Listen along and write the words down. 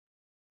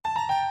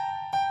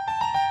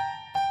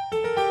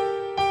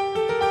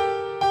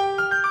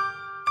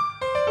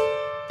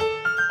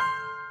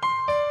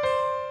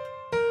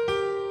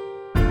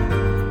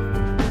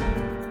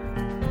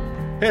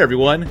Hey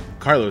everyone,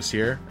 Carlos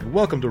here, and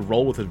welcome to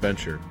Roll with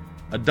Adventure,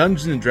 a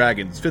Dungeons &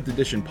 Dragons 5th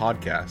edition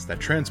podcast that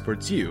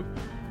transports you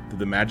through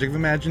the magic of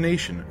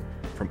imagination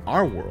from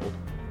our world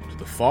to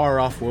the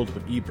far-off world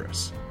of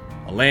Ibris,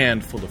 a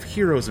land full of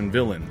heroes and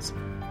villains,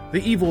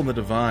 the evil and the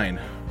divine,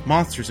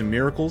 monsters and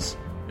miracles,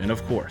 and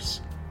of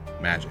course,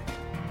 magic.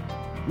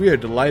 We are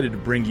delighted to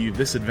bring you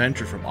this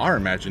adventure from our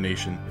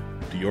imagination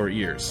to your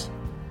ears.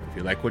 If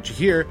you like what you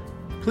hear,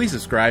 please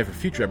subscribe for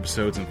future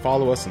episodes and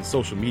follow us on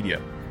social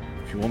media.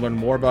 If you want to learn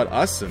more about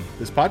us and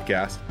this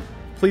podcast,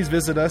 please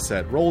visit us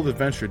at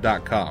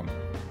rollwithadventure.com.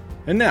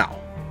 And now,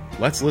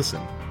 let's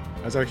listen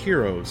as our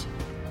heroes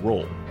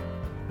roll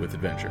with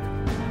adventure.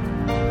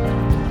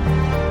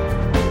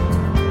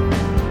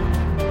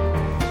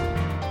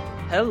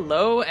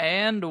 Hello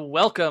and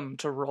welcome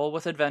to Roll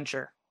with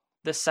Adventure.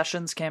 This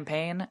session's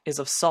campaign is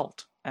of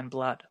salt and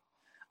blood.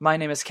 My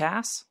name is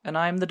Cass, and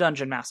I'm the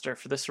Dungeon Master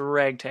for this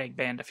ragtag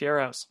band of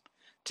heroes.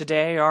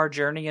 Today, our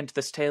journey into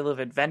this tale of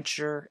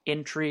adventure,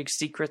 intrigue,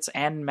 secrets,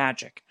 and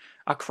magic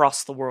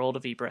across the world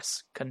of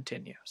Ibris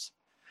continues.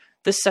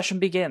 This session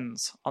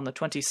begins on the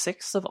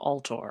 26th of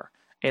Altor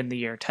in the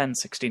year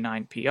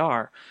 1069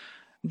 PR,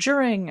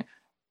 during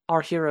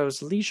our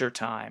heroes' leisure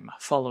time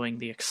following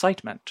the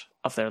excitement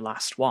of their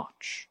last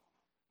watch.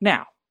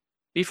 Now,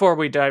 before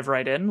we dive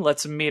right in,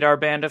 let's meet our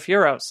band of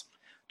heroes.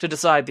 To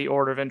decide the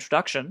order of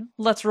introduction,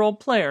 let's roll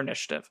player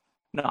initiative,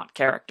 not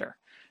character.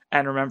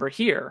 And remember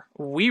here,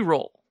 we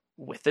roll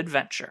with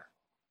adventure.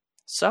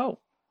 So,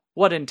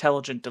 what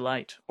intelligent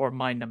delight or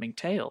mind-numbing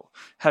tale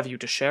have you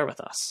to share with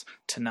us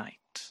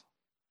tonight?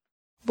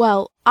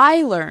 Well,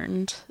 I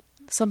learned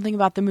something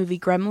about the movie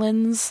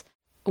Gremlins.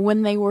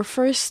 When they were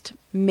first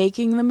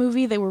making the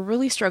movie, they were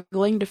really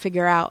struggling to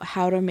figure out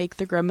how to make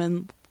the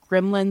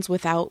gremlins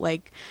without,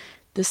 like,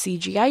 the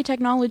CGI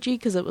technology,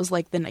 because it was,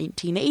 like, the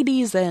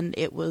 1980s, and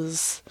it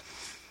was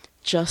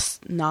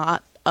just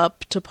not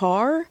up to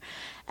par.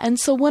 And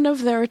so one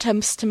of their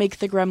attempts to make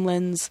the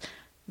gremlins,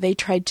 they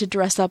tried to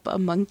dress up a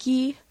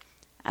monkey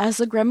as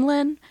a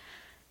gremlin,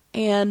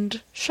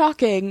 and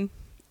shocking,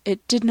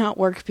 it did not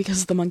work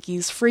because the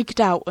monkeys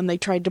freaked out when they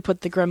tried to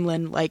put the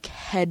gremlin, like,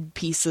 head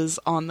pieces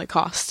on the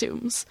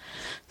costumes.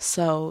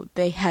 So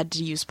they had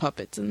to use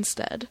puppets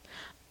instead.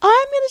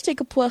 I'm going to take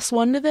a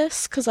 +1 to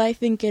this, because I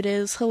think it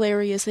is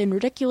hilarious and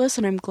ridiculous,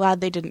 and I'm glad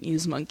they didn't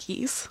use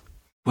monkeys.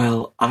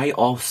 Well, I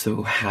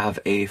also have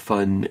a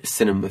fun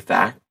cinema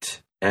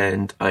fact,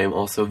 and I am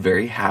also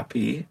very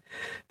happy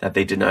that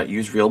they did not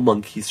use real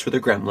monkeys for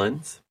the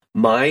gremlins.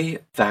 My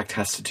fact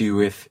has to do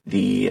with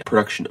the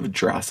production of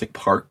Jurassic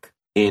Park,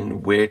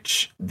 in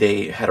which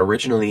they had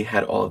originally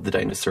had all of the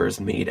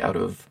dinosaurs made out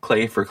of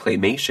clay for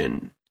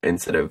claymation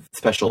instead of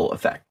special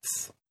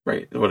effects.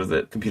 Right, what is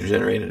it?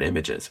 Computer-generated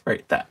images,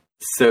 right, that.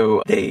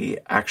 So they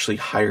actually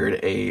hired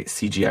a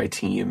CGI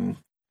team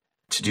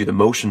to do the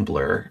motion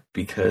blur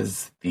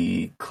because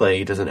the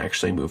clay doesn't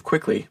actually move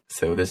quickly.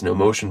 So there's no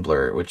motion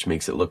blur, which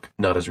makes it look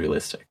not as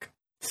realistic.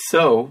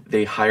 So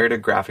they hired a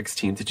graphics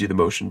team to do the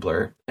motion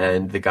blur,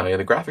 and the guy on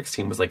the graphics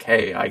team was like,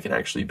 hey, I can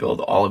actually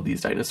build all of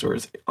these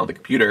dinosaurs on the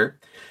computer,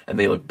 and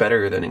they look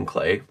better than in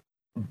clay,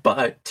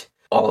 but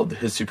all of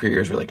his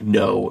superiors were like,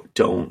 no,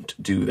 don't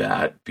do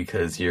that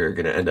because you're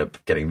going to end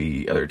up getting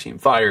the other team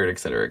fired,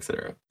 etc.,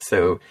 etc.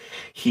 So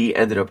he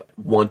ended up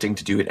wanting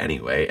to do it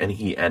anyway, and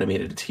he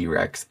animated a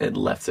T-Rex and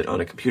left it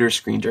on a computer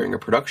screen during a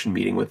production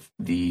meeting with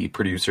the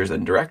producers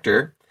and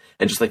director,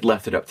 and just like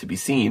left it up to be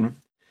seen.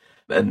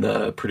 And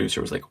the producer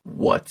was like,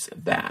 what's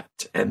that?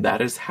 And that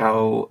is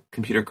how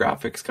computer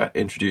graphics got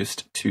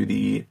introduced to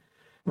the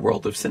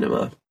world of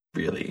cinema,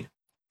 really.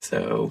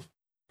 So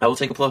I will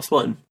take a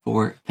 +1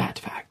 for that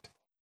fact.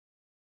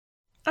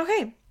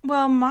 Okay,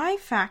 well, my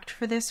fact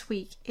for this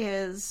week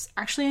is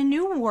actually a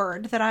new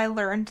word that I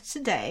learned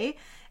today,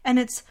 and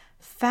it's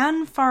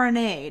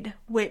fanfaronade,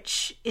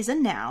 which is a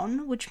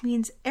noun, which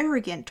means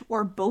arrogant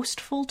or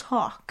boastful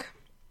talk.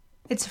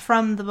 It's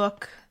from the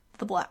book,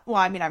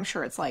 I'm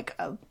sure it's like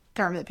a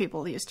term that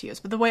people used to use,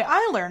 but the way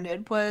I learned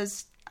it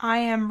was I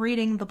am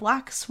reading The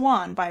Black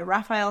Swan by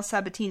Raphael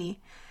Sabatini,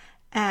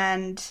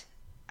 and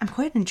I'm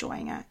quite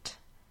enjoying it.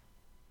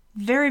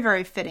 Very,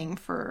 very fitting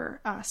for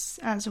us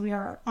as we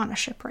are on a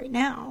ship right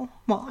now.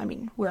 Well, I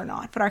mean, we're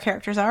not, but our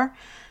characters are.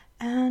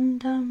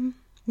 And,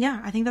 yeah,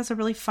 I think that's a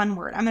really fun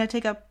word. I'm going to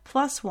take a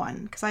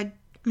 +1 because I'm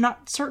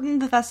not certain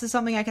that this is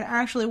something I can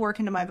actually work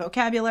into my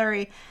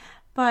vocabulary,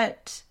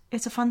 but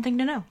it's a fun thing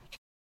to know.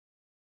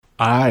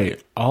 I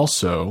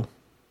also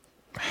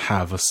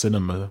have a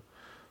cinema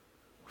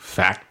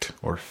fact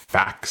or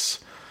facts.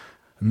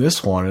 And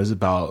this one is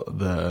about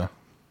the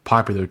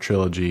popular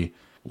trilogy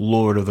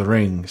Lord of the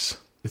Rings.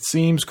 It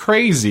seems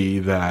crazy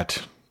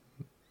that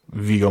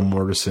Viggo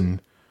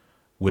Mortensen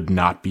would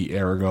not be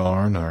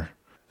Aragorn, or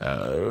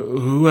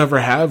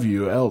whoever have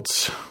you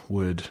else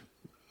would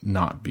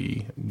not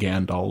be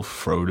Gandalf,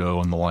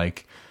 Frodo, and the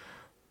like.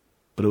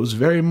 But it was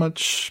very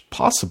much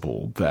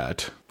possible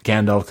that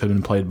Gandalf could have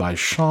been played by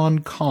Sean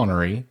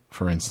Connery,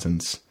 for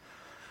instance.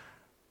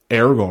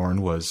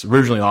 Aragorn was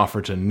originally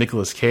offered to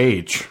Nicolas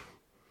Cage,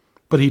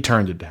 but he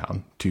turned it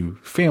down to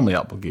family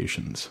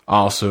obligations.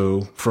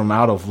 Also, from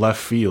out of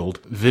left field,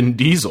 Vin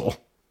Diesel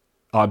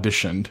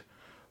auditioned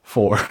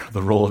for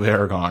the role of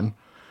Aragorn,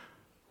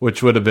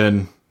 which would have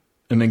been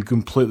a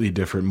completely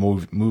different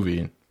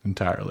movie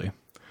entirely.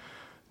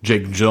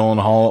 Jake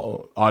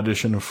Gyllenhaal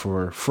auditioned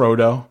for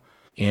Frodo,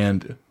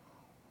 and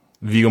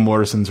Viggo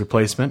Mortensen's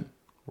replacement,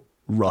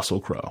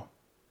 Russell Crowe.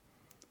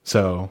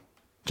 So,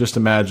 just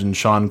imagine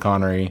Sean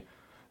Connery,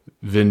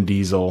 Vin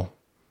Diesel,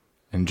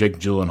 and Jake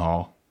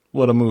Gyllenhaal.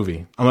 What a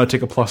movie. I'm going to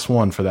take a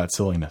 +1 for that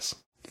silliness.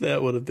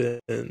 That would have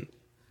been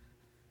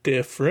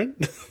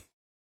different.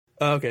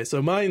 Okay,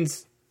 so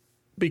mine's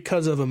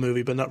because of a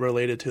movie, but not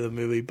related to the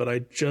movie. But I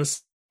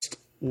just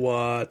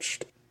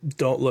watched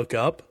Don't Look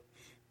Up,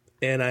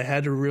 and I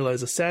had to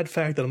realize a sad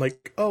fact that I'm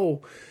like,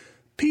 oh,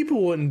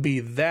 people wouldn't be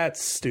that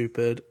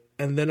stupid.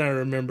 And then I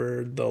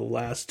remembered the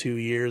last 2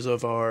 years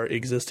of our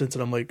existence,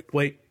 and I'm like,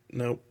 wait,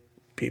 no,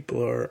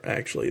 people are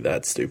actually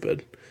that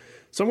stupid.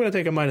 So I'm going to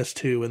take a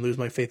 -2 and lose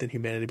my faith in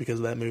humanity because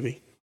of that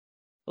movie.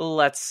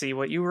 Let's see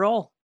what you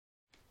roll.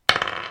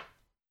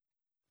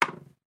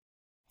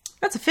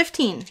 That's a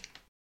 15.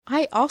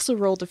 I also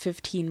rolled a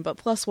 15, but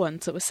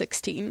 +1, so it was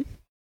 16.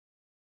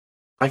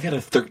 I got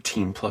a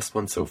 13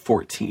 +1, so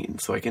 14,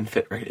 so I can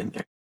fit right in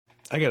there.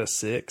 I got a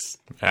 6.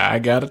 I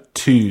got a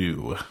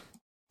 2.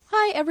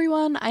 Hi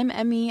everyone, I'm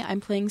Emmy. I'm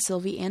playing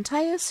Sylvie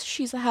Antius.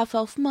 She's a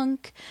half-elf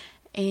monk,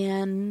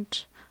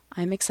 and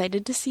I'm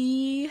excited to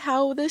see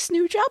how this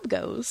new job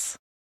goes.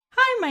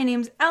 Hi, my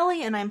name's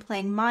Ellie, and I'm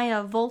playing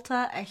Maya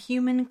Volta, a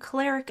human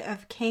cleric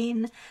of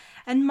Cain.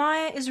 And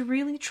Maya is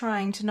really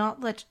trying to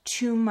not let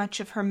too much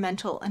of her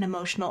mental and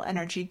emotional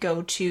energy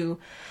go to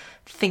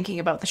thinking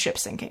about the ship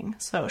sinking.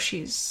 So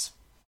she's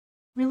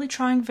really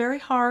trying very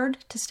hard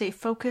to stay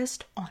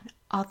focused on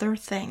other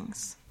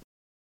things.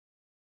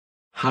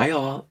 Hi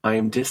all, I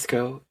am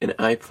Disco, and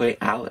I play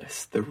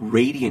Alice, the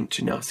radiant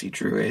Genasi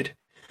druid,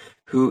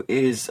 who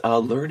is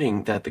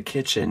learning that the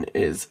kitchen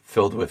is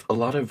filled with a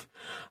lot of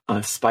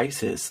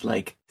spices,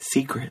 like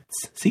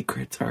secrets.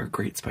 Secrets are a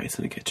great spice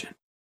in the kitchen.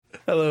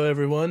 Hello,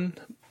 everyone.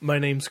 My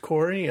name's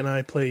Corey, and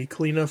I play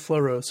Kalina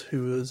Floros,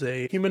 who is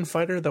a human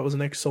fighter that was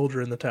an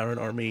ex-soldier in the Tauren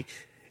army,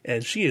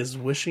 and she is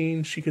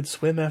wishing she could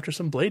swim after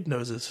some blade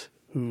noses,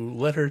 who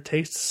let her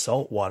taste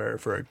salt water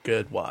for a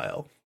good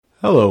while.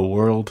 Hello,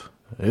 world.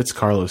 It's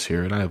Carlos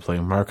here, and I play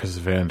Marcus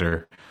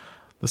Vander,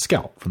 the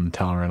scout from the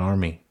Tauren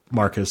army.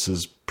 Marcus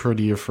is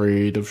pretty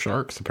afraid of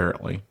sharks,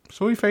 apparently,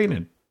 so he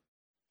fainted.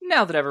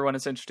 Now that everyone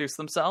has introduced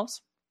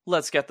themselves,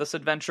 let's get this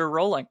adventure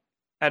rolling.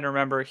 And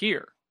remember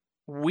here,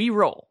 we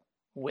roll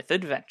with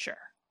adventure.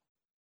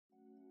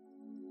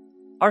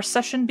 Our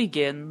session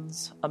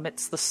begins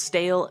amidst the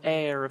stale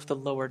air of the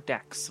lower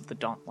decks of the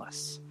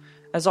Dauntless,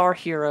 as our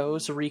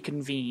heroes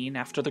reconvene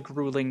after the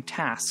grueling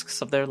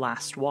tasks of their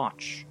last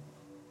watch.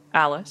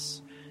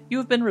 Alice, you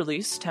have been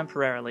released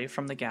temporarily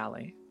from the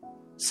galley.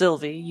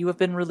 Sylvie, you have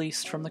been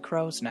released from the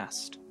crow's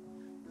nest.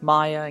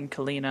 Maya and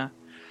Kalina,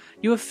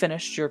 you have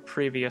finished your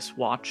previous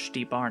watch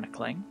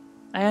debarnacling.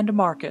 And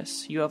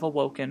Marcus, you have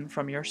awoken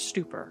from your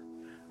stupor,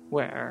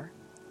 where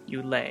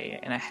you lay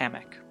in a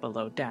hammock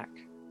below deck.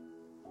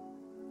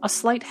 A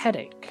slight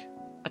headache,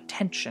 a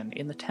tension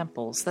in the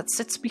temples that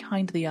sits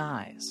behind the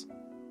eyes,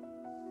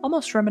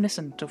 almost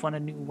reminiscent of when a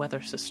new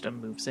weather system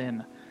moves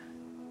in,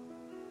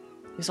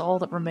 is all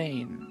that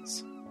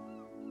remains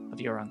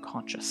of your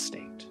unconscious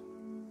state.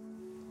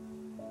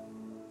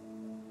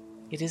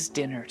 It is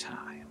dinner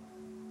time.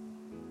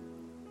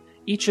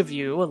 Each of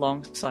you,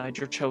 alongside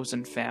your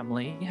chosen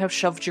family, have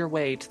shoved your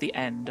way to the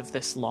end of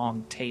this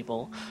long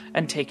table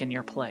and taken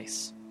your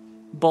place.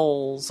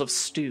 Bowls of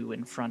stew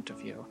in front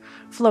of you.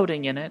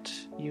 Floating in it,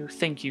 you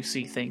think you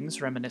see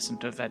things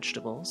reminiscent of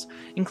vegetables,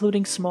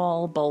 including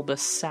small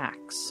bulbous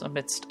sacs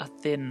amidst a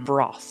thin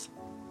broth,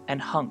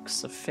 and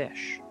hunks of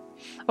fish,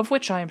 of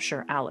which I am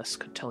sure Alice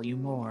could tell you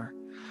more.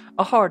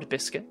 A hard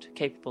biscuit,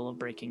 capable of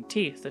breaking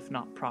teeth if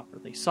not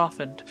properly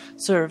softened,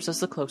 serves as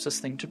the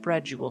closest thing to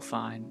bread you will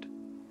find,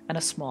 and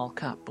a small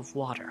cup of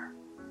water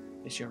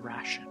is your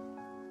ration.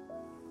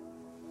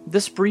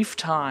 This brief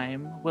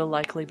time will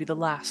likely be the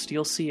last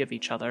you'll see of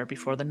each other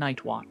before the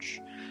night watch,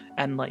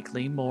 and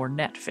likely more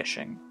net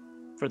fishing,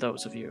 for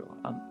those of you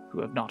who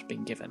have not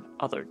been given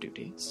other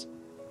duties.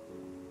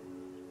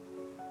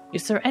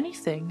 Is there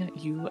anything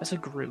you as a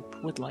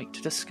group would like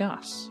to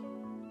discuss?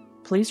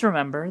 Please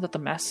remember that the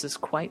mess is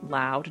quite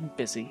loud and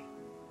busy.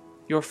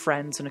 Your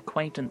friends and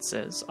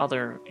acquaintances,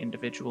 other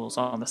individuals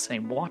on the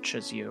same watch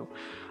as you,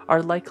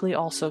 are likely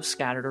also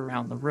scattered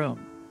around the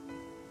room.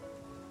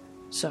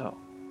 So,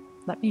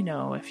 let me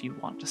know if you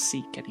want to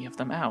seek any of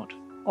them out,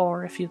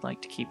 or if you'd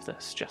like to keep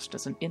this just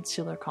as an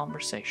insular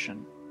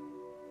conversation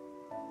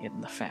in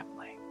the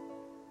family.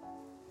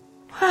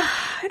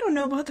 I don't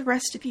know about the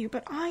rest of you,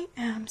 but I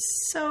am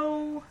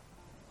so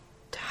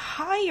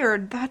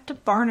tired. That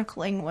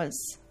debarnacling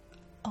was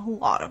a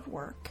lot of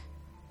work.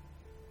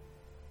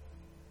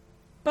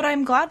 But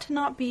I'm glad to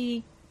not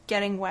be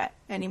getting wet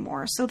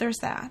anymore, so there's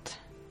that.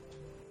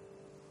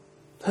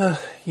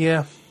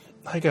 Yeah,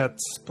 I got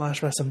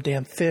splashed by some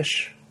damn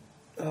fish.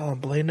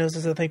 Blade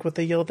Noses, I think what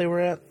they yelled they were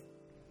at.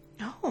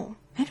 Oh,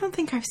 I don't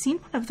think I've seen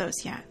one of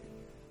those yet.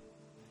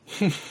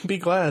 Be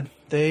glad.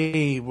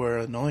 They were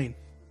annoying.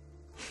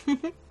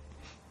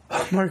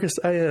 Marcus,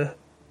 I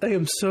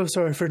am so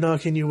sorry for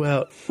knocking you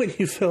out when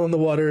you fell in the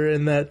water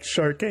in that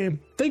shark game.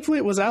 Thankfully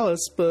it was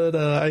Alice, but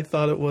I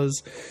thought it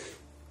was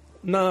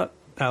not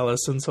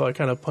Alice, and so I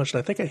kind of punched,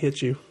 and I think I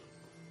hit you.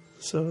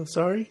 So,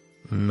 sorry?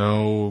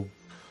 No,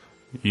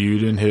 you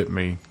didn't hit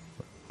me.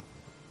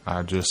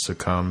 I just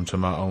succumbed to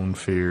my own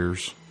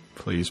fears.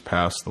 Please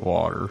pass the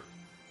water.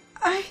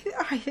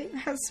 I think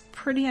that's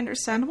pretty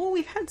understandable.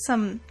 We've had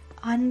some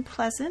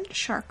unpleasant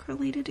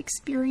shark-related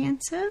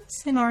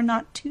experiences in our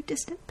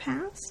not-too-distant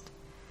past.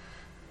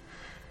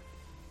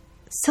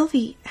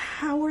 Sylvie,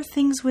 how are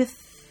things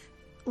with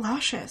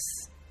Luscious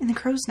in the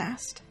crow's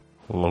nest?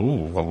 Hello,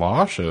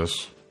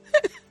 Luscious.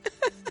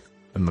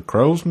 In the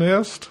crow's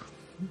nest?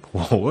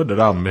 Well, what did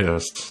I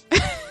miss?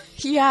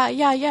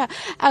 Yeah.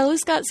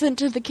 Alice got sent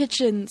to the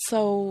kitchen,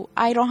 so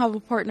I don't have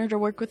a partner to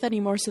work with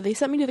anymore, so they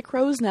sent me to the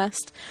crow's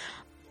nest.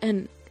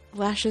 And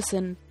Luscious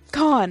and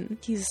Khan,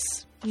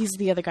 he's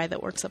the other guy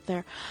that works up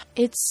there.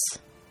 It's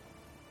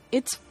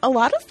a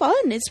lot of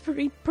fun. It's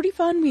pretty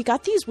fun. We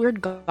got these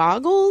weird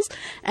goggles,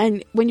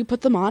 and when you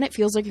put them on, it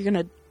feels like you're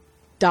gonna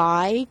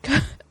die.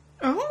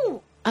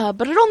 Oh!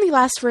 But it only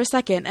lasts for a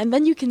second, and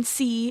then you can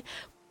see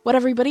what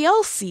everybody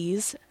else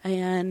sees,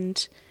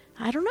 and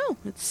I don't know.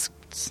 It's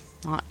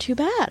not too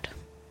bad.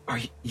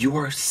 You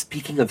are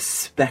speaking of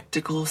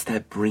spectacles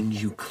that bring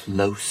you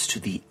close to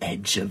the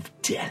edge of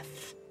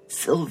death.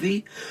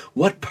 Sylvie,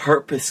 what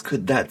purpose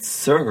could that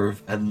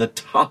serve at the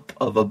top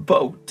of a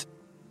boat?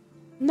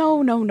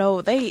 No.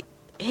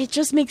 It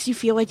just makes you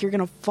feel like you're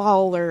gonna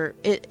fall, or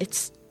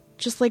it's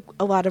just like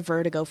a lot of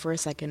vertigo for a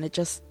second. It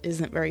just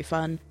isn't very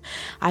fun.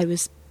 I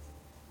was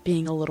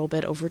being a little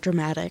bit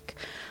overdramatic.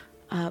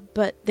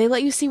 But they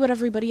let you see what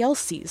everybody else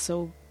sees,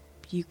 so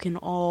you can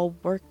all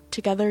work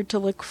together to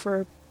look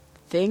for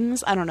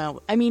things. I don't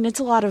know. I mean, it's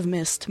a lot of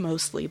mist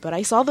mostly, but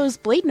I saw those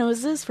blade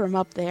noses from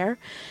up there,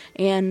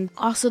 and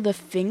also the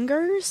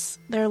fingers.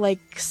 They're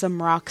like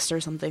some rocks or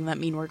something that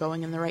mean we're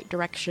going in the right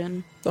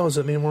direction. Oh, does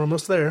that mean we're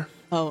almost there?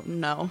 Oh,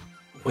 no.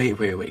 Wait.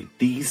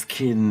 These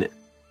can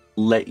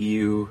let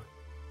you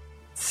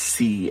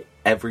see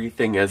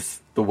everything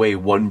as the way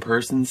one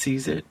person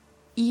sees it?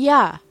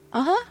 Yeah.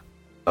 Uh-huh.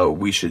 Oh,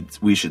 we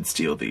should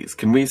steal these.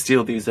 Can we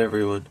steal these,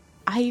 everyone?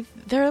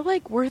 They're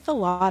like worth a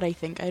lot, I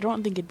think. I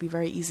don't think it'd be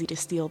very easy to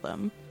steal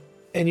them.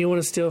 And you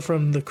want to steal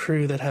from the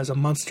crew that has a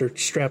monster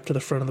strapped to the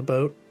front of the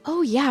boat?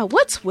 Oh yeah,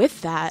 what's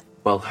with that?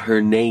 Well,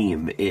 her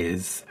name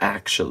is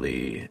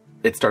actually...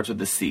 It starts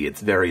with a C.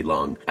 It's very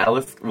long.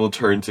 Alice will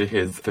turn to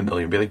his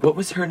familiar and be like, what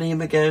was her name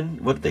again?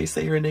 What did they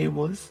say her name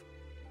was?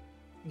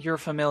 Your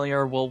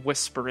familiar will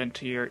whisper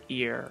into your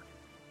ear,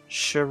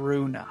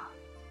 Sharuna.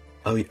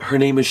 Oh, her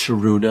name is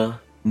Sharuna,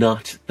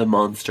 not the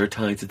monster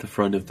tied to the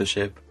front of the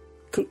ship.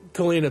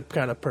 Kalina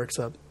kind of perks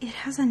up. It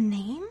has a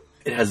name?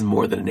 It has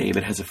more than a name.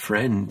 It has a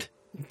friend.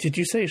 Did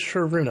you say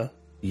Sharuna?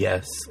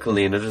 Yes.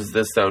 Kalina, does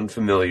this sound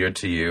familiar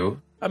to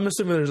you? I'm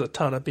assuming there's a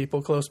ton of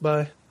people close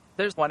by.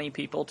 There's 20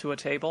 people to a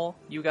table.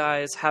 You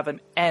guys have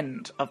an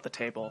end of the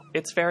table.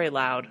 It's very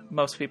loud.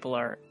 Most people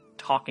are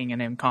talking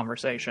and in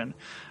conversation.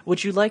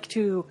 Would you like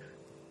to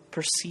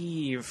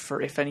perceive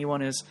for if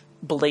anyone is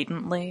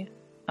blatantly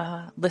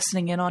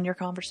listening in on your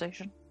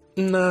conversation?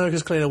 No,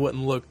 because Kalina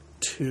wouldn't look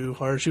too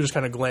hard. She would just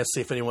kind of glance to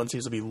see if anyone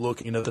seems to be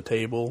looking at the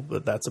table,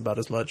 but that's about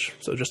as much.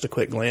 So just a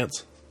quick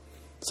glance.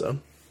 So,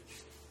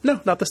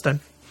 no, not this time.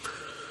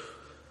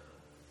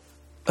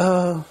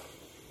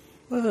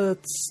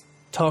 Let's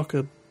talk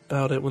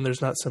about it when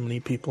there's not so many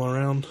people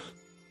around.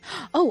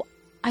 Oh,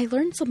 I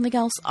learned something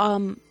else.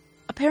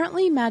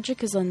 Apparently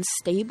magic is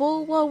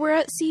unstable while we're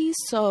at sea,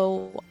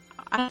 so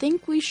I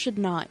think we should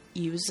not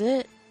use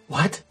it.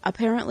 What?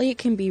 Apparently it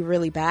can be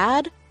really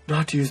bad.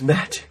 Not use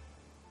magic?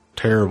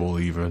 Terrible,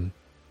 even.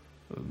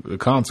 The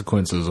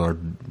consequences are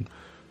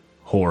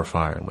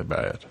horrifyingly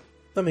bad.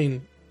 I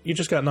mean, you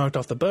just got knocked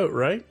off the boat,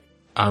 right?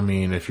 I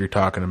mean, if you're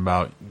talking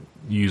about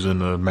using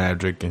the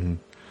magic and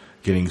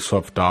getting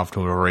swept off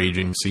to a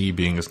raging sea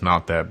being, it's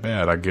not that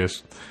bad. I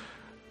guess,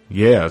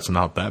 yeah, it's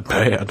not that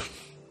bad.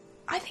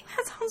 I think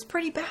that sounds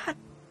pretty bad.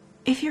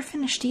 If you're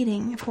finished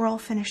eating, if we're all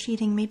finished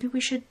eating, maybe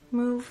we should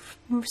move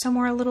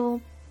somewhere a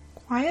little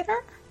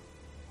quieter?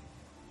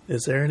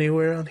 Is there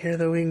anywhere on here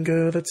that we can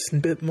go that's a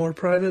bit more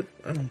private?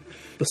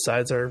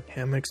 Besides our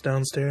hammocks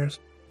downstairs.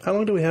 How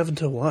long do we have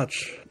until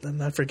watch?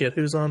 And I forget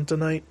who's on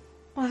tonight.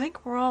 Well, I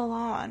think we're all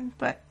on,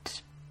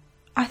 but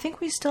I think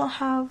we still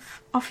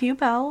have a few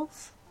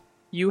bells.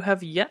 You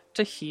have yet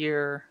to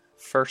hear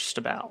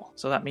first bell.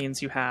 So that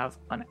means you have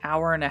an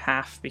hour and a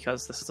half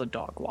because this is a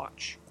dog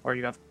watch. Or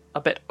you have a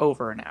bit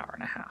over an hour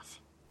and a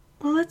half.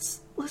 Well,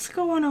 let's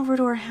go on over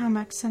to our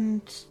hammocks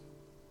and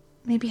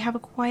maybe have a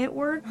quiet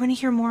word. I want to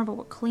hear more about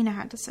what Kalina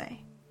had to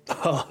say.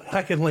 Oh,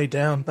 I can lay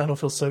down. That'll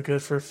feel so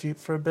good for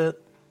a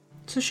bit.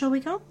 So shall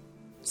we go?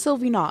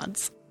 Sylvie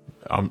nods.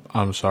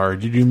 I'm sorry.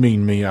 Did you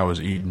mean me? I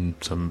was eating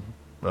some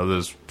of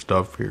this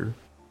stuff here.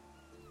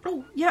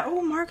 Oh, Yeah,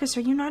 oh, Marcus,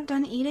 are you not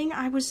done eating?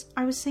 I was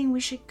saying we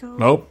should go...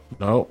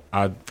 Nope.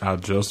 I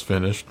just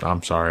finished.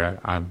 I'm sorry.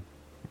 I'm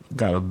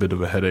got a bit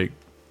of a headache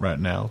right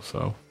now,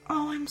 so...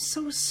 Oh, I'm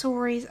so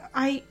sorry.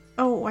 I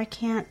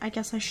can't. I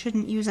guess I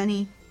shouldn't use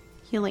any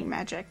healing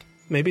magic.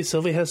 Maybe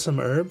Sylvie has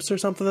some herbs or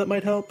something that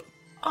might help?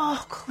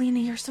 Oh,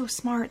 Kalina, you're so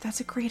smart.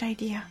 That's a great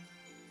idea.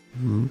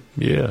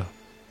 Yeah.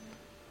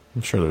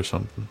 I'm sure there's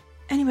something.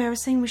 Anyway, I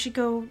was saying we should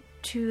go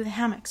to the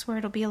hammocks where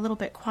it'll be a little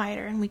bit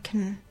quieter and we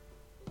can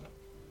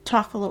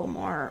talk a little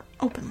more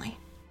openly.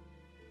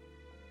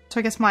 So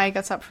I guess Maya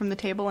gets up from the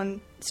table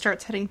and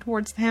starts heading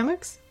towards the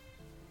hammocks.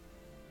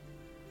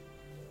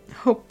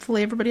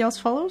 Hopefully everybody else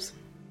follows.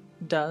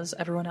 Does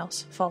everyone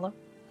else follow?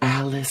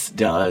 Alice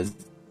does.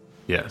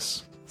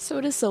 Yes.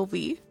 So does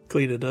Sylvie.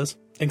 Kalina does.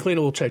 And Kalina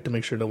will check to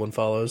make sure no one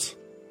follows.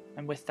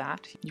 And with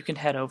that, you can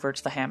head over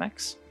to the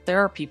hammocks. There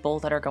are people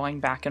that are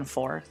going back and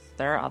forth.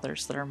 There are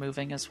others that are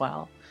moving as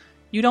well.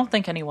 You don't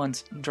think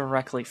anyone's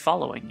directly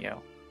following you.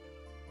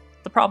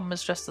 The problem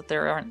is just that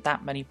there aren't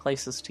that many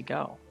places to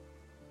go.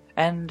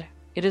 And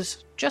it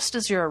is just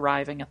as you're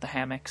arriving at the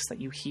hammocks that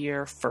you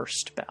hear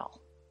first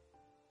bell.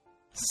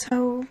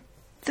 So,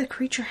 the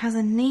creature has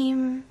a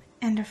name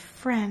and a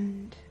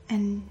friend,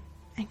 and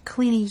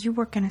Kalina, you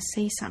were gonna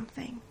say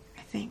something,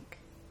 I think.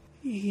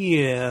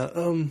 Yeah,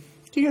 do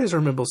you guys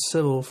remember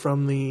Sybil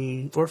from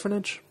the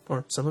orphanage?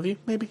 Or some of you,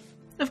 maybe?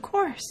 Of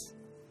course.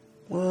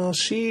 Well,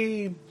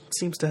 she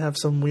seems to have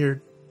some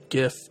weird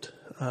gift.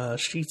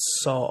 She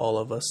saw all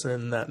of us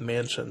in that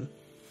mansion.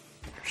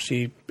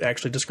 She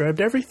actually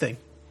described everything.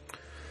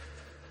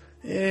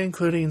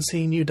 Including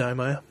seeing you die,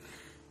 Maya.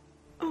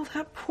 Oh,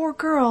 that poor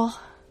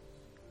girl.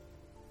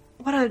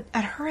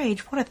 At her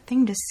age, what a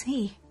thing to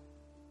see.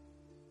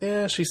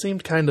 Yeah, she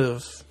seemed kind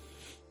of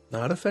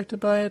not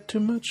affected by it too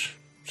much.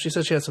 She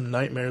said she had some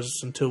nightmares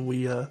until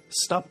we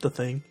stopped the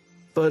thing.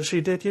 But she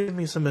did give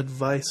me some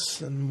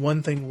advice, and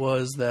one thing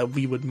was that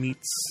we would meet,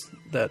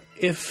 that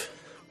if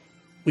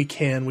we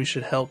can, we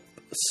should help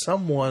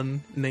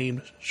someone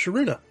named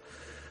Sharuna.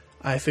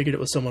 I figured it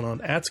was someone on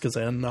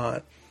Atskazan,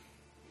 not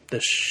the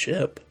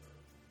ship.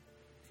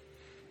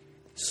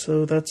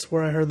 So that's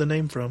where I heard the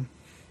name from.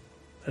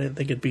 I didn't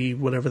think it'd be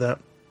whatever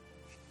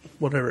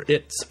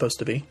it's supposed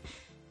to be.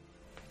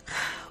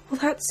 Well,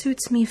 that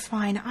suits me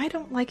fine. I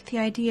don't like the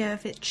idea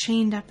of it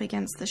chained up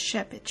against the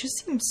ship. It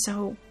just seems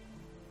so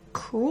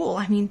cruel.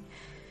 I mean,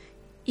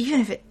 even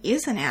if it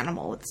is an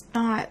animal, it's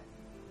not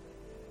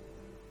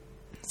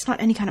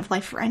any kind of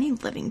life for any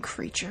living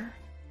creature.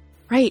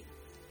 Right.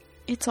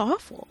 It's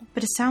awful.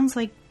 But it sounds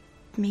like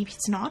maybe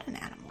it's not an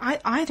animal.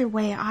 Either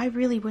way, I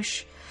really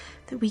wish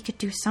that we could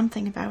do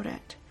something about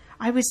it.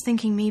 I was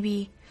thinking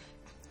maybe,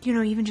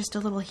 even just a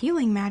little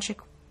healing magic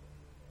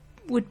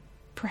would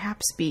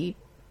perhaps be,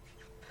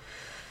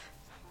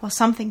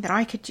 something that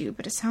I could do,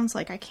 but it sounds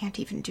like I can't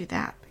even do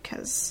that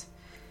because,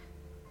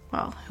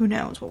 who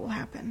knows what will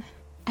happen.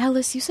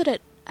 Alice, you said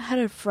it had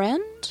a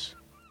friend?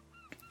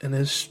 And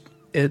is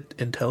it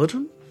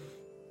intelligent?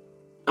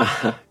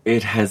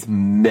 It has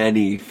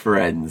many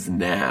friends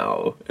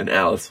now. And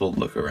Alice will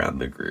look around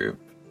the group.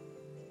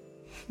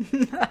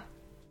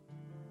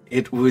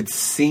 It would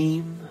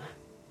seem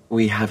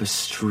we have a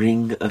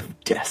string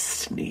of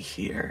destiny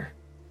here.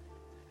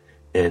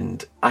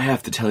 And I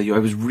have to tell you, I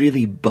was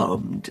really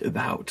bummed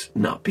about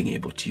not being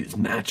able to use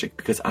magic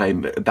because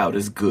I'm about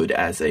as good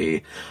as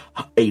a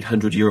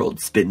 800-year-old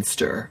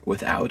spinster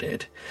without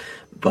it.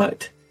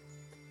 But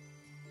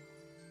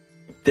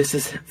this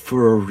is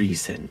for a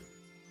reason.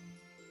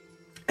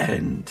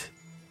 And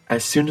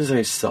as soon as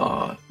I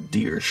saw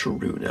dear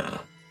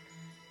Sharuna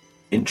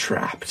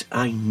entrapped,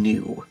 I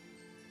knew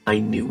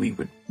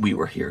we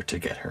were here to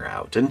get her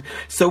out. And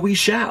so we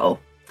shall.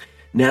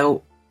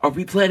 Now, are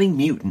we planning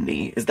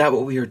mutiny? Is that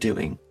what we are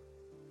doing?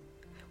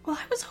 Well,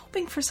 I was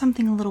hoping for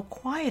something a little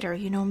quieter,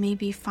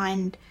 maybe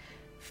find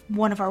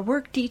one of our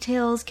work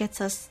details,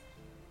 gets us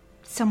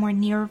somewhere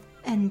near,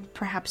 and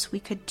perhaps we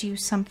could do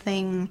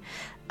something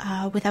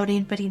without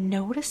anybody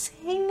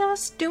noticing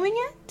us doing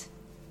it.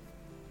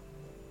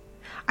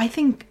 I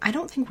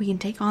don't think we can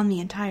take on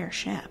the entire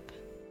ship.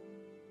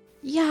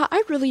 Yeah,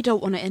 I really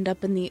don't want to end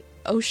up in the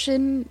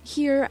ocean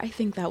here. I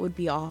think that would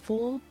be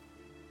awful.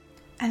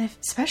 And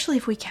especially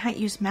if we can't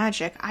use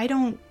magic, I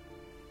don't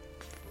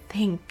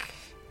think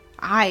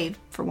I,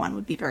 for one,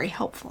 would be very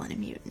helpful in a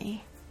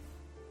mutiny.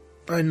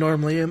 I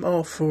normally am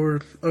all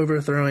for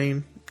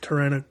overthrowing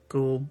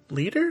tyrannical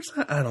leaders?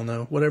 I don't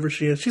know. Whatever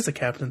she is. She's a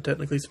captain,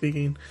 technically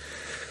speaking.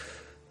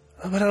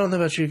 But I don't know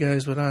about you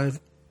guys, but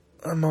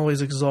I'm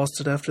always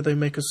exhausted after they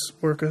make us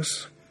work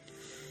us.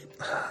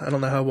 I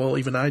don't know how well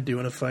even I do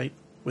in a fight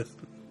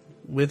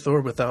with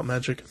or without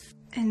magic.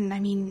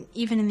 And,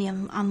 even in the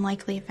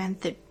unlikely event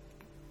that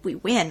we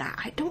win,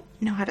 I don't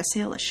know how to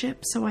sail a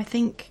ship, so I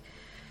think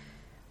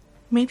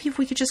maybe if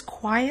we could just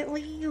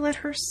quietly let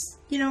her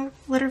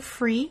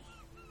free,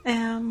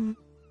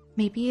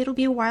 maybe it'll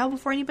be a while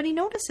before anybody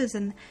notices,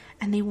 and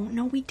they won't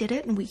know we did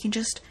it, and we can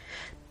just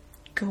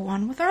go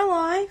on with our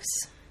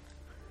lives,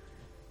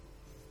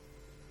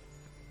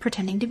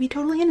 pretending to be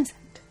totally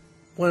innocent.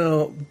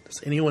 Well,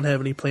 does anyone have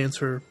any plans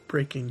for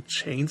breaking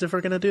chains if we're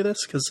going to do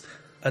this? Because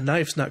a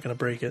knife's not going to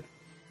break it.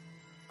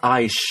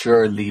 I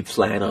surely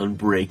plan on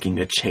breaking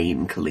a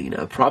chain,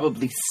 Kalina.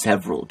 Probably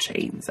several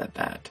chains at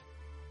that.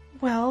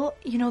 Well,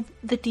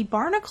 the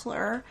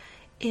debarnacler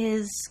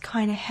is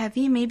kind of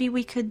heavy. Maybe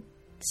we could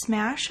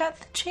smash at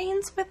the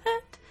chains with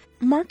it?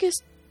 Marcus,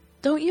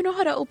 don't you know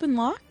how to open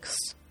locks?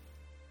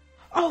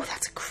 Oh,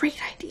 that's a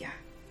great idea.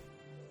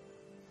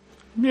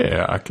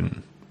 Yeah, I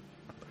can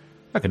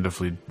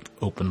definitely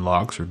open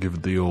locks or give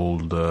it the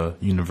old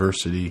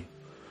university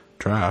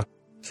try.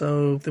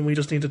 So then we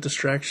just need a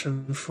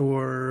distraction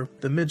for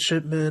the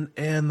midshipman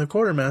and the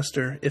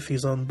quartermaster if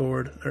he's on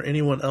board, or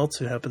anyone else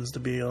who happens to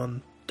be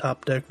on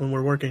top deck when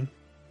we're working.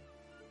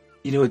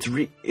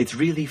 It's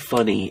really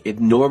funny.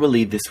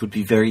 Normally this would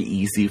be very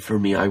easy for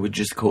me. I would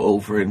just go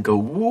over and go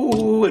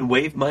woo and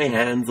wave my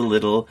hands a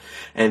little,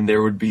 and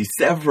there would be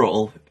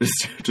several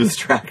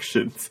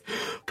distractions.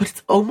 But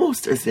it's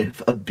almost as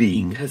if a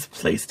being has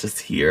placed us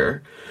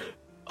here,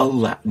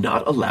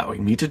 not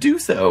allowing me to do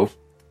so.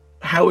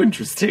 How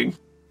interesting.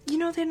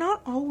 They're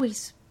not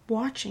always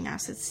watching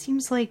us. It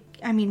seems like,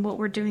 what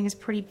we're doing is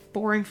pretty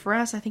boring for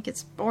us. I think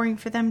it's boring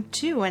for them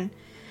too, and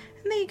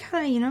they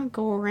kind of,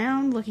 go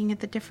around looking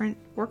at the different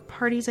work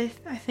parties. I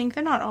think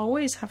they're not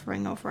always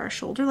hovering over our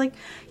shoulder,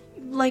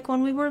 like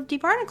when we were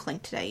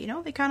debarnacling today.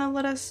 They kind of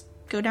let us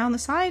go down the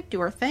side,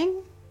 do our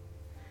thing.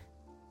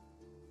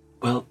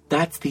 Well,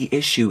 that's the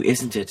issue,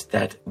 isn't it?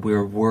 That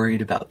we're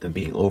worried about them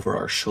being over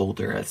our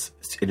shoulder as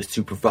in a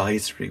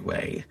supervisory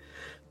way.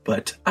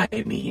 But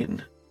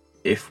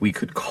if we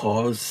could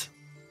cause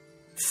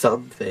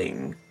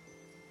something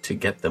to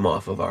get them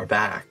off of our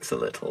backs a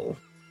little.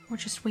 Or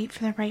just wait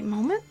for the right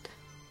moment?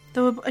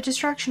 Though a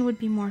distraction would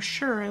be more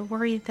sure. I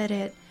worry that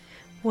it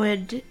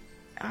would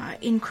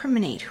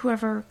incriminate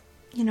whoever,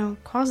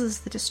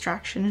 causes the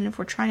distraction. And if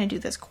we're trying to do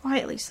this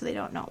quietly so they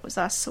don't know it was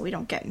us, so we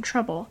don't get in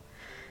trouble,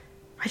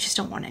 I just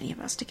don't want any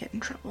of us to get in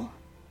trouble.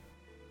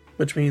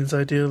 Which means,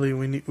 ideally,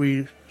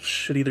 we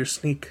should either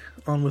sneak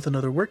on with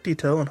another work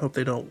detail and hope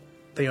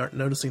they aren't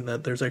noticing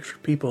that there's extra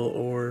people,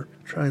 or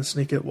try and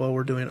sneak it while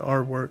we're doing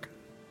our work.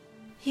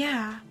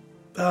 Yeah.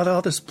 Oh,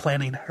 all this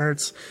planning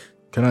hurts.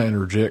 Can I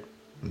interject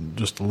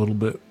just a little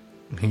bit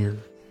here?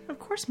 Of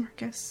course,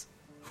 Marcus.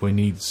 If we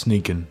need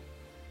sneaking,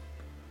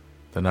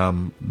 then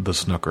I'm the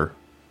snooker.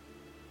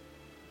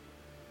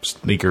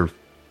 Sneaker.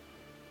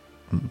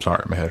 I'm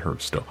sorry, my head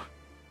hurts still.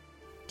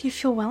 Do you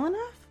feel well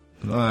enough?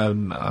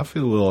 I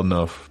feel well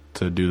enough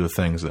to do the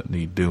things that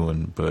need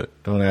doing, but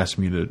don't ask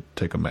me to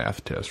take a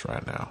math test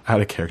right now. Out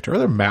of character. Are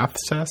there math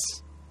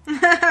tests?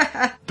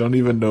 Don't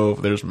even know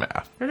if there's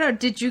math. I don't know.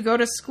 Did you go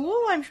to school?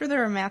 I'm sure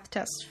there are math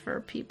tests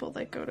for people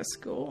that go to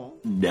school.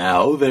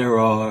 Now there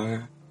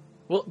are.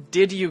 Well,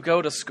 did you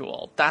go to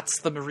school?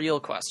 That's the real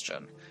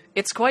question.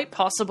 It's quite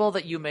possible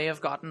that you may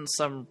have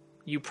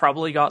you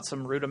probably got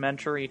some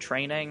rudimentary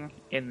training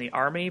in the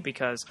army,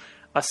 because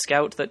a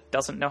scout that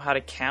doesn't know how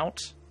to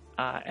count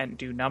and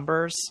do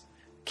numbers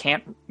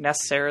can't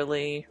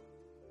necessarily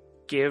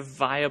give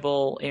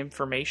viable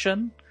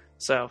information.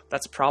 So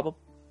that's probably,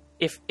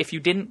 if you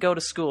didn't go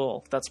to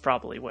school, that's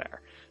probably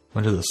where.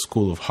 Went to the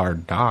School of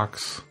Hard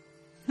Knocks.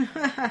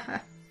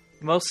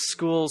 Most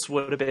schools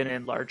would have been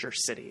in larger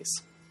cities.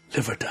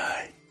 Live or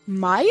die.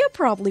 Maya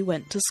probably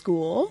went to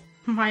school.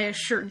 Maya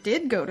sure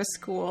did go to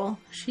school.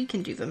 She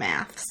can do the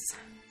maths.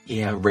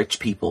 Yeah, rich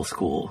people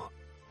school.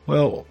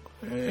 Well,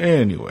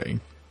 anyway,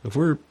 if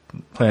we're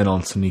planning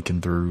on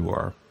sneaking through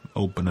or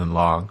opening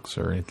locks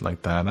or anything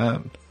like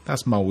that,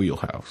 that's my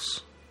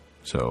wheelhouse.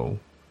 So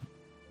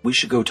we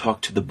should go talk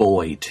to the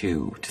boy,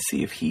 too, to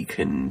see if he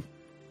can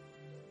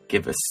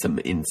give us some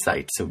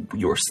insight so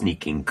your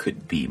sneaking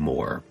could be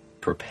more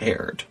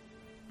prepared.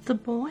 The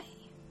boy?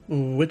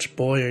 Which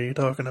boy are you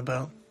talking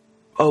about?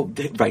 Oh,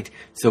 right.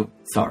 So,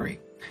 sorry.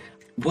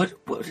 What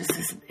is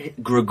this?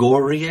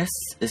 Gregorius?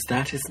 Is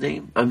that his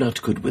name? I'm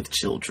not good with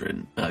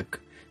children.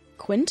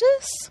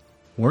 Quintus?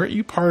 Weren't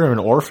you part of an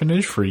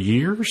orphanage for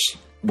years?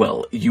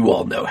 Well, you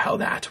all know how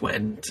that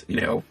went,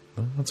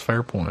 That's a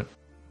fair point.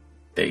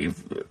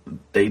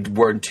 They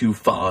weren't too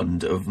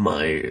fond of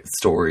my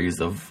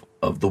stories of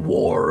the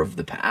war of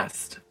the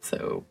past,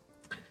 so,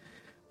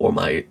 or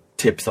my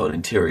tips on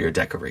interior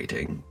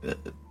decorating,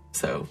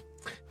 so.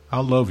 I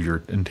love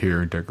your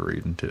interior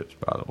decorating tips,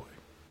 by the way.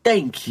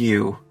 Thank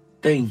you.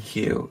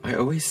 I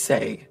always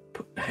say,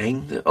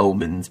 hang the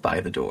omens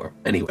by the door.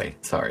 Anyway,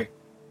 sorry.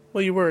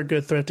 Well, you were a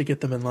good threat to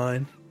get them in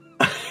line.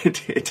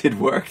 It did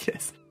work,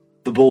 yes.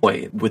 The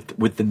boy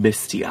with the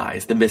misty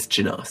eyes, the Miss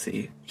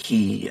Genasi,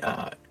 he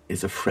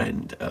is a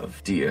friend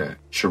of dear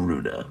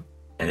Sharuna,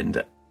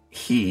 and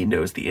he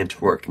knows the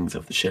interworkings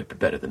of the ship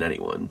better than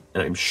anyone,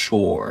 and I'm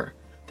sure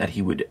that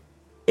he would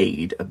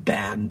aid a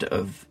band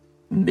of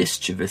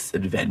mischievous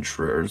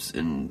adventurers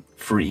in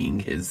freeing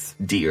his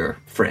dear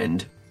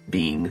friend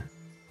being.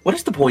 What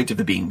is the point of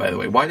the being, by the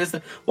way? Why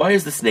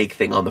is the snake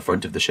thing on the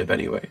front of the ship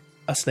anyway?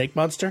 A snake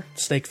monster?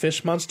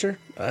 Snakefish monster?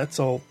 That's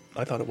all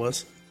I thought it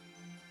was.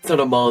 It's not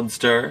a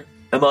monster.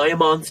 Am I a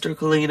monster,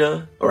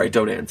 Kalina? Alright,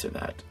 don't answer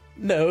that.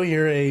 No,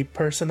 you're a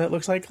person that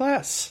looks like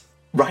glass.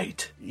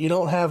 Right. You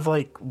don't have,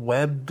 like,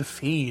 webbed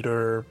feet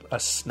or a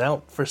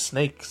snout for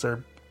snakes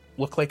or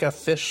look like a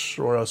fish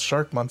or a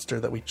shark monster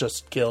that we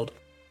just killed.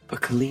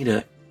 But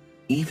Kalina,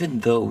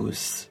 even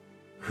those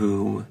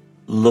who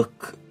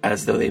look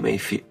as though they may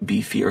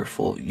be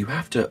fearful, you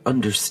have to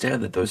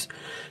understand that those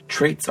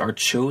traits are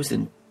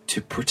chosen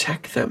to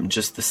protect them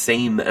just the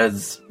same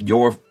as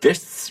your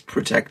fists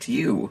protect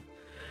you.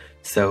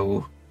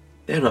 So,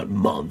 they're not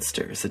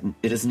monsters.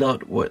 It is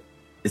not what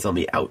is on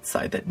the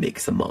outside that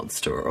makes a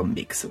monster or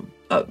makes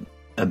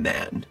a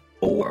man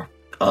or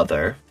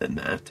other than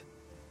that.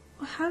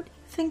 Well, how do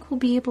you think we'll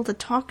be able to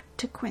talk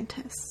to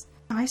Quintus?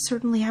 I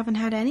certainly haven't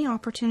had any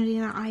opportunity,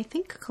 and I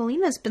think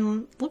Kalina's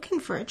been looking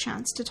for a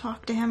chance to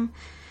talk to him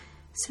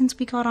since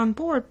we got on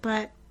board,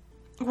 but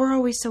we're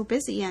always so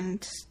busy,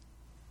 and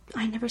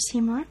I never see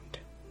him around.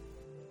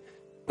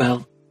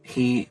 Well,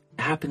 he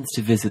happens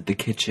to visit the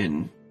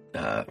kitchen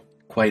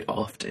quite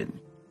often,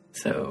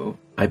 so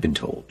I've been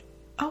told.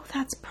 Oh,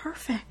 that's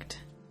perfect.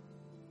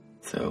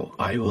 So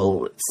I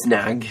will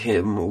snag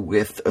him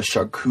with a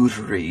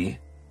charcuterie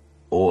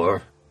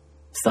or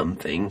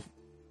something.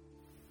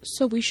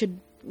 So we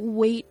should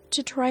wait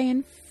to try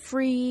and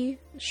free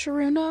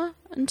Sharuna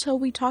until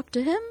we talk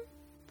to him?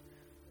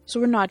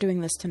 So we're not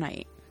doing this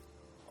tonight.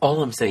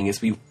 All I'm saying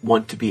is we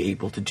want to be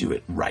able to do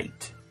it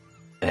right.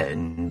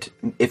 And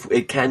if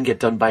it can get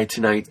done by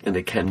tonight, then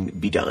it can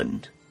be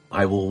done.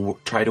 I will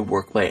try to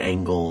work my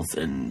angles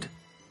and...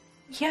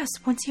 Yes,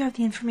 once you have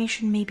the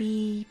information,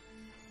 maybe...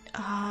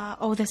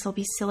 this'll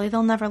be silly.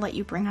 They'll never let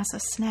you bring us a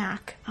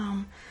snack.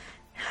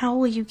 How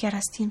will you get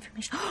us the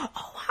information? Oh,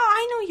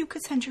 I know you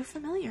could send your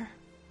familiar.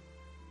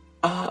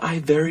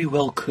 I very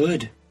well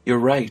could. You're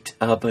right.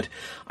 But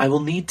I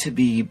will need to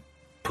be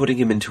putting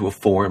him into a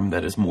form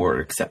that is more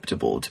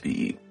acceptable to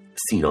be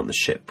seen on the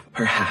ship.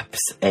 Perhaps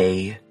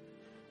a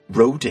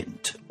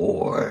rodent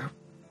or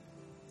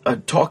a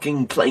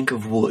talking plank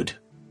of wood.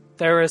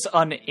 There is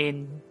an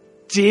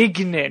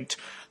indignant...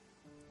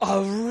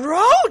 A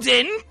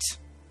rodent?!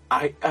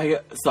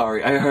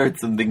 Sorry, I heard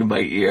something in my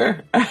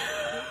ear.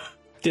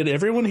 Did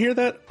everyone hear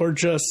that, or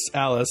just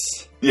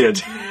Alice? Yeah.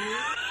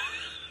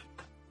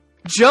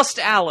 Just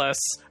Alice,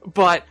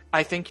 but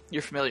I think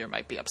your familiar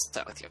might be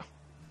upset with you.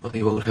 Well,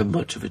 he won't have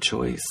much of a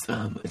choice.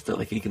 It's not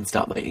like he can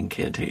stop my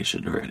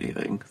incantation or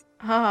anything.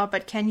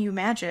 But can you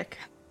magic?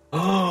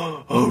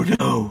 Oh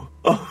no!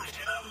 Oh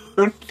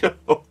no!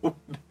 No!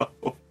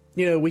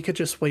 You know, we could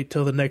just wait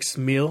till the next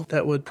meal.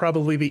 That would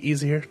probably be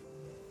easier.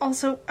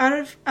 Also, out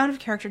of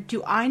character,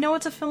 do I know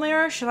it's a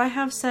familiar? Should I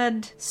have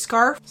said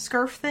scarf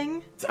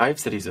thing? I've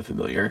said he's a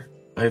familiar.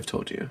 I've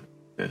told you.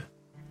 Yeah.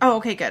 Oh,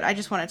 okay, good. I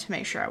just wanted to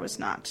make sure I was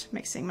not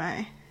mixing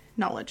my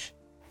knowledge.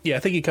 Yeah, I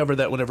think you covered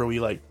that whenever we,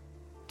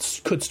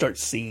 could start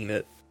seeing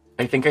it.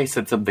 I think I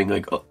said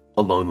something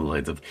along the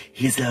lines of,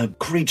 he's a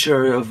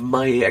creature of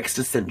my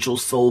existential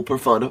soul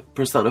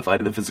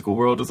personified in the physical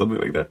world, or something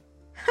like that.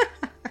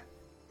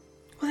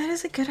 Well, that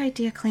is a good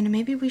idea, Kalina.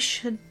 Maybe we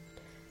should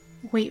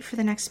wait for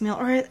the next meal,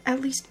 or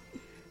at least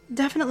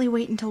definitely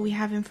wait until we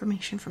have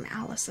information from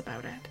Alice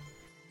about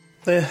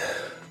it.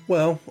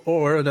 Well,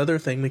 or another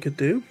thing we could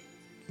do,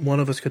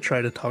 one of us could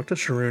try to talk to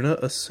Sharuna,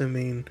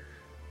 assuming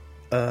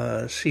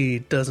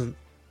it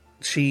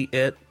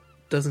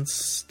doesn't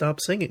stop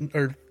singing,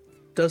 or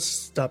does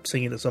stop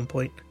singing at some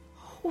point.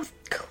 Oh,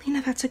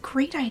 Kalina, that's a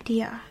great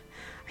idea.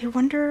 I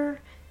wonder...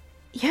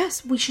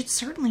 Yes, we should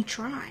certainly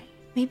try.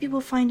 Maybe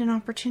we'll find an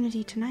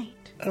opportunity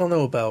tonight. I don't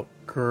know about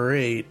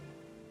great.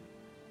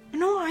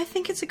 No, I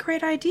think it's a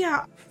great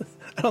idea.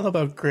 I don't know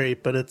about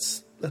great, but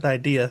it's an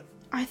idea.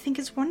 I think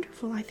it's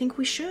wonderful. I think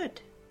we should.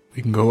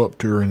 We can go up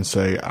to her and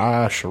say,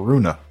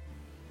 Sharuna.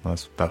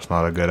 That's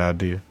not a good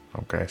idea.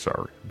 Okay,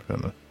 sorry. I'm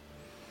gonna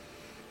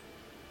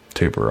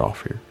taper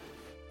off here.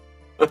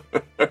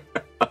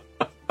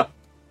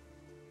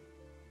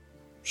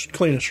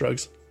 Kalina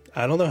shrugs.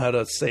 I don't know how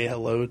to say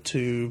hello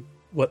to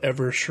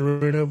whatever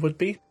Sharuna would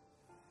be.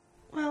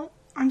 Well,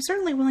 I'm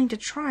certainly willing to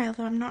try,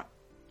 although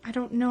I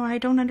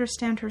don't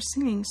understand her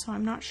singing, so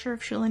I'm not sure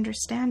if she'll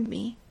understand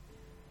me.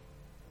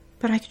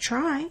 But I could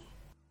try.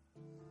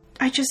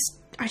 I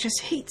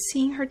just hate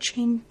seeing her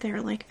chained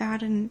there like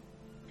that, and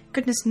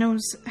goodness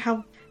knows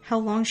how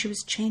long she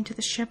was chained to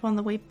the ship on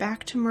the way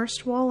back to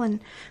Murstwall, and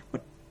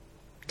what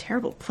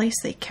terrible place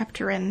they kept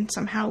her in,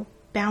 somehow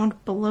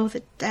bound below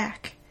the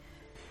deck.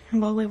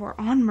 And while we were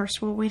on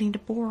Murstwall waiting to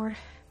board.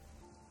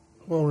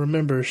 Well,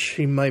 remember,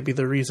 she might be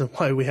the reason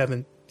why we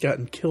haven't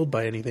gotten killed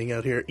by anything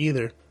out here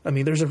either. I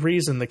mean, there's a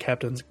reason the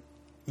captain's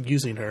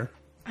using her.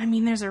 I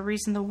mean, there's a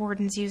reason the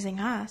warden's using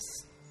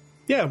us.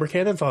 Yeah, we're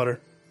cannon fodder.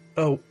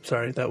 Oh,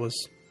 sorry, that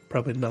was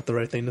probably not the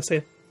right thing to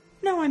say.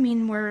 No, I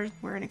mean, we're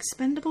an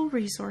expendable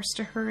resource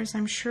to her, as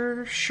I'm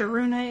sure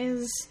Sharuna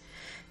is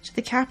to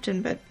the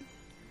captain, but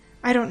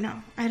I don't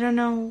know. I don't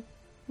know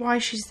why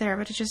she's there,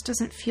 but it just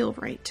doesn't feel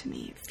right to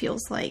me. It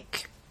feels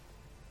like,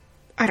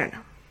 I don't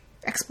know,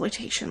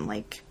 exploitation,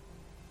 like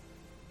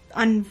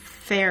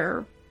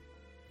unfair.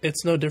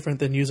 It's no different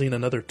than using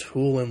another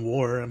tool in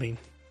war. I mean,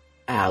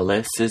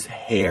 Alice's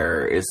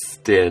hair is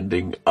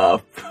standing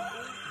up.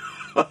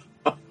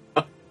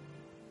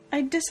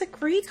 I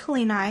disagree,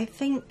 Kalina. I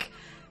think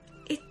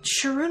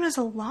Sharuna's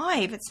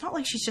alive. It's not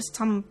like she's just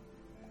some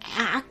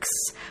axe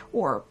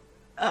or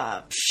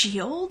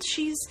shield.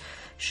 She's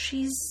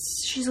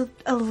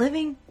a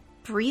living,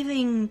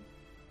 breathing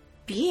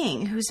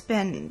being who's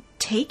been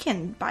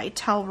taken by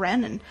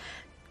Talren and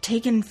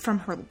taken from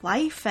her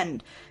life,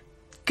 and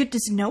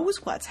goodness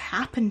knows what's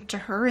happened to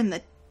her.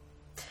 And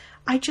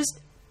I just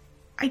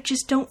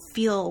don't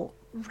feel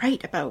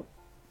right about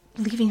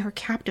leaving her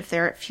captive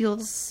there. It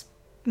feels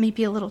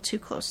maybe a little too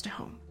close to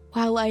home.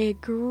 While I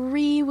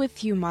agree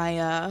with you,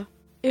 Maya,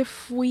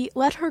 if we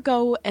let her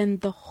go and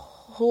the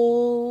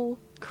whole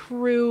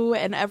crew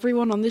and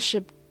everyone on the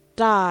ship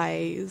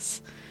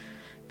dies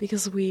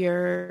because we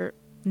are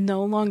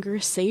no longer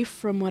safe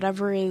from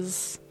whatever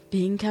is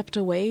being kept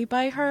away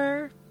by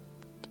her,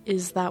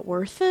 is that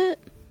worth it?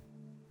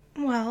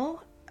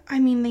 Well, I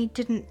mean, they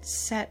didn't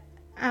set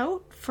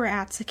out for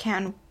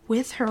Atsakan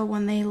with her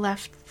when they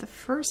left the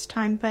first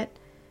time, but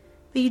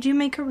you do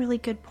make a really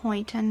good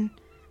point, and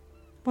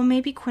well,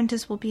 maybe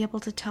Quintus will be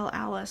able to tell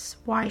Alice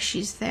why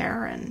she's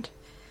there, and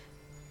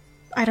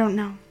I don't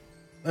know.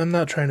 I'm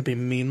not trying to be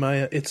mean,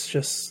 Maya. It's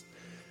just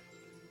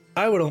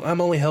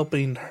I'm only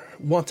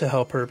want to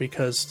help her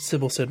because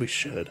Sybil said we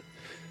should.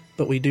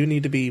 But we do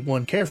need to be,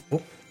 one,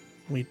 careful.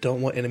 We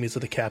don't want enemies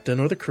of the captain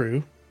or the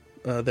crew.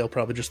 They'll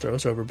probably just throw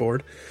us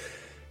overboard.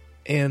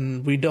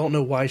 And we don't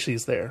know why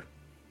she's there.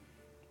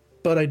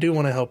 But I do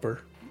want to help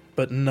her.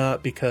 But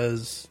not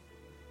because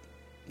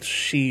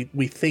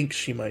we think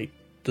she might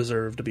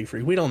deserve to be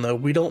free. We don't know.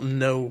 We don't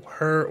know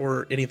her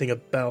or anything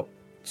about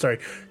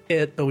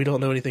it, but we don't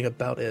know anything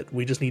about it.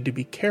 We just need to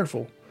be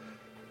careful.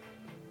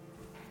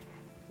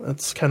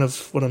 That's kind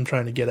of what I'm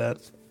trying to get at.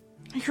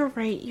 You're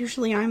right.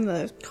 Usually I'm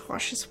the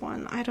cautious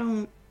one.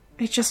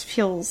 It just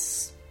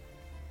feels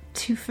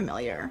too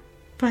familiar.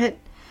 But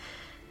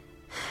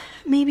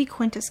maybe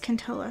Quintus can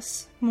tell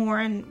us more,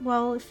 and,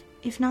 well,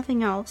 if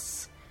nothing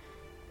else,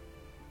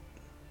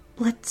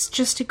 let's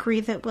just agree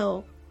that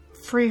we'll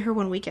free her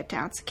when we get to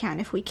Atsakan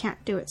if we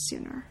can't do it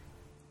sooner.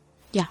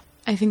 Yeah,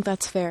 I think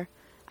that's fair.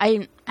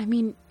 I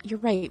mean, you're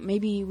right.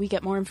 Maybe we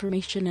get more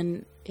information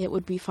and it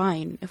would be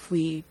fine if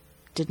we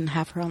didn't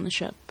have her on the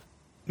ship.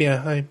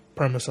 Yeah, I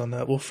promise on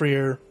that. We'll free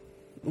her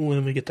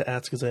when we get to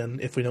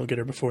Atsakan if we don't get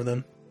her before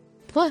then.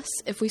 Plus,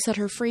 if we set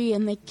her free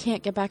and they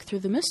can't get back through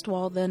the mist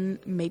wall, then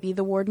maybe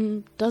the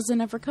warden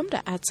doesn't ever come to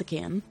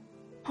Atsakan.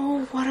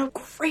 Oh, what a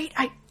great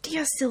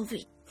idea,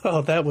 Sylvie.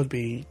 Oh, that would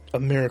be a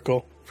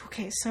miracle.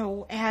 Okay,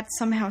 so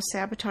somehow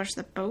sabotage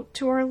the boat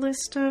to our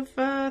list of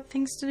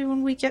things to do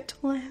when we get to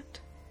land.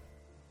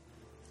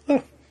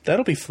 Oh,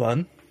 that'll be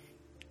fun.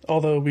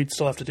 Although we'd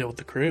still have to deal with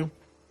the crew.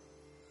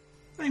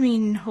 I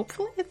mean,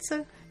 hopefully it's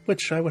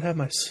Which I would have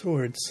my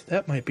swords.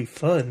 That might be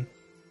fun.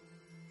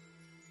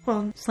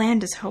 Well,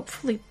 land is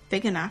hopefully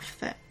big enough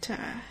that,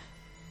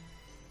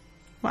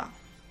 well,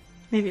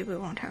 maybe we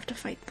won't have to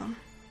fight them.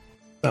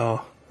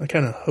 Oh, I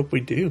kind of hope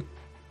we do.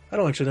 I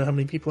don't actually know how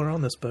many people are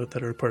on this boat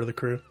that are part of the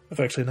crew. I've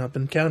actually not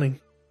been counting.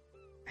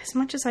 As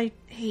much as I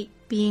hate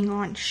being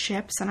on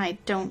ships and I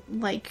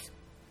don't like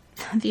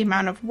the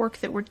amount of work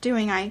that we're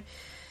doing, I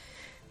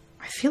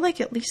feel like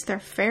at least they're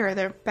fair.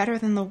 They're better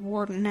than the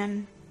warden,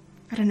 and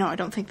I don't know, I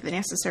don't think they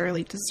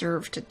necessarily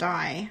deserve to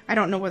die. I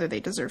don't know whether they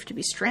deserve to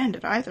be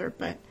stranded either,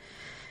 but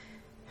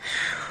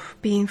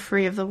being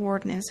free of the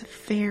warden is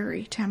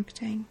very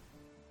tempting.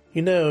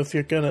 You know, if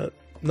you're gonna...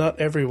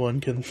 Not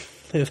everyone can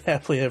live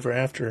happily ever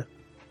after.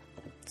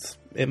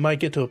 It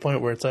might get to a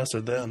point where it's us or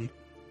them,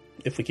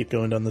 if we keep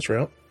going down this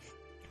route.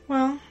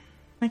 Well,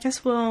 I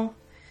guess we'll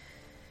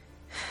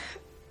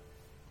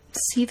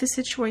see the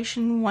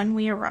situation when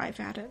we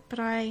arrive at it, but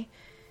I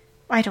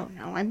don't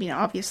know. I mean,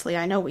 obviously,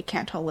 I know we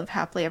can't all live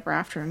happily ever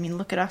after. I mean,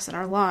 look at us and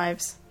our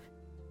lives.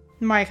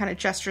 Maya kind of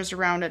gestures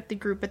around at the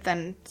group, but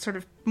then sort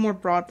of more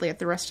broadly at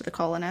the rest of the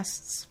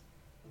colonists.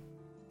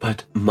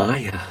 But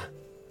Maya...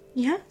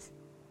 Yes?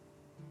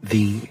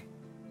 The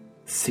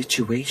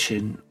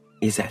situation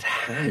is at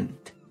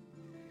hand.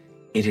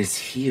 It is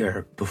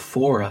here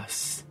before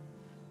us,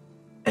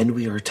 and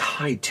we are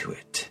tied to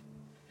it.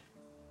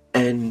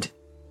 And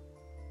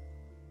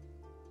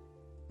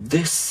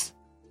this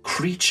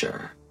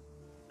creature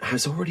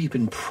has already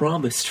been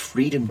promised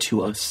freedom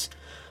to us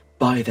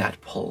by that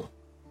pull.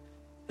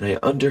 And I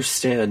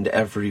understand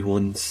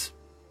everyone's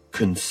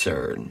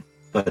concern,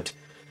 but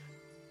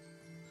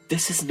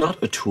this is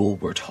not a tool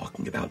we're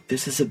talking about.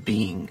 This is a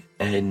being,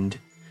 and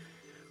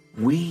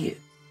we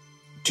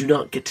do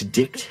not get to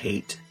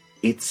dictate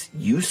its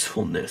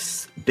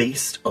usefulness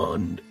based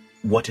on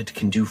what it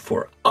can do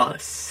for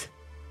us.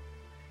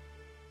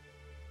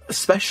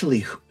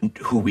 Especially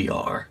who we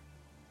are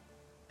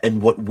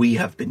and what we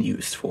have been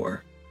used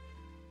for.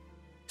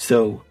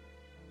 So,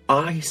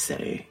 I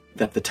say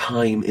that the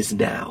time is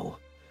now,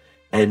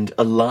 and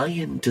a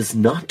lion does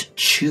not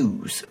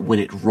choose when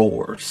it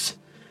roars.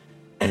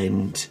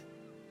 And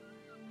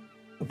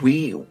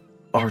we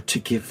are to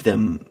give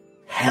them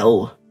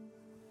hell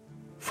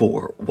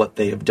for what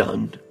they have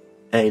done,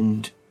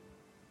 and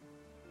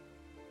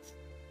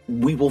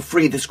we will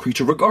free this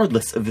creature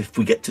regardless of if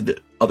we get to the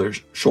other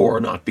shore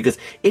or not, because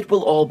it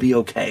will all be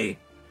okay.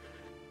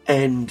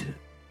 And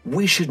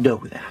we should know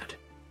that.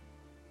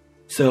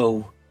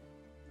 So,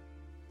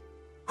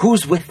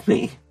 who's with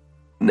me?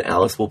 And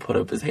Alice will put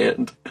up his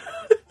hand.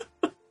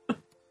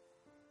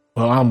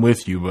 Well, I'm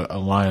with you, but a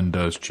lion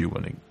does chew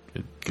when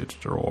it gets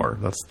to roar.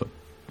 That's the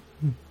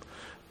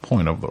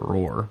point of the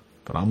roar.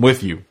 But I'm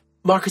with you.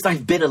 Marcus,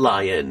 I've been a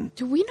lion.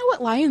 Do we know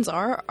what lions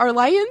are? Are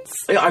lions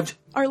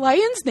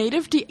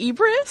native to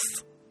Ibris?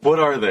 What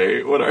are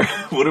they? What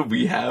do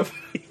we have?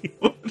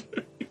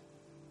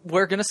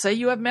 We're gonna say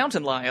you have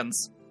mountain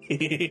lions.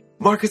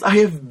 Marcus, I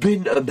have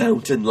been a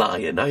mountain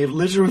lion. I have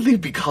literally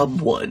become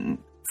one.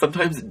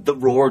 Sometimes the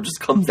roar just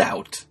comes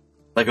out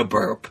like a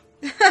burp.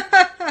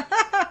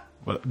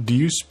 But do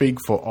you speak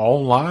for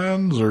all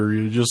lions, or are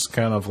you just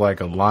kind of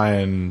like a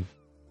lion?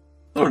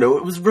 I don't know,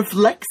 it was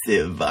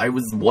reflexive.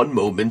 One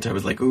moment I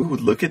was like, ooh,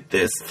 look at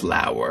this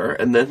flower.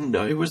 And then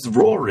I was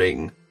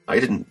roaring. I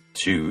didn't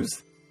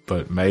choose.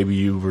 But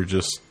maybe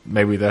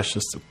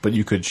but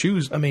you could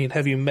choose. I mean,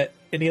 have you met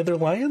any other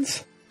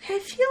lions? I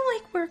feel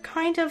like we're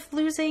kind of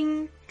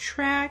losing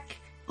track.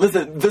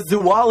 Listen, the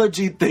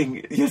zoology thing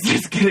is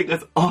just getting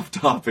us off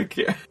topic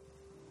here.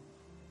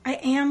 I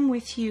am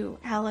with you,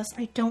 Alice.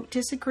 I don't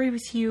disagree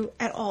with you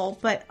at all,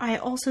 but I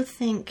also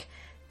think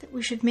that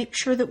we should make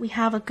sure that we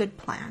have a good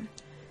plan.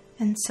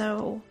 And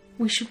so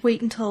we should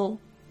wait until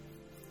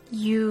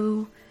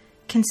you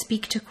can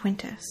speak to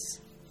Quintus.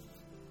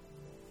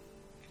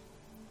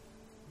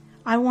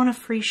 I want to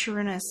free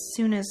Sharon as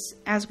soon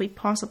as we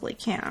possibly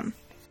can.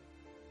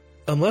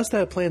 Unless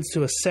that plan's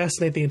to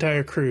assassinate the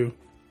entire crew,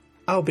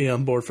 I'll be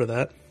on board for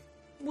that.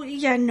 Well,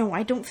 yeah, no,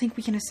 I don't think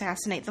we can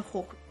assassinate the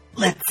whole crew.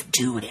 Let's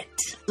do it.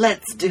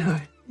 Let's do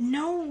it.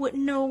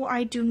 No,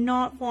 I do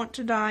not want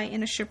to die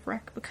in a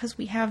shipwreck because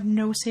we have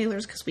no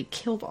sailors because we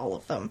killed all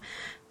of them.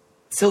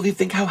 Sylvie,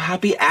 think how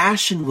happy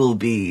Ashen will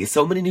be.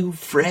 So many new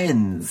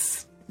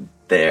friends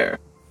there.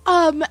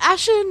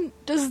 Ashen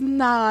does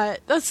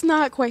not. That's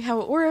not quite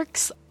how it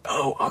works.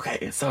 Oh,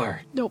 okay, sorry.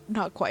 Nope,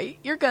 not quite.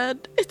 You're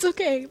good. It's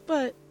okay,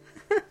 but...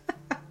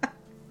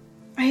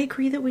 I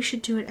agree that we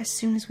should do it as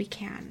soon as we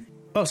can.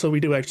 Also,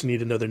 we do actually need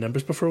to know their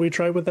numbers before we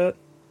try with that.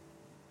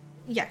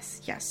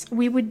 Yes.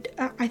 We would,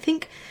 I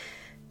think,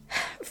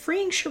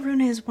 freeing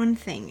Sharuna is one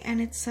thing, and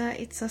it's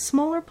a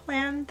smaller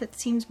plan that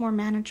seems more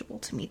manageable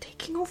to me.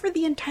 Taking over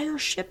the entire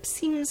ship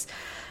seems,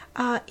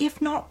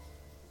 if not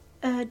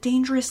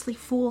dangerously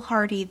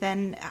foolhardy,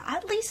 then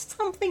at least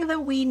something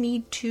that we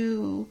need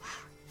to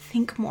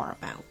think more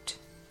about.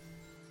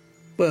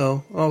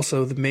 Well,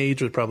 also, the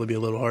mage would probably be a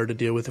little hard to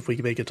deal with if we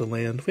can make it to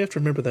land. We have to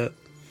remember that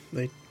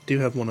they do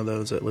have one of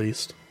those, at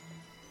least.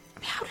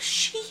 How does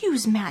she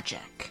use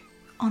magic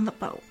on the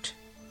boat?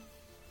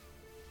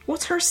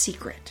 What's her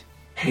secret?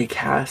 Hey,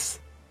 Cass.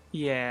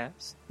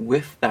 Yes.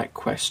 With that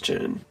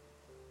question,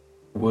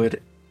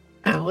 would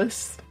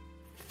Alice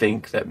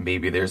think that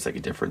maybe there's like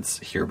a difference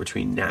here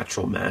between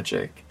natural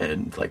magic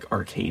and like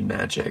arcane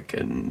magic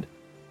and...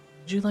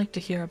 Would you like to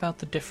hear about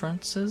the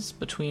differences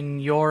between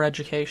your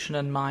education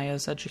and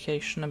Maya's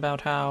education about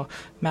how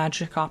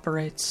magic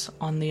operates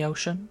on the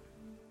ocean?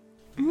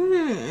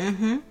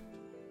 Mm-hmm.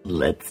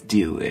 Let's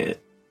do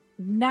it.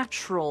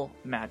 Natural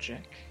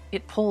magic.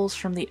 It pulls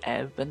from the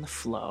ebb and the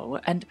flow,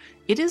 and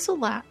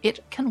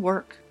it can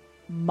work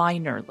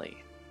minorly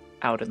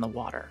out in the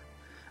water.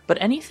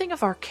 But anything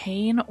of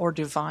arcane or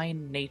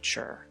divine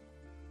nature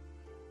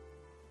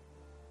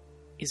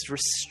is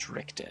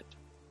restricted.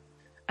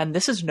 And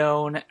this is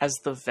known as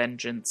the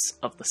vengeance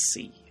of the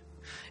sea.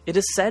 It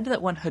is said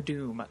that when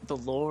Hadum, the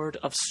lord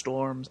of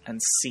storms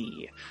and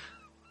sea,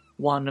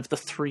 one of the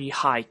three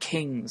high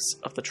kings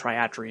of the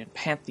Triadrian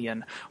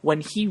pantheon,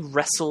 when he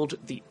wrestled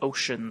the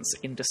oceans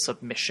into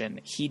submission,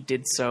 he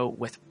did so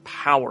with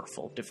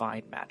powerful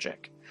divine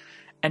magic.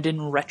 And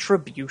in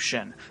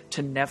retribution,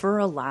 to never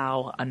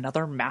allow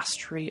another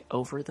mastery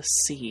over the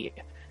sea,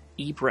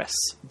 Ibris,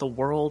 the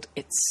world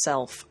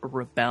itself,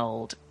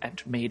 rebelled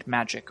and made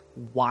magic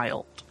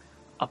wild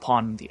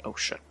upon the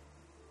ocean.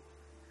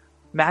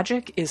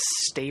 Magic is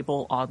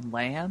stable on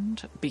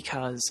land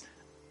because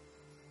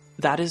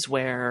that is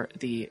where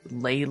the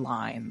ley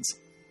lines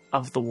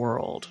of the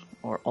world,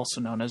 or also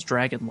known as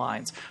dragon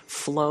lines,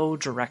 flow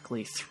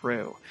directly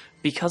through.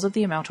 Because of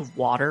the amount of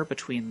water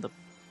between the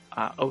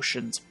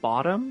ocean's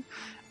bottom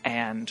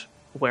and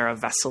where a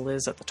vessel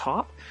is at the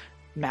top,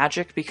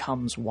 magic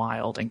becomes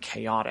wild and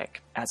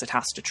chaotic as it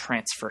has to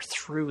transfer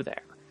through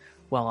there.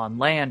 While on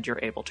land, you're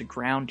able to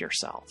ground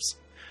yourselves.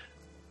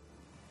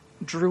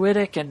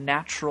 Druidic and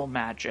natural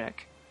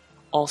magic,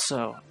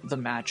 also the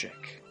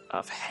magic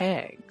of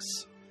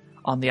hags,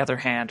 on the other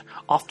hand,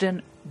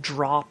 often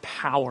draw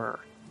power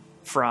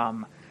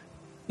from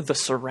the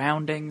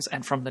surroundings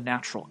and from the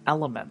natural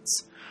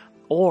elements,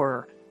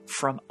 or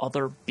from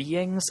other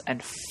beings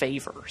and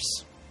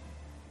favors.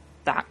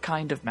 That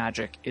kind of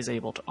magic is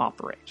able to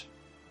operate.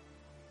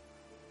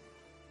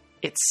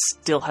 It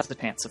still has the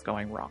chance of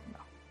going wrong,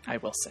 though. I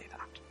will say that.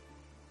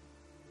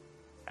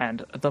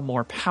 And the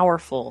more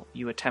powerful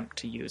you attempt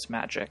to use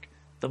magic,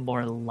 the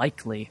more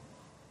likely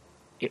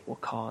it will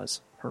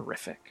cause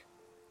horrific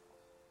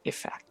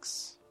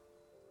effects.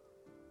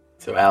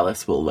 So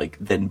Alice will,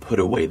 then put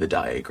away the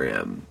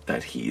diagram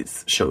that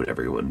he's shown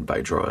everyone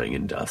by drawing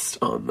in dust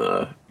on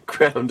the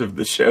ground of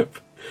the ship.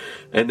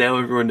 And now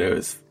everyone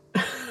knows.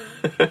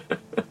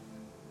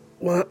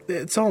 Well,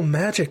 it's all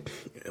magic.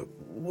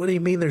 What do you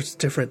mean there's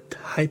different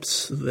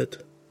types of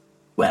it?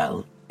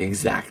 Well,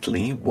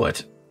 exactly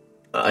what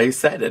I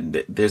said,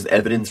 and there's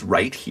evidence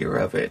right here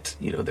of it.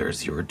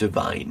 There's your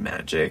divine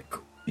magic,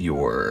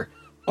 your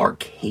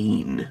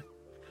arcane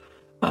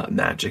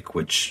magic,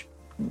 which,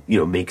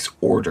 makes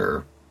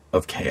order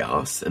of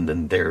chaos, and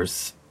then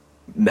there's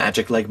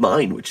magic like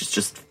mine, which is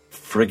just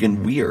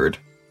friggin' weird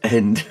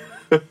and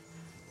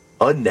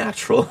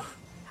unnatural.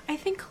 I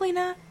think,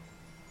 Kalina,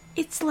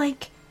 it's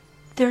like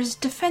there's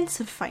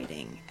defensive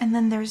fighting, and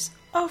then there's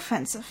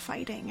offensive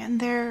fighting, and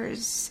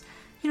there's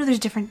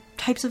different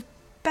types of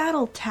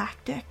battle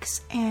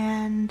tactics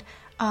and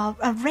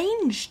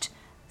arranged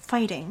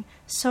fighting.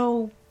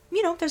 So,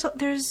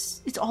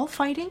 it's all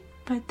fighting,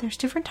 but there's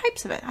different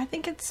types of it. I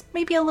think it's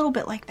maybe a little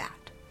bit like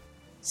that.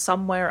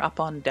 Somewhere up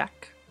on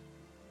deck,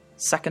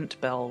 second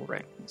bell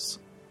rings.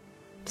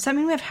 Does that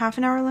mean we have half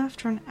an hour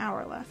left or an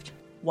hour left?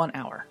 1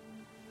 hour.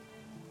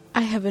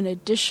 I have an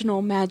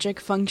additional magic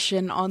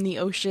function on the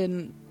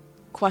ocean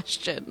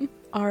question.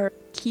 Are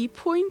key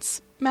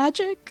points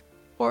magic,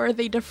 or are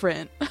they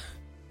different?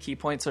 Key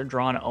points are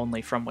drawn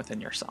only from within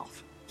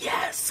yourself.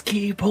 Yes,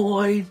 key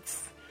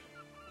points.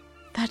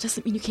 That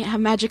doesn't mean you can't have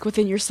magic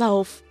within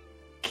yourself.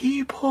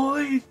 Key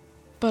point.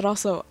 But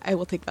also, I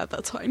will take that,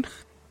 that's fine.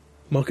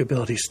 Monk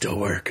abilities still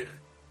work.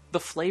 The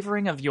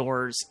flavoring of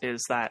yours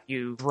is that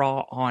you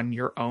draw on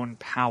your own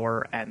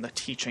power and the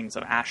teachings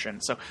of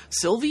Ashen. So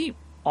Sylvie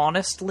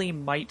honestly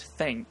might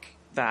think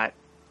that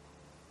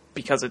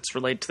because it's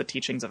related to the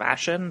teachings of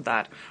Ashen,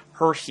 that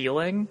her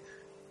healing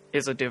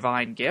is a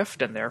divine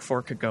gift and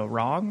therefore could go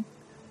wrong.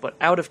 But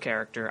out of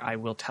character, I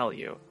will tell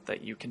you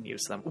that you can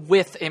use them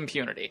with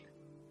impunity.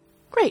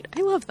 Great,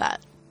 I love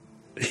that.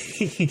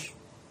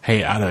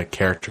 Hey, I had a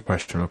character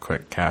question real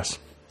quick, Cass.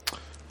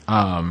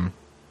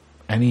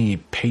 Any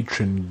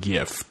patron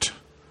gift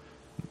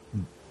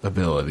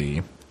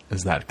ability,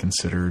 is that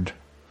considered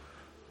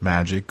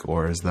magic,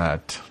 or is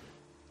that...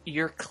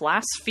 Your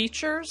class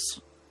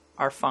features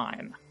are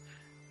fine.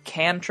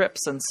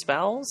 Cantrips and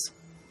spells,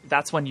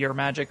 that's when your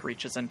magic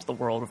reaches into the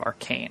world of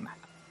arcane.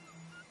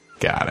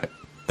 Got it.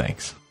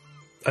 Thanks.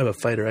 I'm a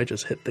fighter, I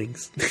just hit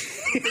things.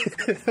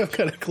 I'm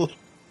kind of cool.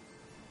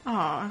 Oh,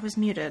 I was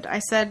muted. I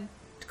said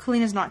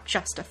Kalina's not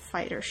just a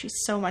fighter. She's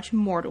so much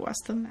more to us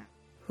than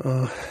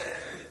that.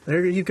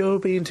 There you go,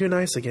 being too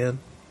nice again.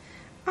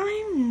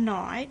 I'm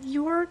not.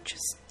 You're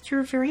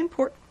a very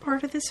important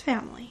part of this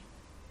family.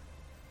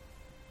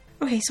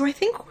 Okay, so I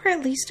think we're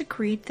at least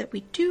agreed that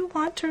we do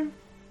want to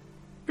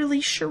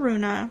release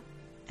Sharuna,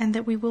 and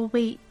that we will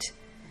wait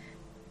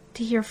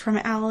to hear from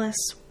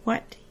Alice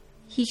what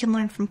he can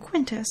learn from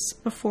Quintus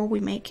before we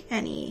make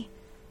any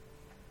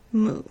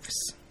moves.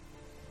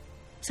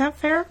 Is that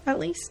fair, at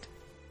least?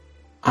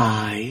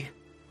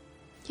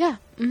 Yeah,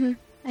 I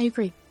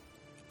agree.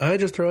 I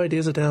just throw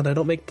ideas down, I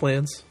don't make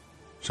plans.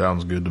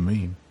 Sounds good to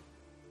me.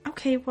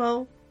 Okay,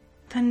 well,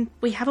 then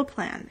we have a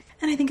plan,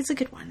 and I think it's a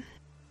good one.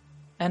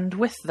 And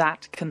with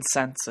that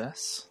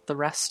consensus, the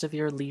rest of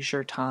your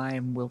leisure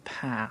time will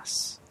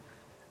pass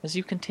as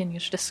you continue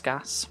to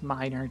discuss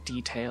minor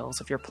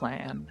details of your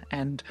plan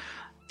and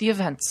the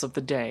events of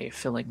the day,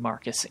 filling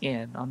Marcus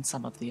in on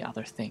some of the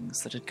other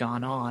things that had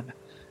gone on.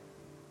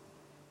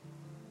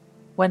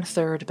 When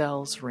third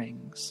bells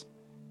rings,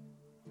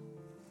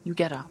 you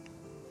get up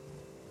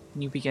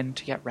and you begin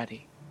to get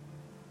ready,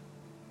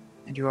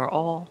 and you are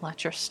all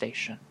at your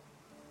station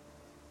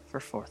for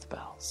fourth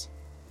bells.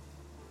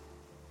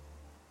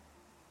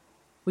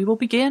 We will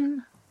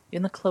begin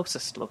in the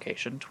closest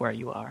location to where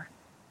you are,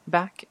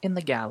 back in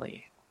the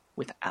galley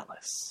with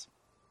Alice.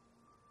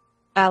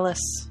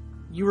 Alice,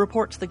 you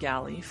report to the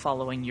galley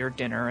following your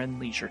dinner and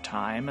leisure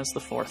time as the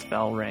fourth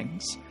bell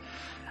rings.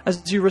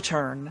 As you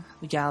return,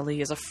 the galley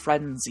is a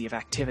frenzy of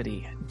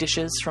activity.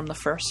 Dishes from the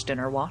first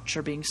dinner watch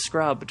are being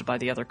scrubbed by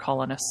the other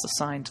colonists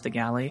assigned to the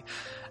galley,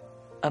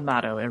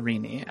 Amato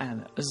Irini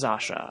and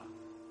Zasha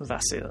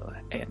Vasil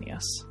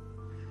Aeneas,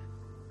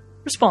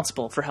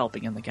 responsible for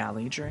helping in the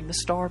galley during the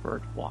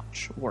starboard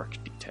watch work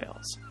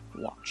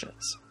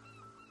watches.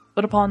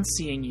 But upon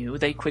seeing you,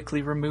 they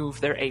quickly remove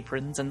their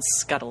aprons and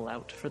scuttle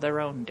out for their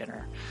own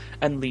dinner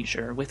and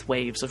leisure with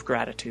waves of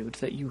gratitude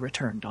that you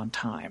returned on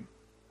time.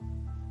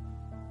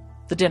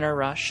 The dinner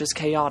rush is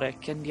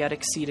chaotic and yet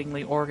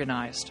exceedingly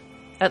organized,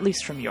 at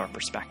least from your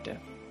perspective.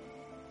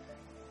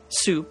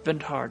 Soup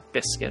and hard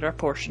biscuit are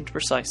portioned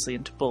precisely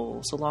into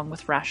bowls, along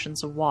with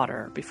rations of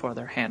water before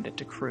they're handed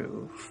to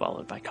crew,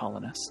 followed by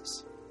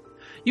colonists.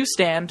 You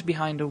stand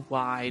behind a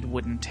wide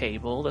wooden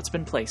table that's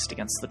been placed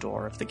against the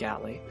door of the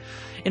galley.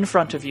 In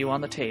front of you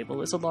on the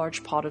table is a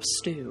large pot of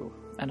stew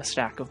and a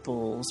stack of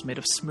bowls made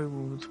of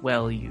smooth,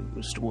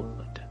 well-used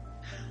wood.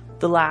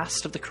 The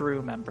last of the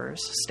crew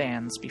members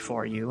stands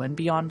before you, and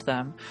beyond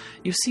them,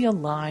 you see a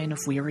line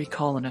of weary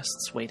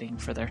colonists waiting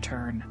for their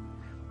turn.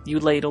 You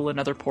ladle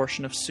another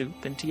portion of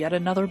soup into yet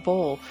another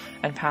bowl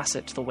and pass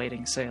it to the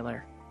waiting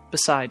sailor.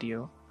 Beside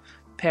you,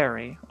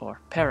 Perry,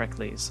 or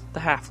Pericles, the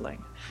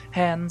halfling,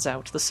 hands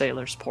out the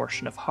sailor's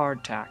portion of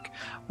hardtack,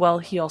 while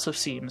he also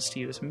seems to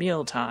use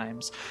meal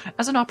times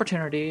as an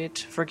opportunity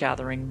for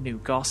gathering new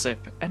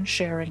gossip and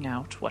sharing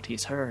out what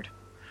he's heard.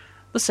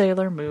 The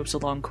sailor moves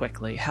along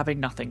quickly,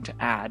 having nothing to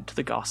add to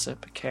the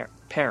gossip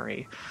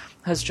Perry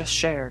has just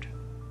shared.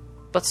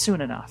 But soon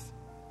enough,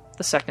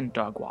 the second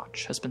dog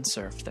watch has been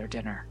served their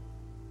dinner.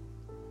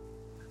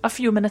 A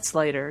few minutes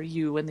later,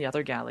 you and the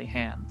other galley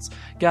hands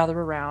gather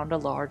around a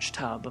large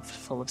tub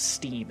full of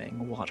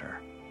steaming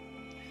water.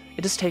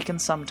 It has taken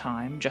some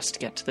time just to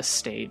get to this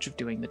stage of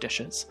doing the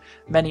dishes.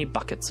 Many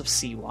buckets of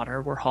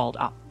seawater were hauled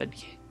up and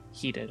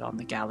heated on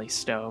the galley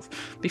stove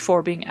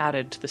before being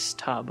added to this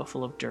tub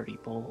full of dirty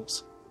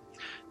bowls.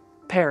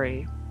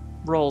 Perry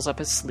rolls up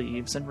his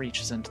sleeves and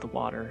reaches into the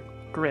water,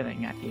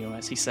 grinning at you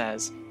as he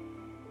says,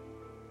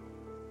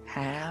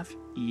 "Have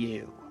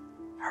you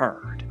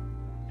heard?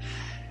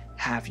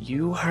 Have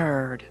you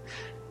heard?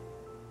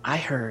 I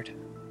heard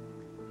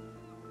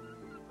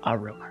a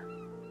rumor."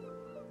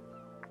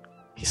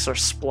 He sort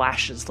of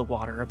splashes the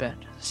water a bit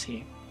as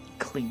he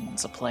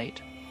cleans a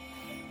plate.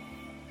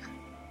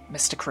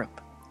 Mr.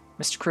 Croup,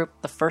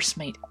 the first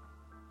mate,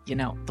 you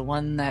know, the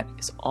one that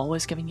is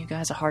always giving you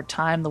guys a hard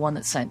time, the one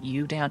that sent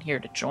you down here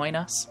to join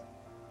us.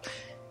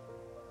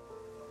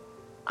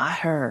 I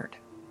heard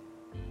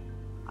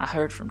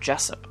from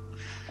Jessup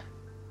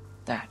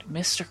that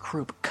Mr.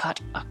 Croup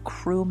cut a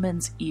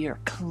crewman's ear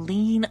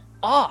clean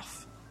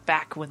off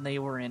back when they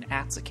were in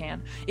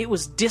Atsakan. It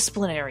was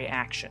disciplinary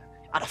action,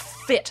 out of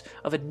fit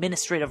of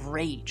administrative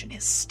rage and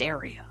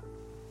hysteria.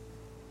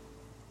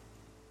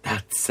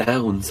 That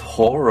sounds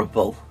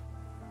horrible.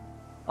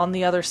 On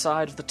the other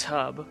side of the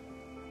tub,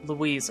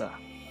 Louisa,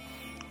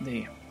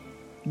 the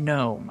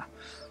gnome,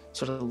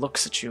 sort of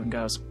looks at you and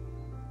goes,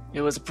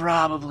 "It was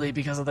probably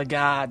because of the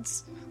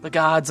gods. The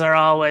gods are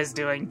always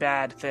doing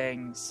bad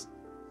things.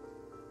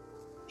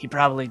 He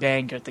probably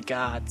angered the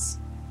gods.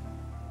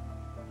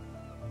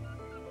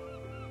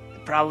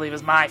 It probably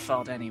was my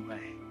fault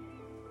anyway.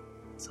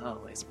 It's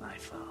always my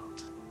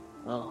fault.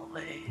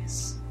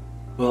 Always."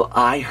 Well,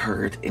 I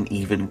heard an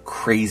even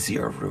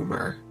crazier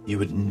rumor. You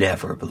would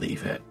never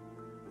believe it.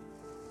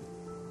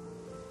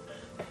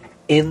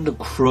 In the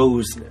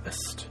crow's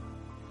nest,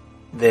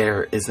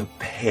 there is a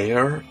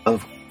pair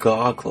of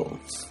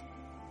goggles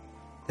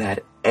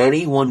that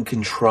anyone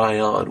can try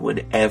on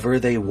whenever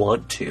they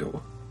want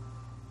to.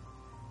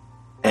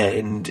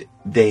 And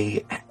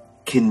they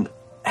can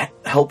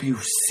help you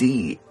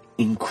see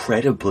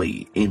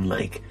incredibly in,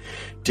 like,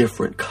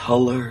 different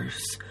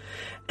colors.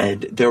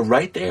 And they're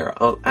right there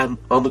on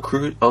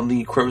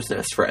the crow's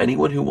nest for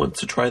anyone who wants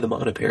to try them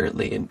on,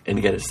 apparently,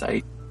 and get a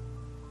sight.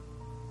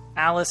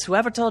 Alice,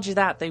 whoever told you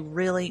that, they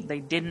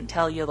didn't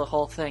tell you the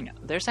whole thing.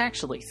 There's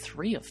actually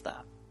 3 of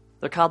them.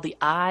 They're called the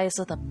Eyes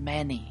of the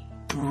Many.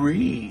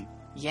 3?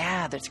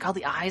 Yeah, they're called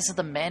the Eyes of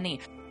the Many.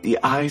 The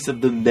Eyes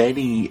of the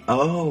Many,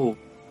 oh.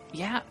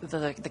 Yeah,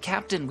 the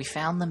captain, we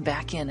found them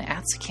back in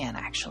Atsakan,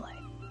 actually.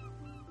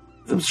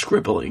 I'm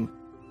scribbling.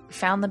 We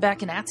found them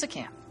back in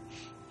Atsakan,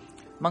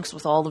 amongst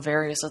with all the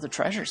various other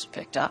treasures we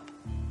picked up.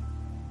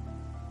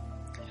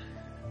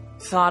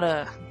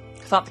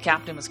 Thought the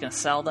captain was going to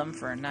sell them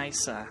for a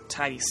nice,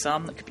 tidy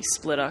sum that could be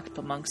split up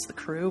amongst the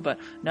crew, but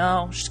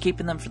no, just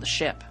keeping them for the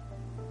ship.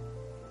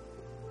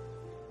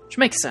 Which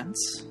makes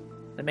sense.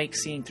 They make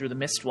seeing through the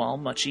mist wall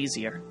much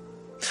easier.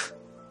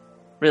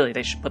 Really,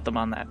 they should put them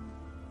on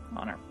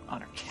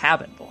our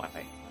cabin, boy,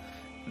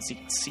 and so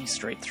you can see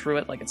straight through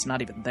it like it's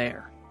not even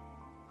there.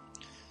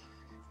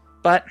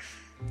 But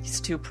he's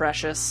too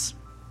precious.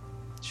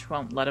 She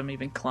won't let him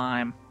even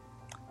climb.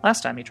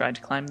 Last time he tried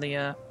to climb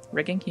the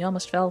rigging, he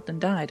almost fell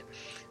and died.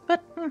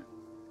 But,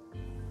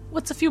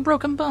 what's a few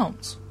broken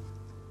bones?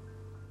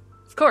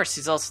 Of course,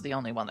 he's also the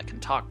only one that can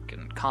talk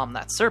and calm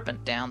that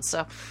serpent down,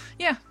 so,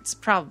 yeah, it's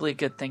probably a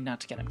good thing not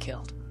to get him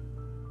killed.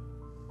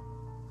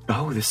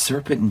 Oh, the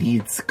serpent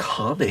needs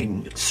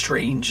calming.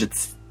 Strange,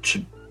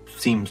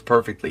 seems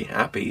perfectly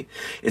happy.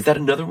 Is that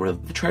another one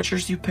of the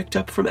treasures you picked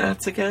up from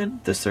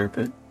Atsakan, the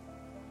serpent?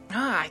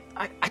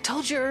 I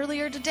told you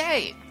earlier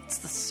today. It's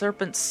the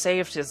serpent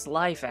saved his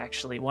life,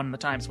 actually. One of the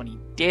times when he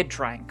did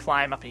try and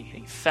climb up,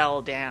 he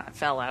fell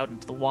out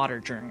into the water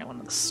during one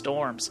of the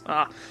storms.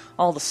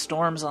 All the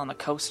storms on the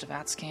coast of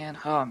Atsakan.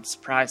 Oh, I'm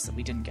surprised that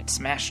we didn't get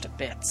smashed to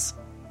bits.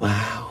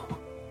 Wow.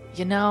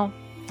 You know,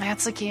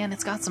 Atsakan,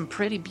 it's got some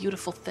pretty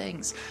beautiful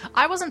things.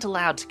 I wasn't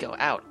allowed to go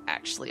out,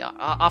 actually,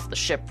 off the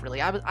ship,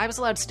 really. I was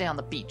allowed to stay on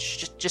the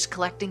beach, just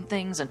collecting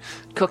things and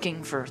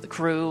cooking for the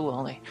crew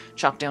while they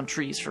chopped down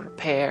trees for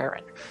repair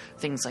and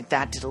things like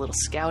that, did a little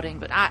scouting,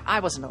 but I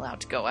wasn't allowed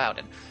to go out.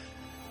 And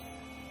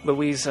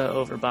Louisa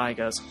over by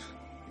goes,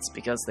 "It's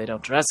because they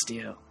don't trust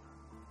you.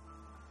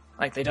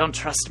 Like they don't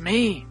trust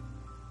me.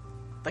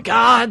 The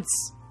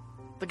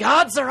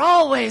gods are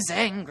always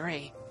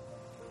angry."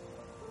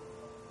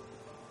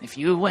 if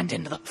you went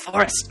into the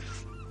forest,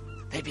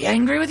 they'd be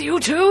angry with you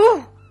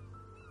too?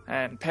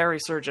 And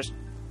Perisur just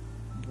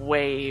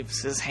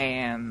waves his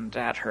hand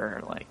at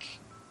her like,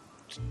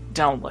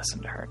 don't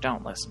listen to her,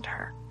 don't listen to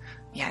her.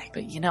 Yeah,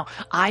 but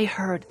I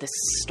heard this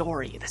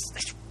story,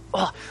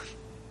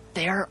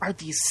 there are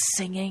these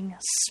singing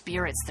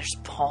spirits, there's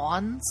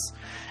pawns,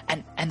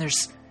 and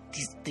there's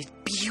these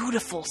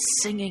beautiful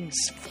singing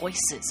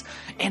voices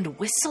and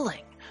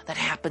whistling that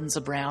happens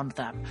around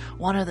them.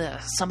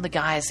 Some of the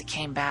guys that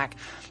came back,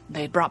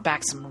 they brought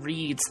back some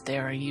reeds they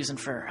were using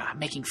for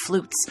making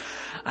flutes,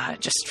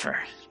 just for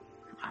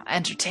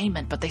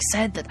entertainment. But they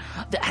said that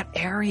that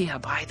area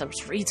by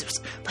those reeds, it was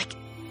like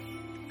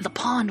the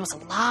pond was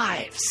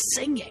alive,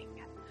 singing.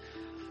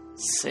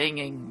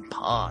 Singing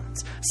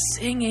ponds.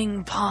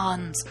 Singing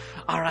ponds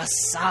are a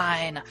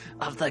sign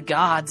of the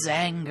god's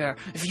anger.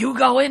 If you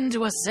go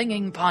into a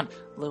singing pond,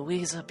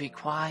 Louisa, be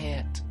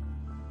quiet.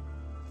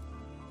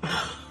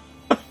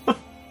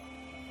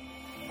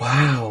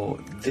 Wow,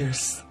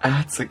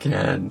 that's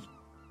again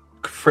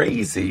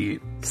crazy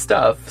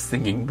stuff,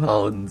 singing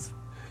ponds.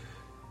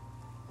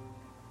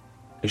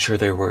 Are you sure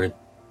they weren't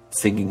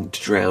singing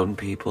to drown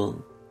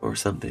people or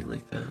something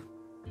like that?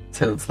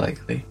 Sounds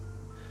likely.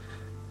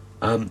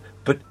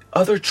 But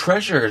other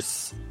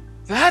treasures.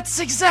 That's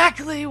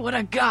exactly what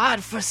a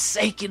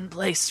god-forsaken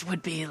place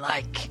would be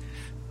like.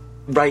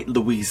 Right,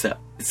 Louisa.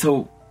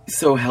 So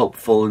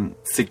helpful and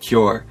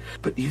secure.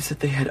 But you said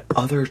they had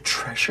other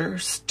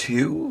treasures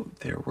too?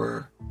 There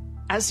were...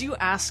 As you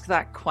ask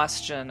that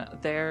question,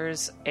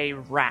 there's a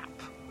rap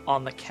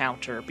on the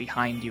counter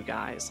behind you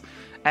guys,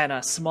 and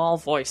a small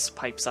voice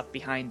pipes up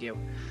behind you.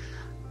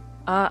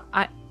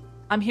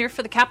 I'm here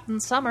for the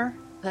Captain's Summer.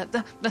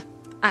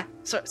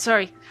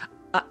 Sorry.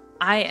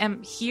 I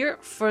am here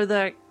for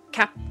the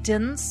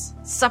Captain's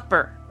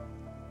Supper.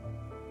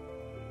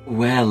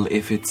 Well,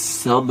 if it's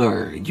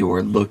summer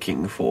you're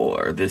looking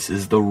for, this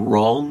is the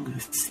wrong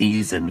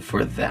season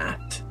for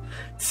that.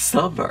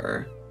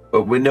 Summer?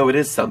 Oh, no, it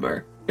is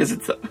summer. Is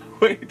it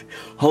Wait,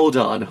 hold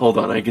on,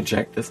 I can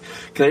check this.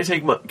 Can I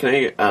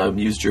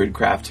use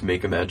Druidcraft to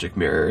make a magic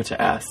mirror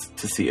to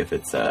see if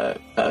it's,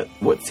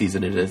 what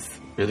season it is,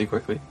 really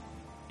quickly?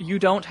 You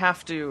don't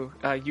have to,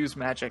 use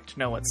magic to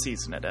know what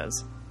season it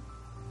is.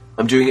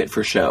 I'm doing it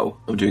for show.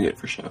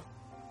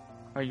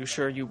 Are you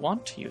sure you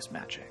want to use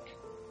magic?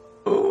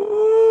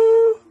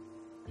 Ooh.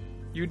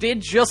 You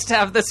did just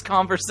have this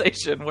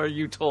conversation where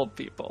you told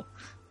people.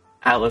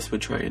 Alice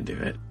would try and do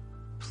it.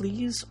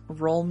 Please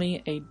roll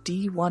me a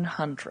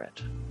D100.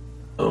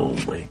 Oh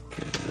my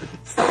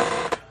goodness.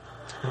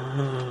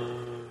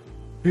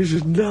 We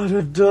should not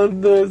have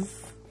done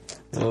this.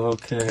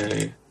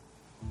 Okay.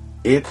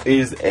 It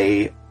is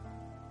a...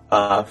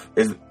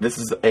 this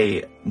is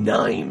a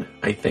 9,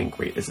 I think.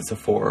 Wait, is this a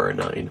 4 or a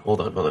 9?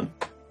 Hold on.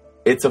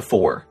 It's a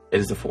 4. It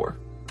is a 4.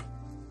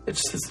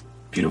 It's just this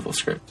beautiful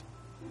script.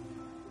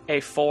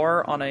 A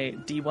 4 on a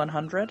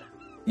D100?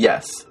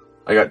 Yes.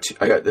 I got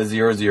the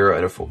 0, 0,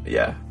 and a 4.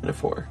 Yeah, and a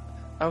 4.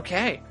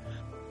 Okay.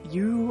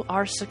 You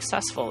are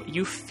successful.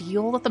 You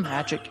feel that the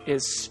magic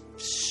is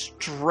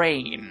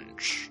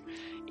strange.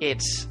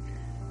 It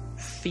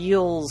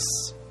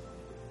feels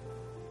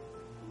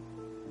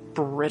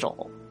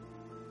brittle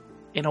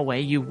in a way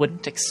you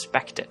wouldn't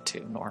expect it to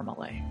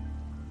normally.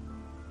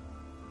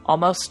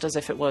 Almost as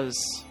if it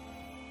was...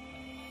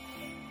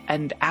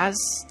 And as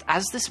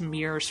this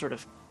mirror sort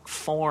of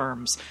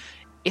forms,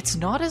 it's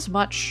not as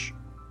much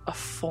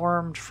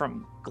formed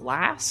from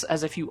glass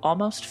as if you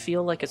almost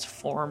feel like it's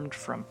formed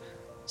from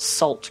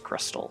salt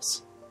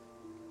crystals.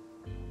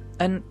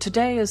 And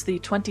today is the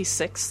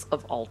 26th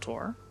of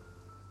Altor,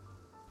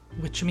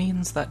 which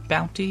means that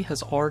bounty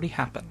has already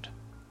happened,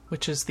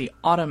 which is the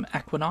autumn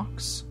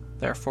equinox,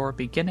 therefore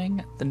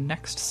beginning the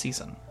next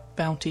season.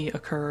 Bounty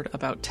occurred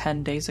about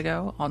 10 days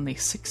ago on the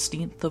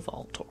 16th of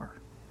Altor.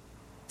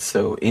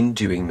 So in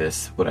doing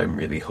this, what I'm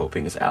really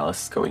hoping is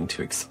Alice is going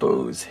to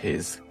expose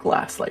his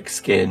glass-like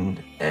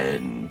skin,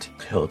 and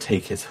he'll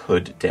take his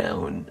hood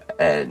down,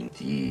 and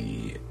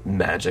the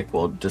magic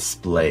will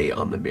display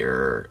on the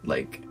mirror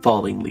like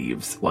falling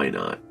leaves, why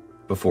not,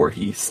 before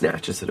he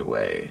snatches it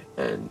away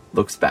and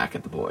looks back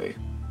at the boy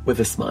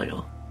with a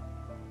smile.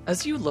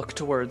 As you look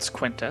towards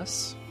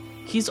Quintus,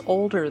 he's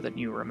older than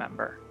you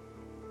remember.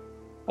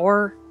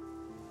 Or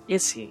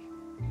is he?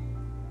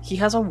 He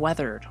has a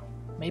weathered,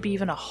 maybe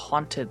even a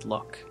haunted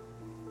look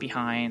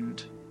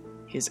behind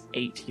his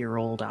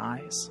 8-year-old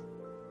eyes.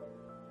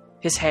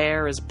 His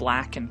hair is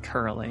black and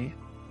curly,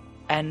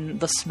 and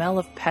the smell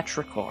of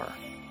petrichor,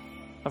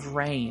 of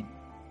rain,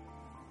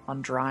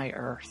 on dry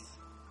earth,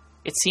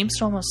 it seems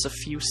to almost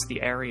suffuse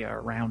the area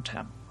around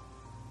him.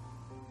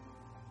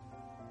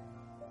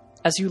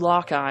 As you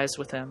lock eyes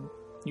with him,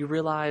 you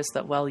realize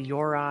that while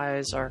your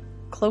eyes are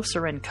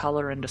closer in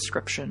color and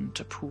description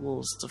to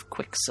pools of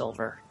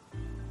quicksilver,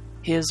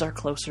 his are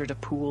closer to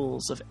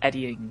pools of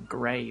eddying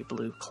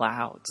gray-blue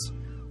clouds,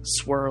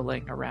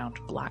 swirling around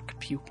black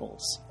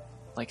pupils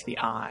like the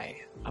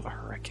eye of a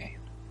hurricane.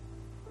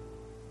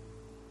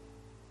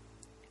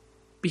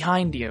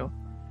 Behind you,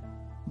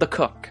 the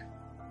cook,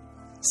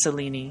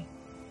 Selene.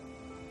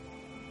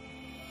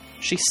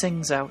 She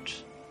sings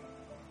out,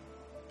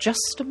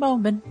 "Just a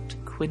moment,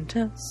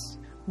 Quintus.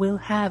 We'll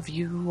have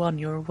you on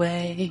your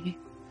way."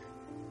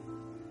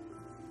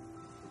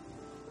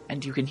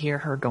 And you can hear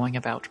her going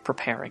about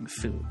preparing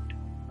food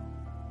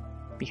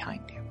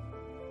behind you.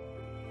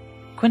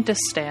 Quintus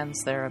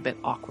stands there a bit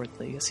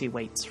awkwardly as he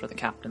waits for the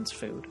captain's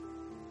food.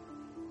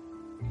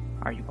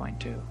 Are you going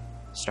to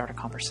start a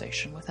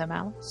conversation with him,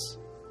 Alice?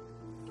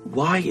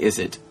 Why is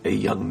it a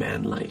young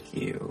man like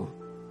you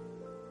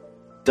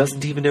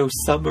doesn't even know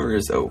summer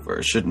is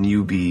over? Shouldn't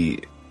you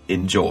be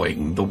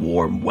enjoying the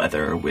warm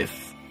weather with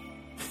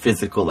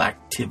physical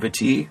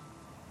activity?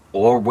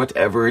 Or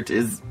whatever it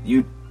is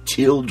you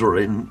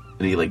children...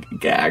 And he,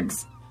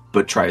 gags,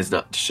 but tries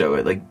not to show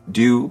it.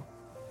 Do...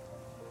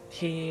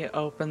 He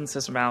opens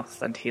his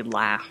mouth and he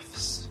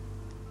laughs.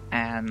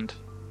 And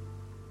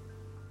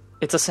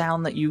it's a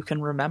sound that you can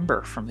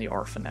remember from the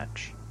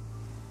orphanage.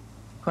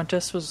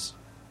 Quintus was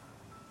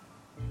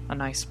a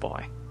nice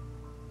boy.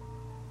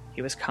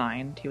 He was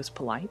kind, he was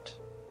polite,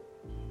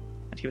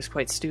 and he was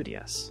quite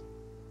studious.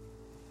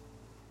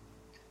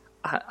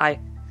 I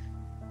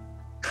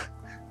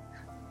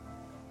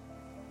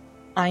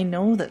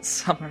know that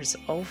summer's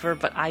over,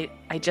 but I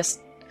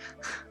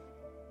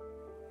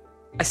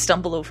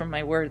stumble over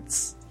my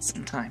words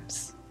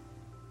sometimes.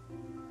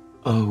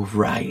 Oh,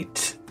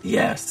 right.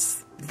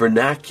 Yes.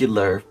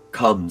 Vernacular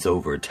comes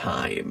over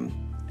time,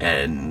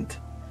 and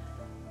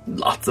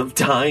lots of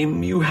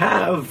time you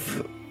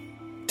have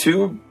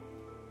to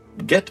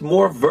get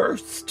more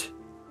versed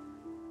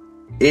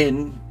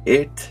in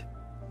it.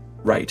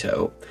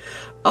 Righto.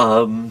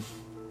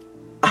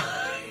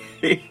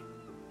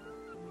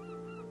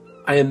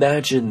 I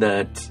imagine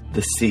that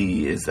the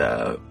sea is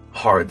a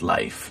hard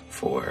life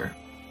for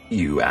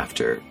you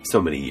after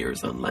so many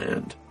years on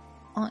land.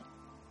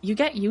 You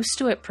get used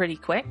to it pretty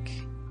quick.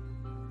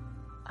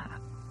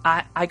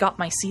 I got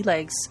my sea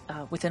legs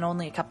within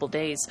only a couple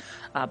days,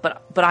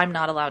 but I'm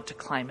not allowed to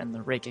climb in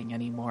the rigging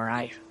anymore.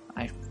 I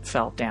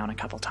fell down a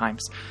couple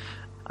times.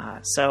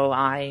 So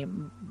I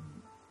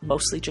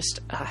mostly just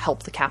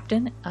help the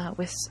captain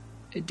with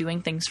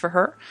doing things for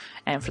her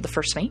and for the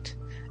first mate,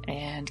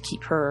 and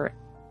keep her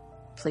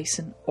place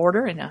in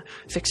order and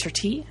fix her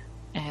tea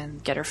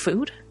and get her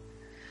food.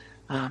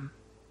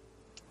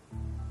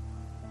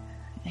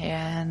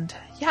 And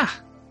yeah.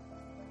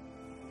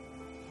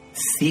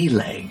 Sea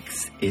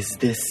legs? Is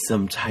this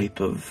some type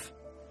of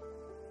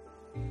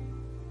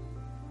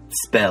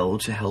spell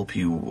to help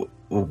you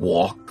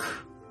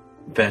walk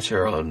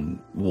better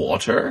on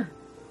water?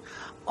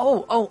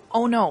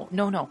 Oh, no.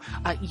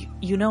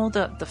 You know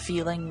the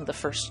feeling the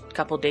first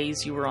couple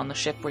days you were on the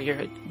ship where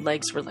your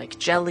legs were like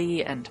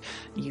jelly and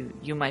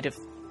you might have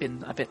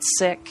been a bit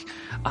sick?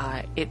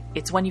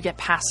 It's when you get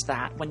past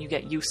that, when you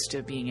get used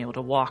to being able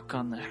to walk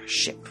on the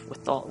ship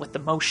with the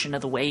motion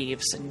of the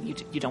waves, and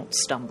you don't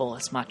stumble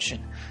as much,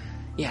 and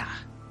yeah.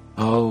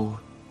 Oh,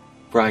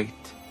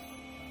 right.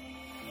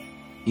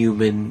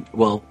 Human,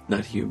 well,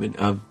 not human,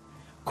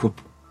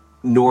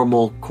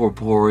 normal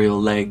corporeal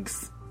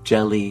legs,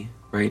 jelly.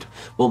 Right.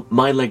 Well,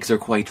 my legs are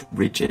quite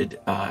rigid,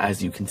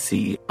 as you can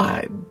see.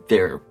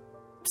 They're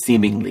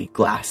seemingly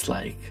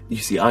glass-like. You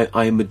see,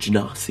 I'm a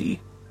genasi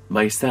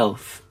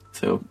myself,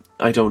 so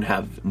I don't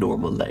have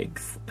normal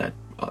legs that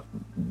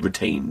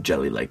retain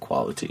jelly-like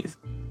qualities.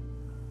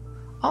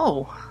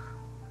 Oh.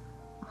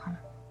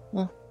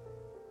 Well,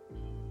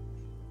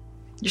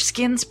 your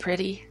skin's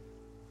pretty.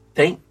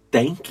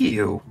 Thank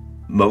you.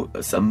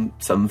 Some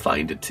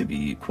find it to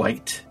be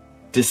quite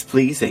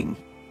displeasing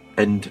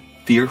and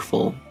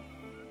fearful.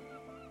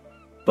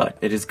 But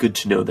it is good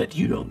to know that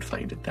you don't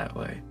find it that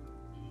way.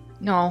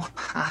 No.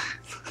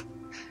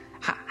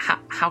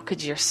 How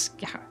could your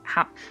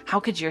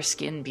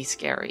skin be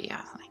scary?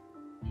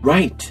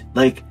 Right.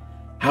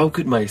 How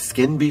could my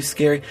skin be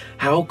scary?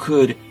 How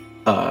could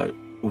a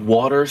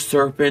water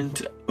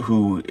serpent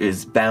who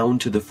is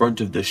bound to the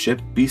front of the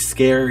ship be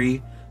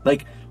scary?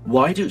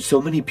 Why do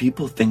so many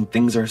people think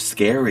things are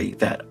scary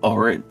that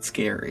aren't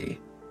scary?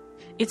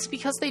 It's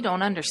because they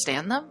don't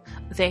understand them.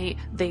 They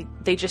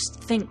just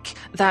think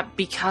that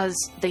because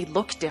they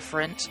look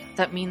different,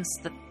 that means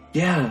that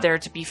they're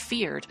to be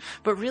feared.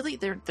 But really,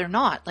 they're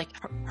not.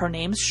 Her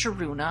name's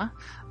Sharuna,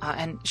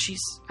 and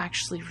she's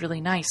actually really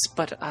nice.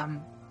 But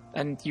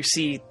and you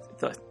see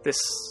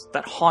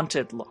that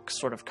haunted look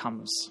sort of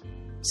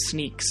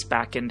sneaks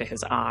back into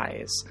his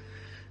eyes,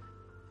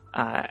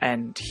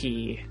 and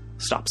he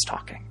stops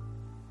talking.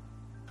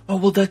 Oh,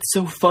 well, that's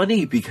so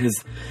funny,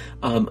 because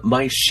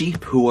my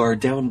sheep who are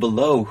down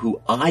below, who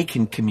I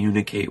can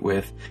communicate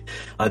with,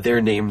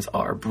 their names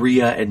are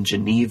Bria and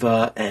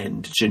Geneva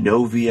and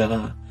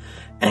Genovia,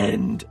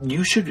 and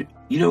you should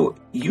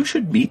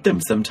meet them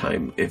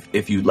sometime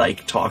if you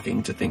like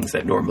talking to things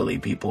that normally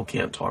people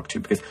can't talk to,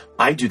 because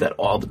I do that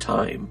all the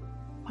time.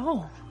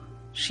 Oh,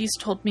 she's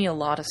told me a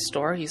lot of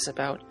stories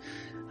about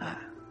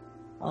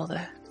all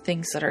the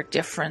things that are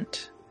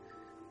different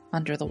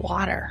under the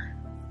water.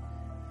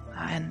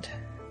 And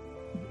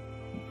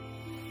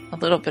a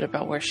little bit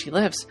about where she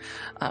lives.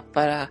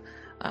 But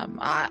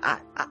I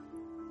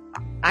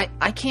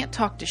can't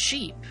talk to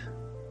sheep.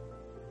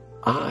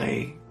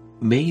 I,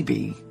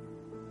 maybe,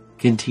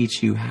 can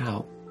teach you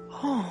how.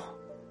 Oh,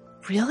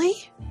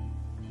 really?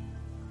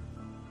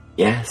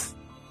 Yes.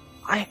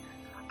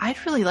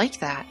 I'd really like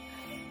that.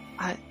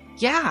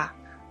 Yeah.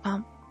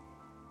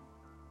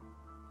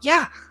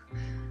 Yeah.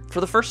 For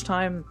the first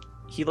time,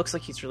 he looks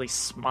like he's really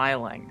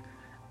smiling,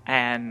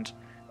 and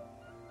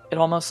it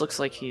almost looks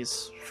like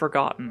he's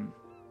forgotten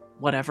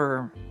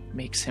whatever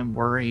makes him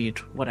worried,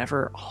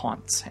 whatever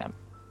haunts him.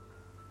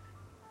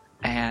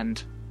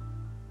 And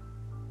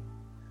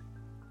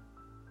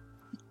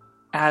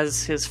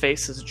as his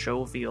face is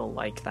jovial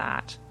like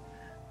that,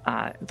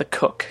 the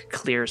cook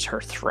clears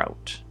her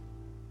throat.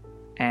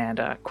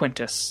 And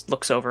Quintus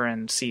looks over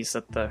and sees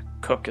that the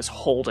cook is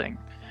holding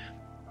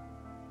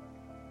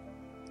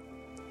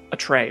a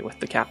tray with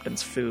the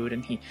captain's food,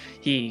 and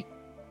he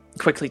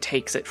quickly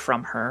takes it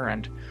from her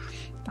and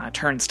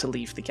turns to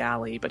leave the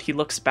galley, but he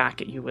looks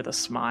back at you with a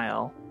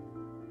smile.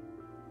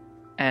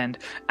 And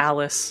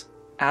Alice,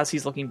 as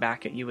he's looking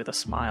back at you with a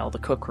smile, the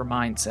cook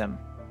reminds him,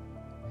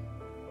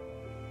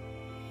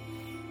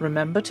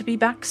 "Remember to be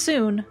back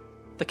soon.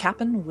 The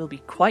captain will be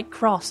quite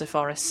cross if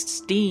our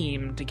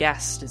esteemed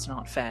guest is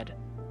not fed.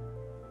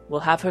 We'll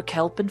have her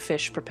kelp and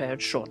fish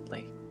prepared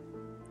shortly."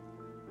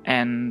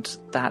 And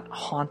that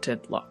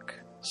haunted look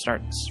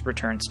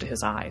returns to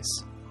his eyes.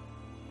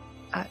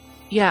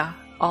 Yeah,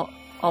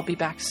 I'll be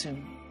back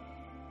soon.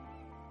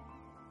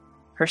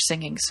 Her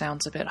singing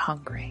sounds a bit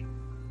hungry.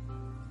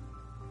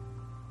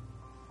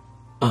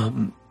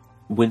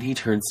 When he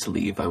turns to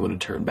leave, I want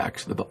to turn back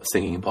to the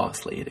singing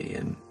boss lady,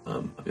 and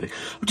I'll be like,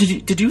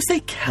 did you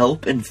say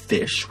kelp and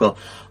fish? Well,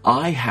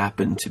 I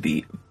happen to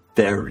be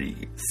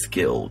very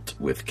skilled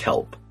with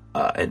kelp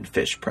and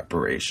fish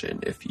preparation,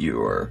 if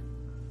you're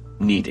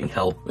needing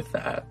help with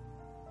that.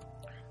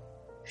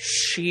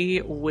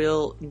 She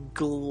will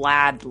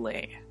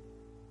gladly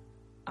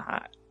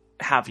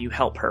have you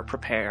help her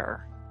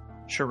prepare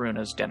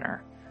Sharuna's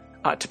dinner.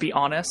 To be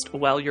honest,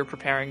 while you're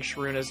preparing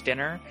Sharuna's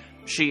dinner,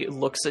 she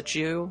looks at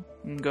you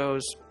and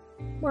goes,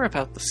 "We're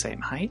about the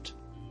same height.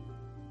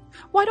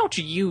 Why don't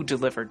you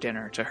deliver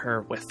dinner to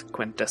her with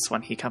Quintus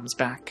when he comes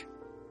back?"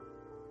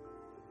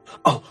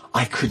 Oh,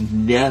 I could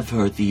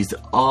never. These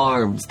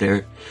arms,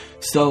 they're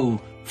so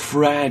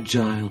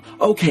fragile.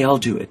 Okay, I'll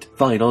do it.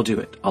 Fine, I'll do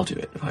it.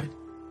 Fine.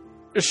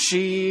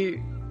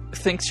 She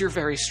thinks you're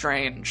very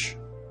strange,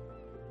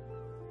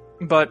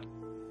 but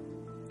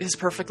is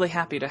perfectly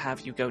happy to have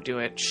you go do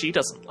it. She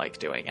doesn't like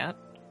doing it,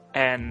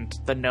 and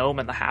the gnome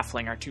and the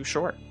halfling are too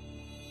short.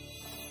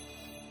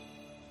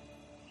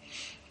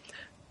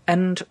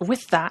 And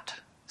with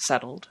that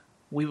settled,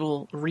 we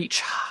will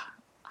reach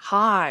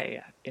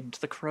high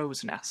into the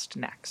crow's nest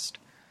next.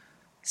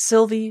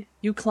 Sylvie,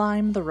 you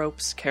climb the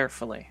ropes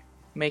carefully,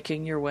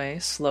 making your way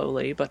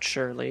slowly but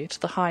surely to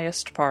the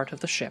highest part of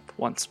the ship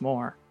once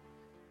more.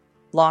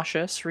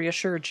 Locius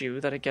reassured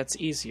you that it gets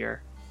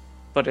easier,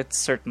 but it's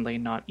certainly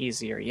not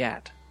easier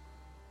yet.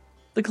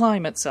 The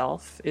climb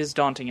itself is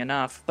daunting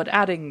enough, but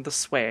adding the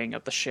swaying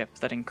of the ship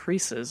that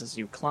increases as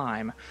you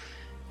climb,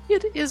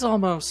 it is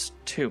almost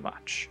too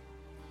much.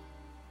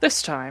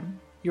 This time,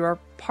 you are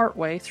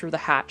partway through the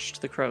hatch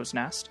to the crow's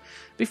nest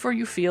before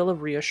you feel a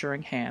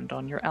reassuring hand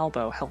on your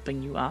elbow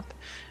helping you up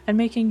and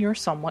making your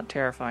somewhat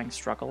terrifying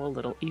struggle a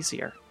little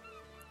easier.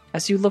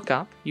 As you look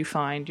up, you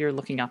find you're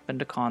looking up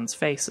into Khan's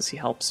face as he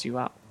helps you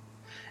up,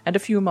 and a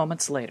few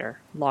moments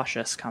later,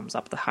 Locius comes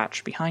up the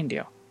hatch behind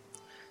you.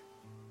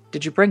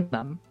 "Did you bring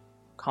them?"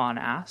 Khan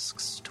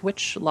asks, to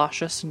which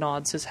Locius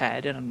nods his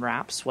head and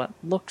unwraps what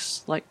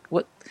looked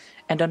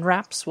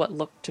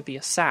to be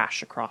a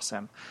sash across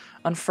him,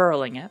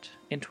 unfurling it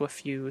into a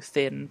few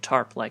thin,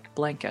 tarp-like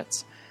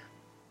blankets.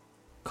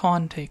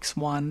 Khan takes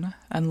one,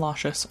 and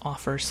Locius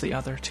offers the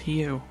other to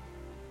you.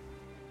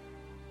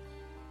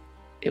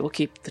 It will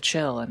keep the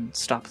chill and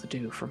stop the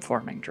dew from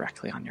forming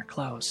directly on your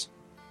clothes.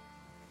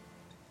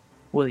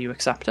 Will you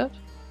accept it?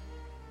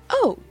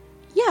 Oh,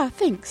 yeah,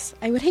 thanks.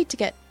 I would hate to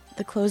get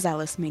the clothes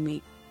Alice made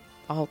me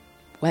all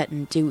wet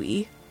and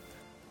dewy.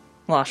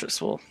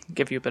 Locius will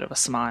give you a bit of a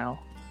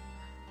smile.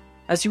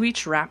 As you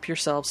each wrap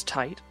yourselves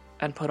tight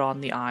and put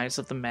on the eyes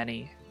of the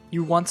many,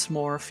 you once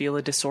more feel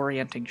a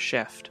disorienting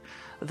shift,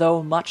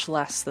 though much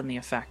less than the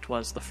effect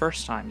was the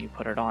first time you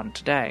put it on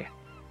today.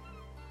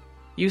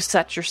 You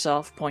set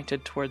yourself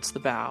pointed towards the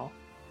bow,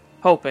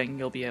 hoping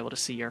you'll be able to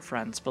see your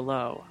friends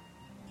below.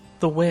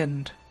 The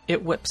wind,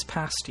 it whips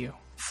past you,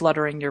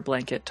 fluttering your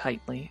blanket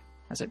tightly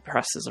as it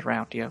presses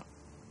around you.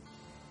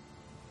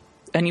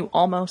 And you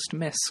almost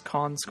miss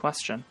Khan's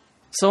question.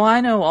 "So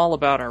I know all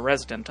about our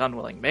resident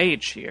unwilling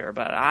mage here,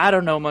 but I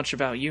don't know much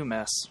about you,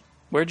 miss.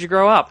 Where'd you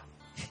grow up?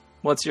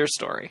 What's your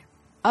story?"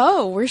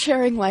 Oh, we're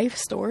sharing life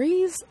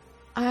stories?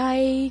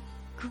 I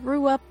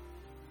grew up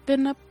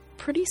in a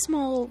pretty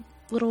small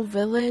little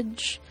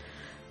village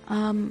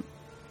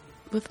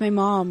with my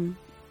mom.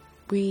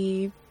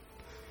 It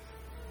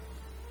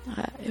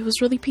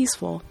was really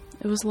peaceful.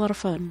 It was a lot of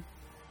fun.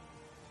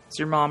 Is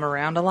your mom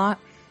around a lot?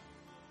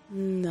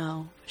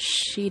 No,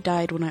 she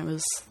died when I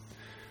was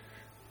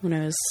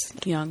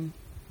young.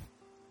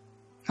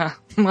 Huh.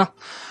 Well,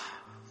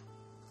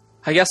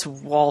 I guess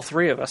all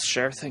three of us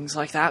share things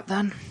like that,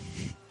 then.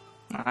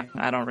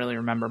 I don't really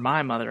remember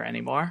my mother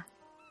anymore.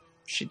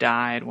 She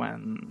died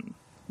when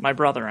my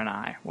brother and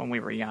I, when we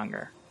were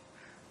younger.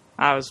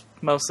 I was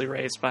mostly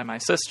raised by my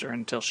sister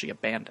until she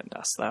abandoned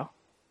us, though.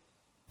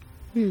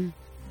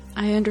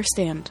 I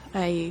understand.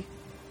 I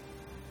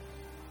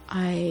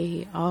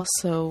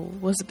also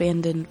was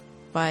abandoned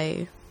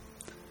by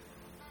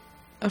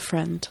a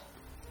friend.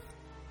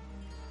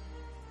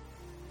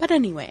 But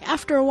anyway,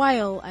 after a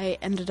while, I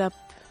ended up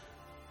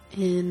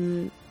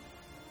in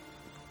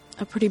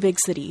a pretty big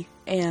city,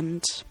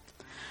 and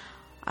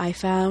I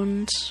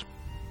found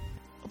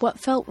what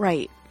felt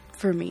right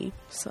for me,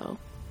 so.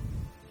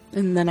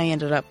 And then I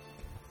ended up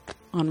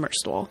on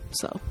Mirstwall,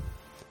 so.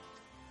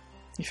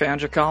 You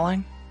found your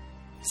calling?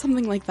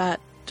 Something like that.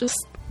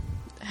 Just,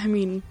 I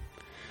mean,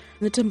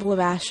 the Temple of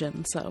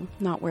Ashen, so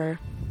not where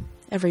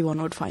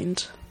everyone would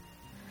find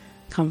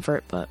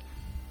comfort, but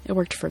it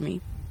worked for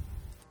me.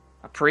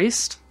 A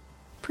priest?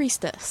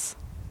 Priestess.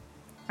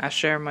 I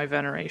share my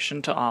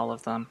veneration to all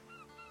of them.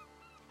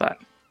 But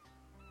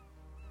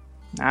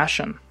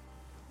Ashen.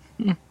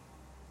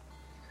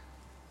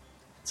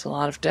 It's a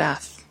lot of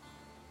death.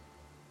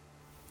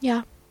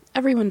 Yeah,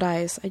 everyone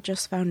dies. I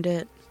just found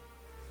it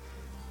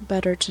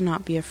better to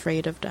not be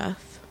afraid of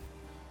death.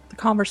 The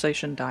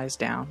conversation dies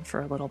down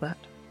for a little bit.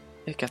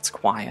 It gets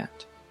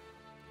quiet.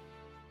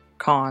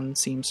 Khan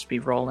seems to be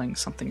rolling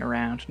something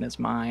around in his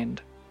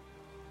mind.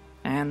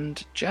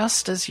 And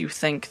just as you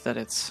think that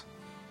it's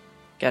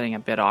getting a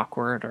bit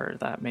awkward, or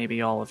that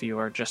maybe all of you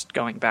are just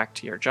going back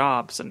to your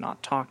jobs and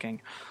not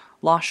talking,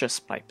 Lascious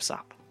pipes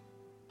up.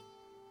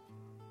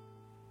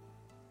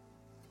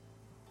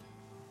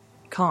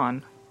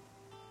 Khan?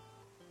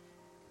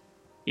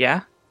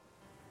 Yeah?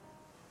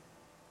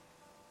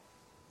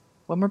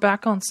 When we're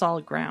back on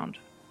solid ground,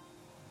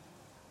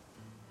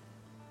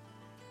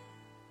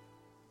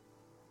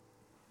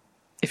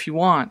 if you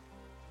want,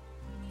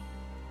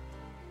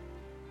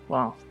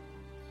 well,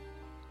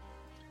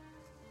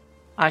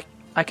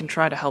 I can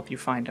try to help you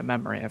find a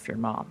memory of your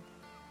mom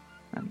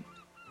and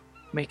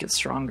make it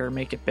stronger,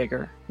 make it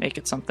bigger, make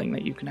it something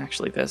that you can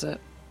actually visit.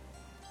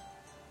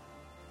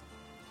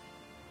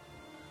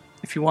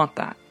 If you want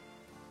that.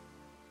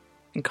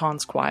 And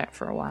Khan's quiet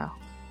for a while,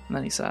 and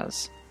then he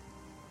says,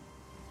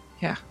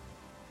 yeah,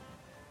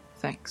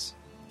 thanks.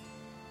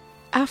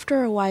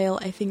 After a while,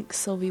 I think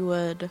Sylvie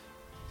would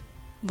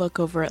look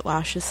over at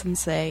Lascious and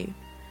say,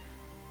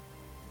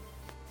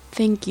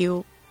 Thank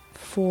you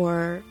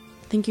for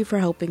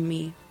helping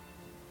me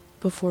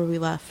before we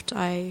left.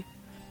 I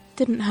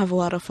didn't have a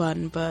lot of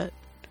fun, but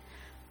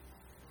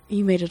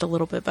you made it a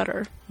little bit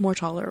better, more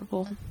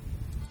tolerable.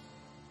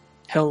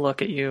 He'll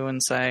look at you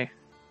and say,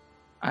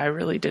 I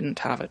really didn't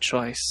have a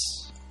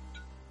choice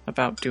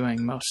about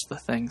doing most of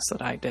the things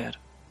that I did.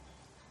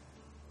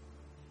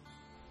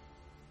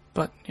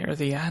 But near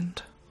the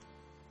end,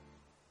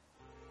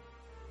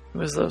 it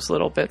was those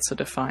little bits of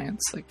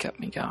defiance that kept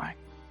me going.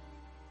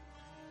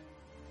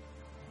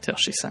 Till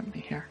she sent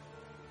me here.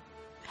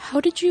 How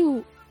did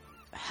you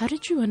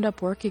end up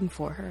working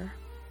for her?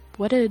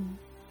 I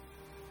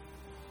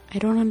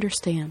don't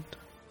understand.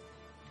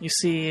 You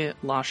see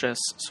Lascious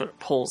sort of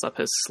pulls up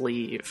his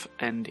sleeve,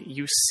 and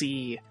you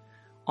see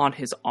on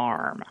his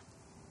arm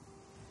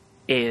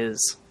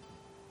is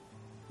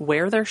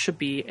where there should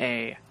be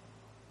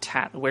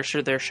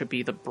there should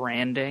be the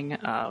branding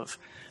of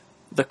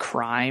the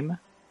crime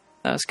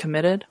that was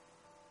committed.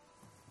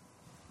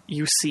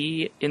 You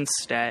see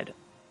instead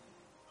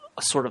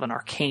a sort of an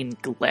arcane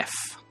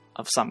glyph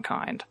of some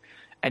kind,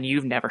 and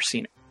you've never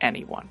seen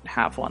anyone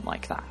have one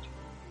like that.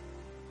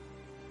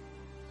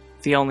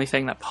 The only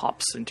thing that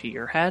pops into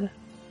your head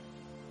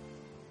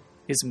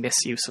is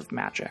misuse of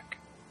magic.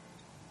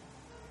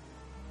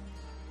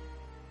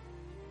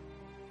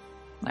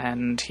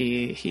 And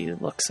he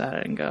looks at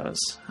it and goes,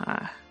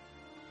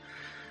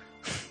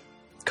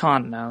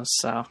 Khan knows,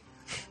 so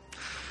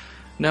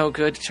no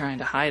good trying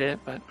to hide it,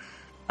 but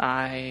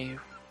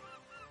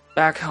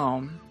back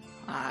home,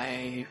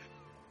 I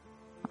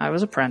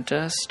was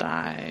apprenticed,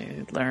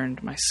 I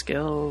learned my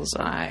skills,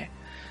 I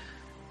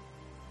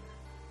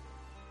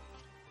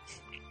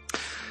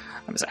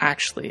was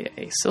actually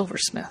a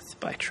silversmith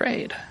by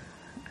trade,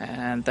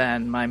 and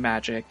then my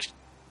magic,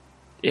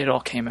 it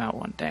all came out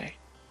one day.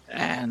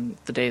 And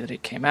the day that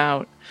it came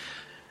out,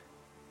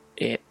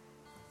 it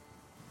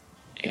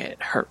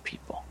hurt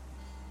people.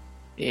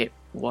 It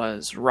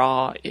was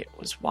raw, it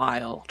was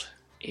wild,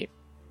 it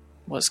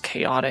was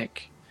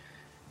chaotic,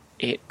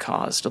 it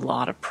caused a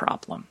lot of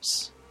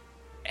problems.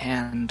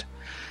 And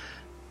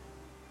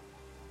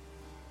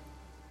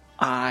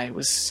I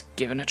was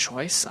given a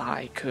choice.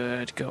 I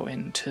could go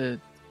into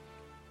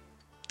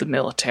the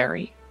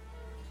military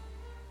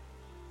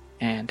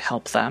and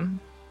help them,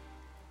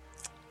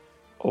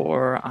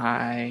 or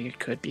I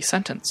could be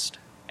sentenced,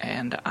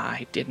 and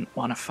I didn't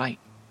want to fight.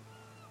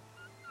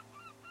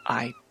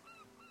 I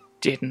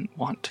didn't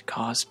want to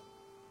cause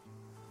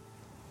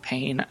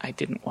pain, I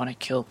didn't want to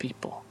kill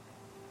people.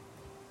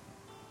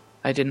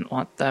 I didn't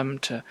want them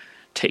to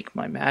take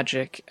my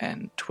magic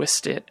and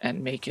twist it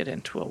and make it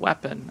into a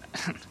weapon.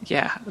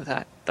 Yeah,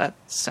 that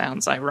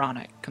sounds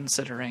ironic,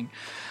 considering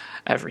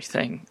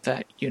everything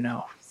that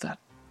that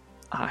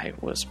I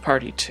was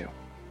party to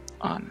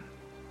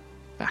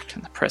back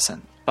in the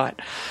prison. But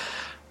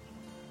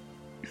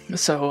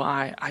so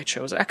I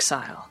chose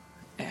exile,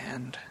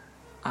 and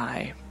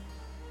I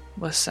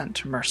was sent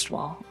to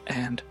Murstwall,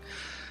 and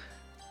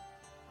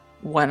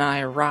when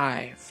I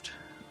arrived,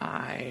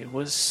 I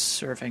was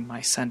serving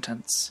my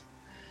sentence,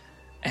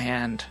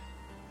 and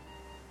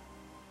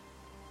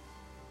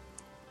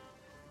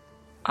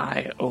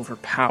I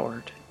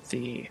overpowered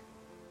the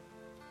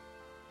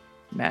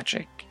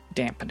magic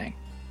dampening.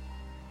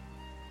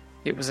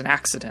 It was an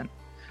accident.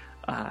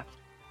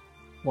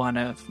 One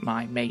of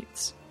my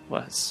mates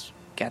was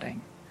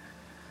getting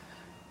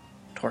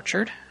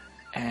tortured,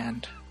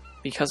 and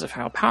because of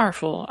how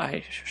powerful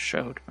I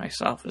showed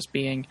myself as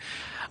being,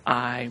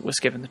 I was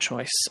given the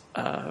choice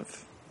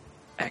of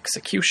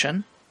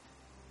execution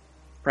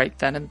right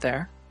then and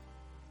there,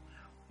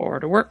 or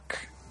to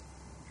work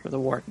for the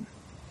warden.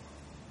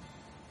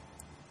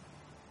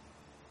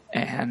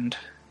 And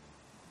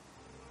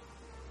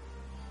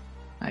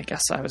I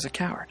guess I was a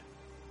coward.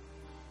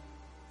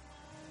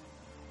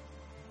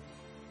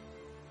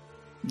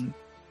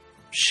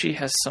 She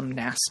has some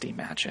nasty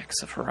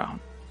magics of her own.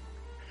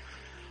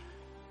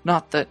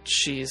 Not that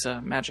she's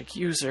a magic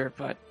user,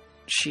 but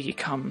she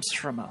comes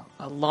from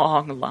a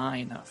long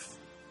line of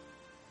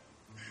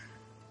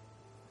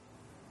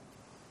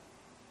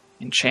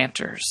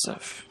enchanters,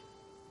 of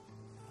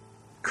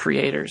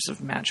creators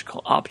of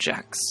magical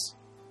objects.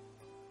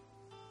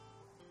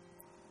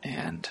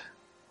 And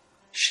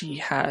she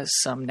has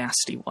some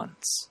nasty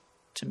ones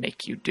to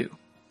make you do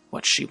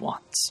what she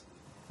wants,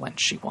 when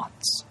she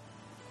wants.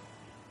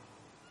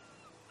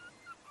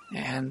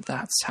 And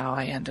that's how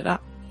I ended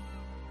up.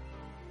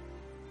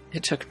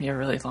 It took me a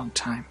really long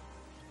time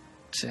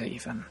to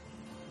even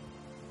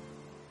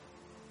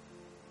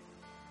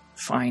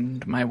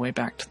find my way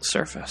back to the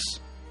surface.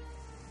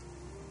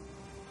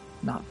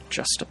 Not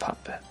just a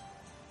puppet.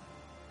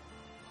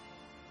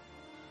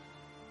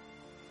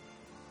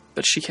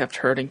 But she kept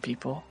hurting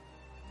people.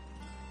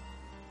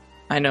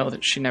 I know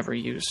that she never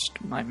used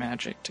my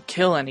magic to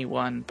kill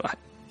anyone, but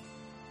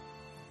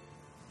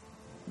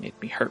made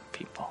me hurt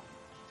people.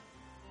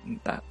 And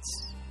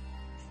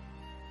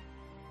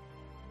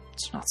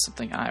it's not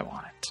something I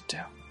wanted to do.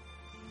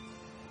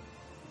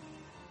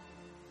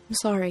 I'm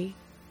sorry.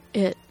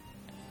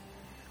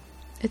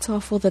 It's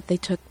awful that they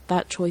took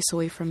that choice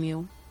away from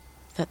you.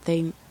 That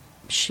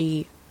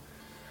she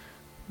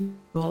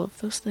all of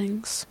those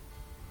things.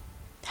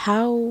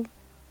 How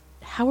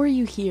are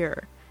you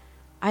here?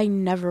 I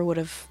never would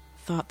have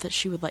thought that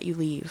she would let you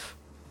leave.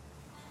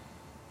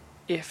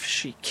 If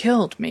she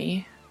killed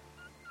me,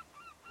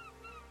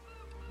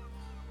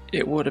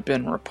 it would have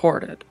been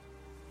reported.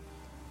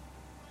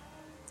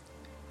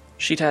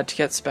 She'd had to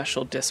get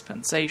special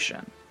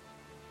dispensation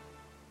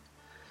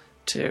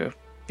to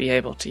be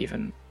able to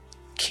even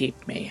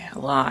keep me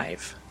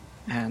alive,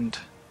 and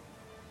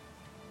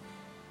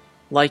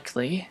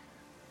likely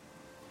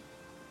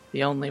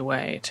the only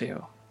way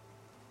to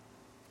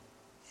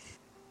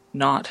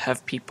not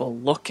have people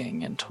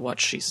looking into what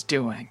she's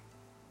doing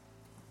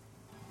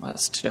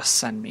was to just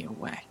send me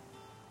away.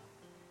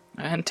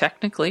 And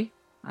technically,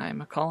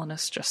 I'm a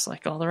colonist just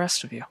like all the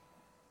rest of you.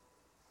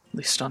 At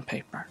least on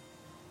paper.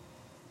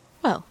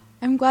 Well,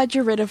 I'm glad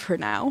you're rid of her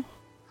now.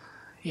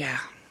 Yeah,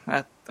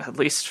 at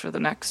least for the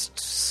next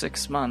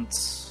 6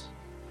 months.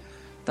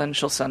 Then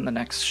she'll send the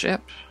next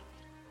ship.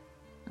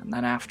 And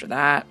then after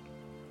that,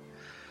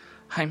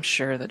 I'm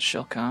sure that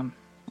she'll come.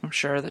 I'm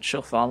sure that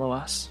she'll follow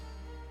us.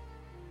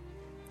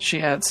 She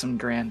had some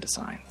grand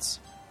designs.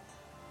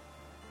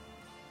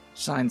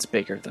 Designs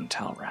bigger than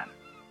Telren.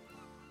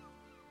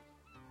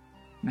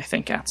 And I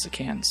think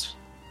Atsakan's.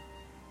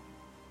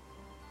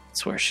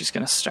 It's where she's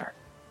gonna start.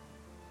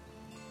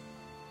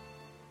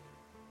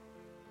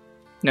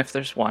 And if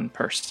there's one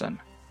person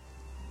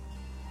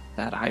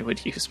that I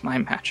would use my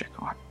magic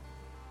on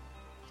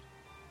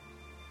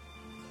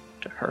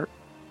to hurt,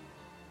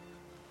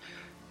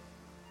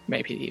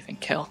 maybe even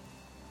kill,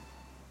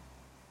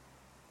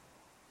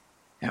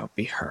 it would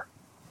be her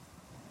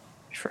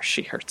before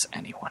she hurts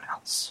anyone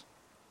else.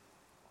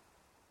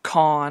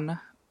 Khan,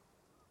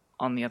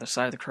 on the other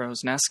side of the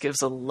crow's nest,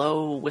 gives a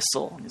low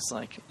whistle. He's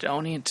like, you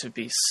don't need to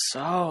be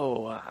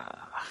so...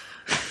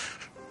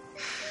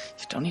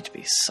 you don't need to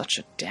be such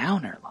a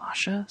downer,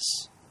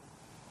 Lascious.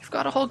 You've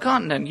got a whole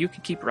continent. You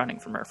can keep running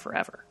from her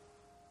forever.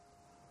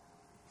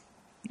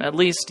 At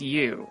least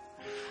you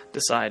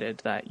decided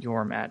that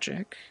your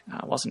magic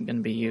wasn't going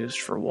to be used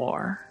for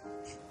war.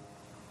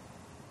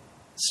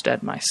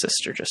 Instead, my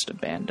sister just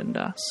abandoned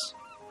us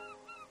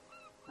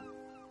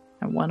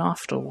and went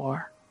off to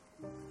war.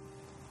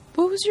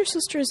 What was your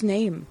sister's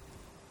name?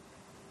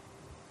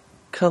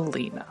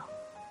 Kalina.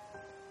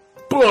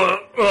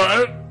 But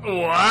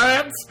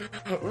what?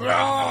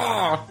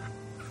 Ah!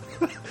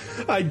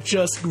 I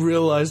just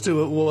realized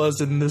who it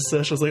was in this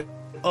session. I was like,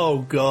 oh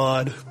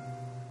god.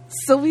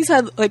 Sylvie's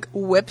head, like,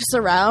 whips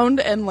around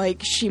and,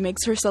 like, she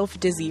makes herself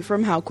dizzy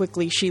from how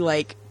quickly she,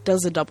 like,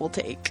 does a double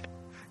take.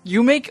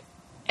 You make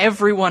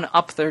everyone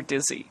up there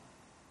dizzy.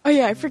 Oh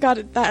yeah, I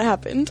forgot that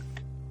happened.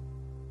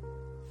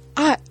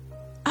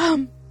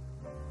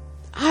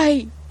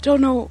 I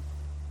don't know.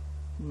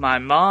 My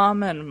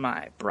mom and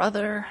my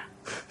brother,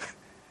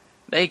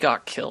 they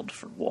got killed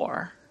for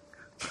war.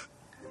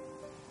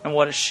 And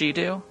what does she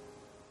do?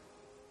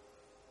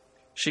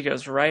 She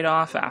goes right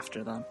off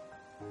after them.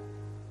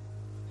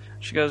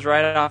 She goes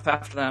right off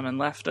after them and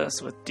left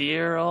us with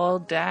dear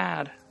old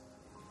Dad.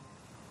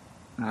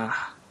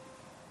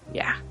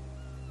 Yeah.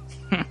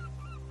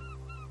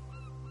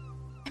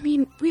 I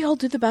mean, we all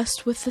do the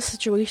best with the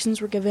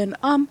situations we're given.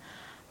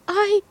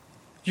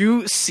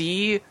 You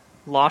see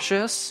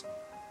Luscious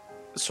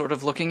sort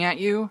of looking at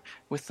you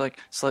with, like,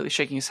 slightly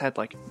shaking his head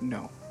like,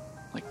 no.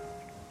 Like,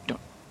 don't.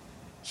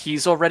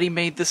 He's already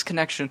made this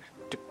connection.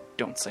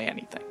 Don't say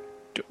anything.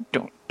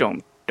 Don't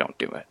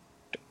do it.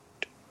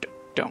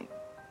 Don't.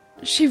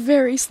 She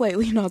very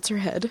slightly nods her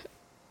head.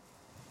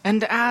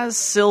 And as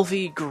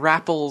Sylvie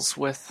grapples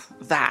with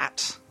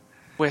that,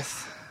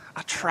 with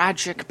a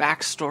tragic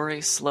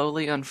backstory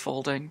slowly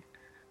unfolding,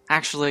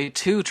 actually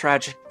 2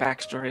 tragic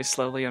backstories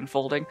slowly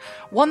unfolding,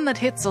 one that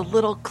hits a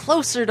little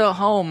closer to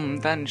home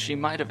than she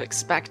might have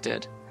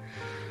expected,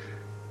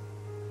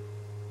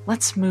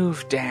 let's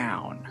move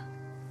down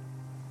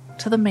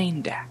to the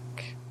main deck,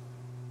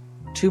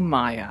 to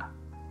Maya,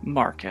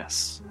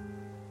 Marcus,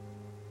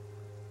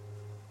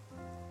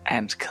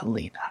 and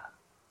Kalina.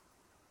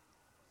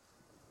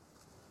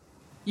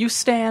 You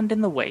stand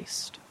in the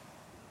waist.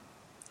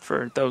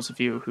 For those of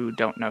you who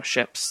don't know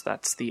ships,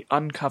 that's the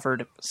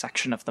uncovered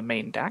section of the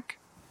main deck,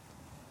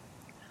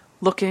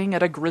 looking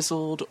at a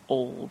grizzled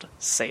old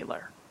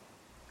sailor,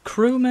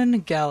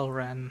 Crewman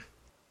Gelren,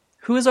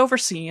 who has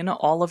overseen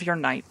all of your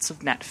nights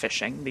of net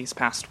fishing these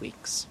past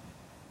weeks.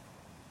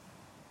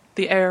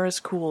 The air is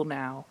cool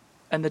now,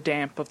 and the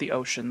damp of the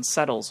ocean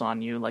settles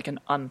on you like an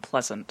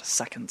unpleasant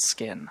second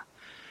skin.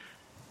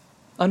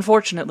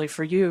 Unfortunately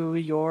for you,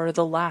 you're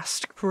the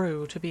last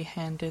crew to be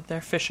handed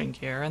their fishing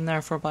gear, and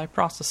therefore by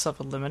process of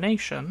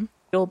elimination,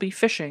 you'll be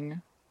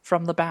fishing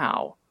from the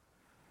bow.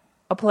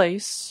 A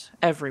place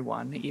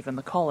everyone, even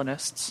the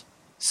colonists,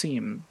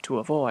 seem to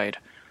avoid.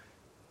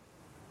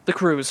 The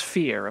crew's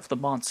fear of the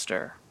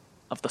monster,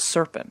 of the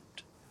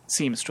serpent,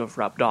 seems to have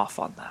rubbed off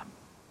on them.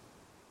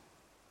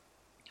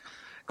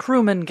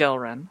 Crewman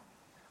Gelren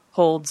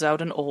holds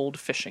out an old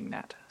fishing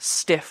net,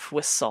 stiff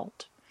with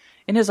salt.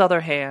 In his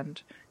other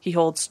hand, he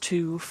holds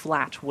 2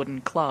 flat wooden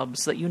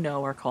clubs that you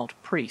know are called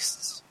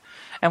priests,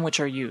 and which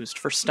are used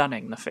for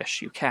stunning the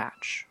fish you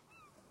catch.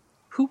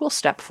 Who will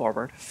step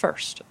forward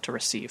first to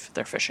receive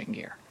their fishing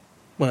gear?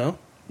 Well,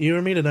 you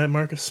or me tonight,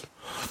 Marcus?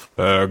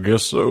 I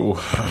guess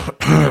so.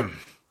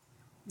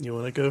 You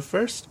want to go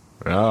first?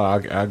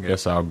 I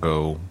guess I'll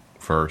go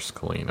first,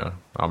 Kalina.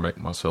 I'll make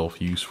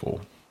myself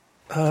useful.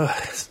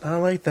 It's not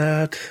like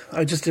that.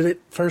 I just did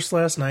it first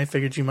last night.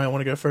 Figured you might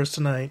want to go first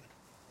tonight.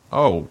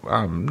 Oh,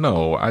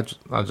 no, I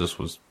just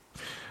was,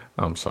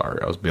 I'm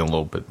sorry, I was being a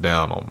little bit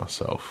down on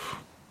myself.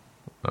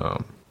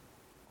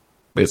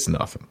 It's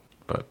nothing,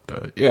 but,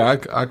 yeah,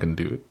 I can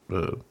do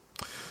it.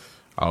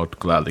 I'll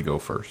gladly go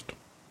first.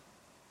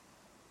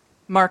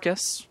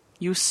 Marcus,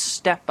 you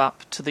step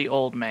up to the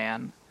old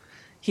man.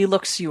 He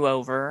looks you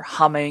over,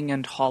 humming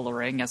and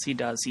hollering as he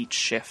does each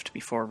shift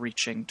before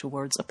reaching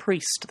towards a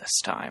priest this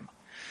time.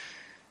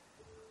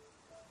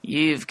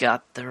 You've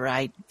got the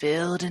right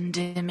build and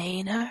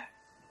demeanor.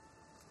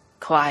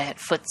 Quiet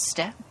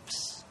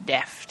footsteps,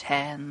 deft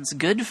hands,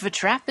 good for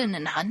trapping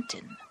and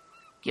hunting.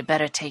 You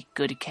better take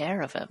good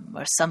care of him,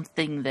 or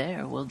something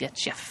there will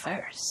get you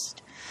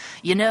first.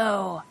 You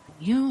know,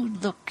 you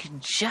look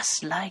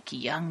just like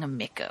young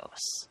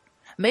Mikos.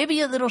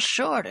 Maybe a little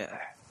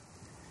shorter.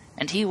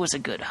 And he was a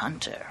good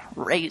hunter,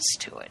 raised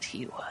to it,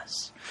 he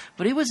was.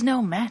 But he was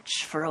no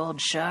match for old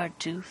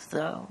Shardtooth,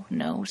 though,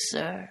 no,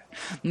 sir.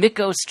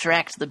 Mikos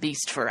tracked the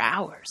beast for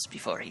hours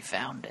before he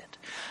found it.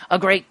 A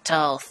great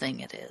tall thing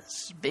it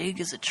is,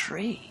 big as a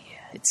tree,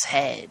 its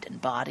head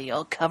and body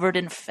all covered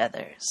in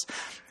feathers,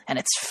 and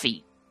its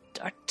feet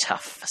are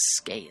tough as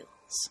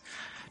scales.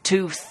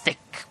 2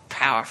 thick,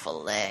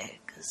 powerful legs.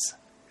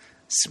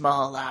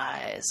 Small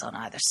eyes on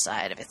either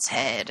side of its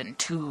head, and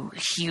 2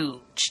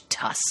 huge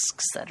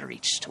tusks that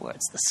reach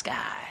towards the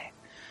sky.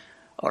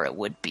 Or it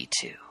would be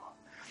 2.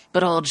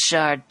 But old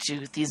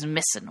Shardtooth, he's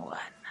missing one.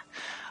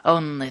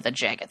 Only the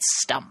jagged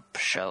stump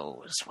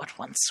shows what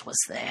once was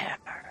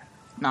there.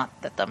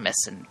 Not that the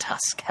missing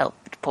tusk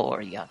helped poor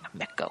young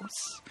Mikos.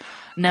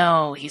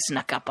 No, he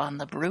snuck up on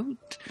the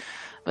brute,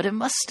 but it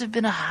must have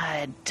been a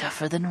hide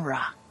tougher than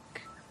rock.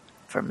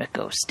 For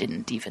Mikos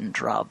didn't even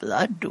draw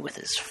blood with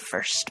his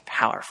first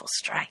powerful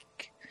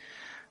strike.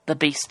 The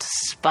beast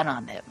spun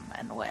on him,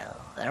 and well,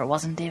 there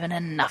wasn't even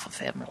enough of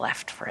him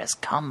left for his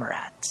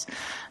comrades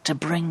to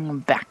bring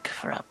back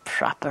for a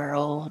proper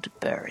old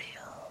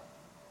burial.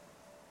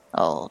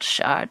 Old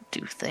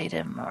Shardtooth ate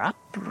him up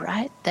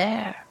right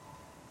there.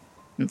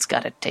 It's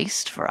got a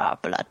taste for our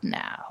blood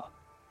now.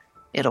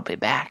 It'll be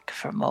back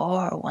for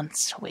more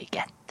once we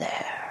get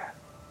there.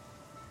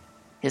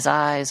 His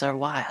eyes are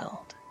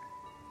wild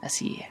as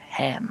he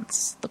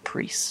hands the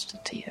priest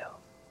to you.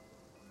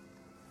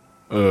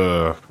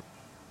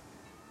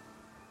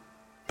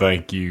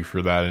 Thank you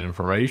for that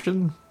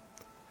information.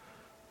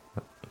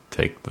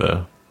 Take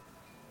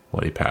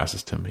what he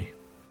passes to me.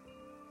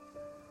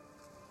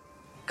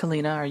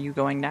 Kalina, are you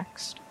going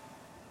next?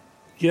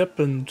 Yep,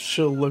 and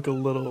she'll look a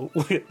little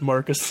at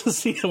Marcus to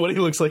see what he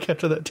looks like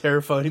after that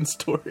terrifying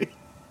story.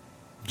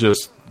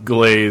 Just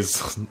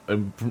glaze,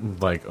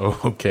 like, oh,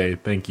 okay,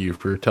 thank you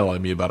for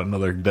telling me about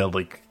another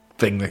deadly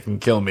thing that can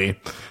kill me.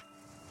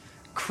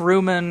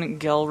 Crewman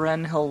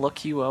Gelren, he'll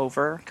look you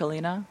over,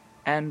 Kalina,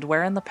 and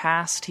where in the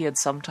past he had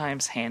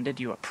sometimes handed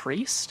you a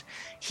priest,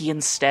 he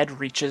instead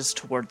reaches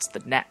towards the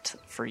net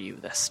for you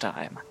this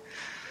time.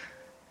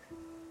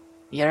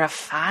 You're a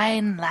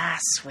fine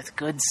lass with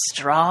good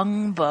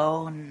strong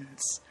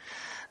bones.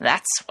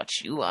 That's what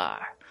you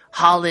are.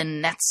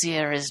 Hauling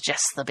Netsier is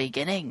just the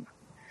beginning.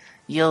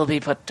 You'll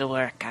be put to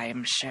work,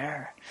 I'm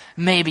sure.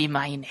 Maybe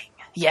mining.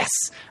 Yes,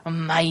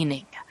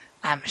 mining.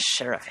 I'm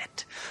sure of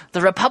it.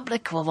 The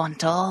Republic will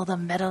want all the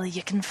metal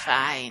you can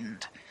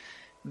find.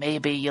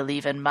 Maybe you'll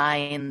even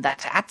mine that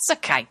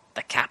Atsakite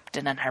the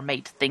captain and her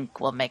mate think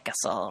will make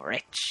us all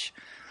rich.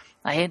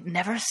 I ain't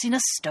never seen a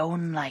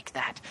stone like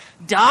that.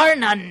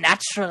 Darn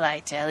unnatural, I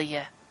tell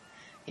you.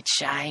 It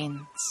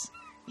shines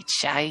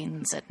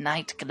at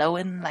night,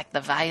 glowing like the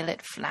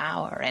violet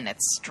flower in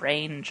its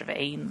strange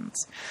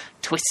veins,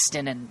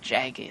 twisting and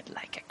jagged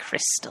like a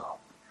crystal,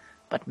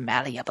 but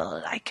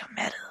malleable like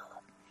metal.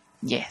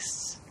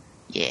 Yes,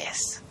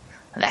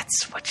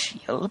 that's what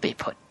you'll be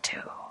put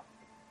to.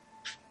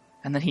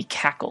 And then he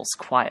cackles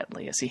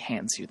quietly as he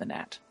hands you the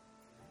net.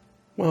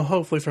 Well,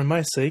 hopefully for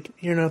my sake,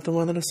 you're not the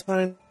one that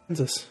assigns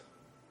us.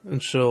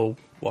 And she'll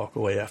walk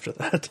away after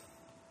that.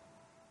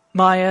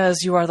 Maya,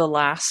 as you are the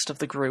last of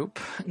the group,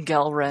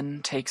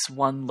 Gelren takes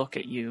one look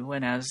at you,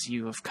 and as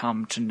you have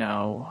come to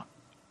know,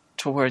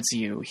 towards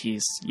you,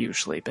 he's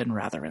usually been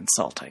rather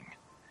insulting.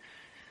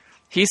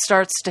 He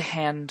starts to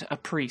hand a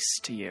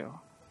priest to you,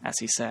 as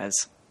he says,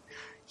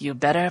 You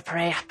better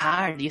pray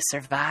hard you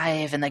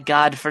survive in the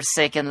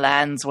god-forsaken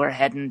lands we're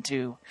heading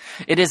to.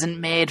 It isn't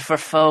made for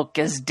folk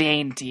as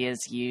dainty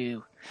as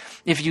you.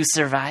 If you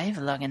survive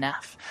long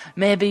enough,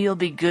 maybe you'll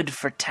be good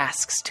for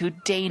tasks too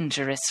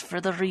dangerous for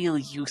the real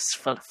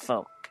useful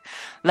folk,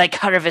 like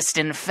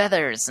harvesting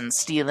feathers and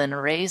stealing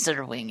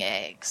razor wing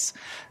eggs.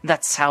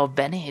 That's how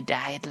Benny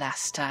died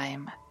last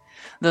time.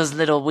 Those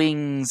little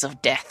wings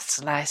of death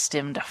sliced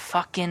him to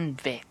fucking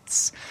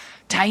bits.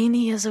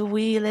 Tiny as a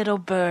wee little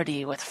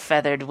birdie with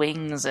feathered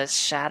wings as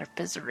sharp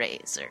as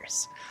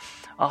razors.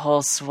 A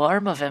whole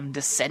swarm of them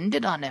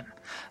descended on him,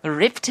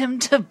 ripped him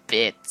to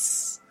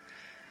bits.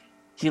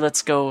 He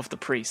lets go of the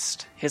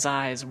priest, his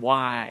eyes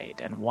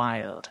wide and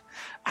wild.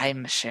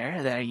 I'm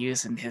sure they're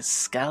using his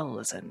skull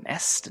as a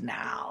nest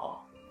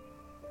now.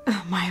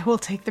 Maya will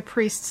take the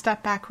priest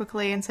step back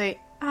quickly and say,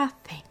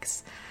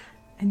 thanks.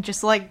 And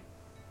just,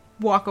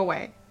 walk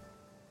away.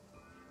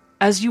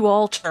 As you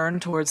all turn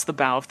towards the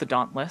bow of the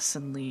Dauntless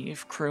and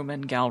leave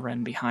crewman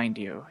Gelren behind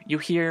you, you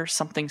hear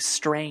something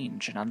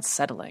strange and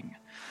unsettling.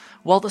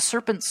 While the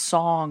serpent's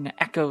song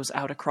echoes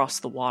out across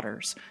the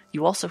waters,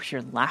 you also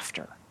hear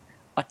laughter.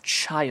 A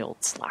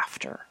child's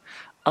laughter.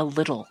 A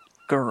little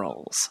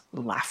girl's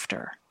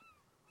laughter.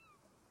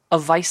 A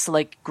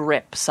vice-like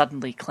grip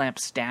suddenly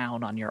clamps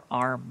down on your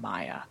arm,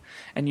 Maya,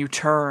 and you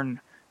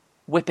turn,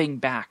 whipping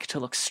back to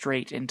look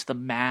straight into the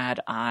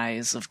mad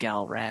eyes of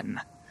Gelren.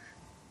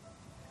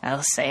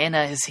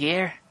 Alcena is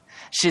here.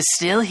 She's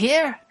still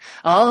here.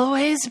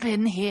 Always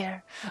been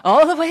here.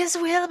 Always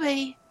will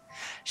be.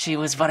 She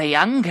was but a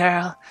young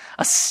girl,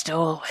 a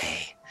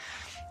stowaway.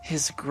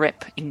 His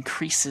grip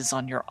increases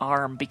on your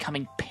arm,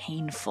 becoming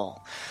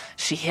painful.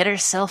 She hid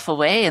herself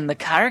away in the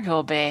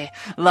cargo bay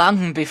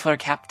long before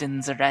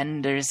Captain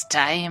Zorander's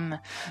time,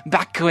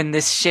 back when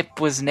this ship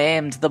was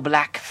named the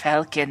Black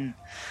Falcon.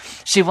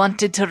 She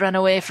wanted to run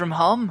away from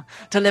home,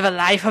 to live a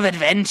life of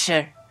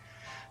adventure.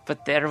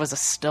 But there was a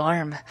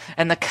storm,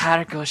 and the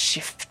cargo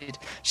shifted.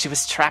 She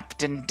was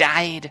trapped and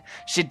died.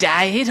 She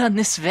died on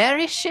this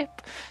very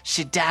ship.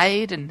 She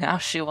died, and now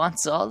she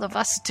wants all of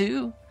us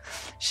too.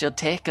 She'll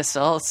take us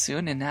all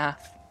soon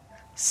enough.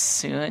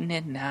 Soon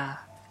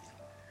enough.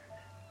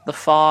 The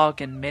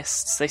fog and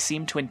mists, they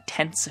seem to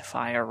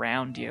intensify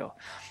around you.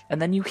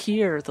 And then you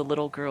hear the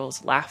little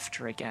girl's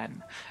laughter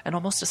again, and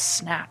almost a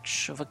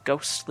snatch of a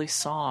ghostly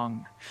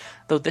song,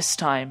 though this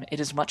time it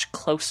is much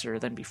closer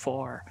than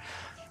before,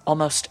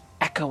 almost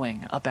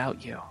echoing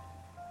about you.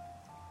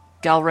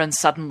 Gelren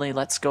suddenly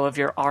lets go of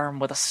your arm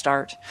with a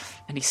start,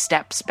 and he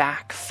steps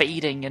back,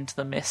 fading into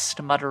the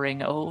mist,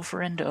 muttering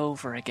over and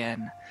over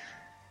again,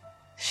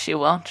 She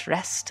won't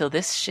rest till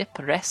this ship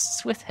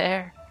rests with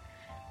her.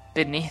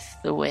 Beneath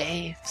the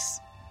waves.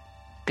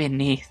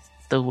 Beneath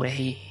the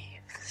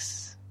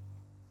waves.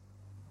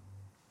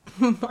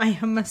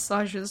 Maya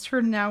massages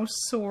her now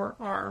sore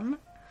arm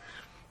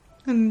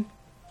and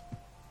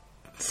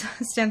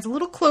stands a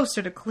little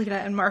closer to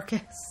Kalina and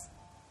Marcus.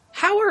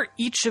 How are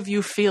each of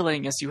you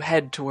feeling as you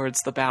head towards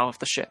the bow of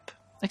the ship?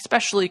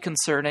 Especially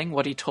concerning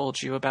what he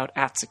told you about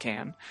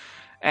Atsakan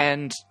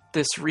and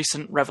this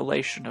recent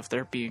revelation of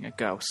there being a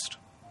ghost.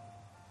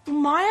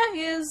 Maya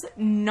is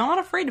not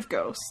afraid of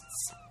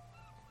ghosts.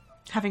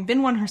 Having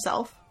been one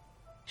herself,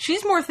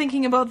 she's more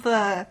thinking about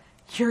the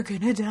 "you're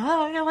gonna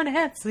die on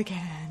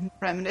Atsakan"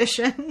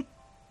 premonition.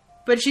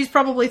 But she's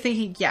probably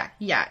thinking,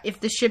 yeah, if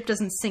the ship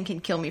doesn't sink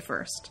and kill me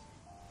first.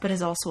 But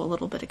is also a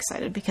little bit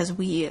excited because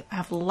we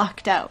have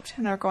lucked out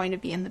and are going to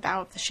be in the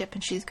bow of the ship,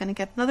 and she's going to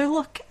get another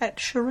look at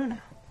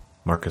Sharuna.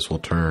 Marcus will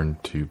turn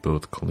to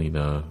both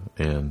Kalina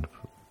and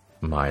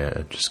Maya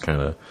and just kind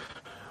of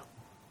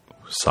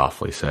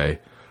softly say,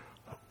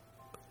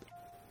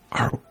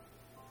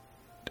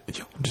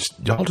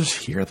 y'all just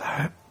hear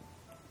that?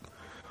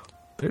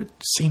 There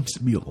seems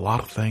to be a lot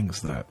of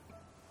things that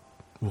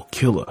will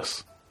kill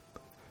us.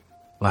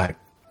 Like,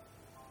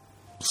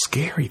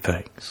 scary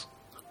things.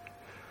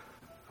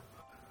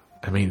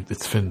 I mean,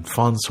 it's been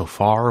fun so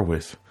far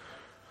with,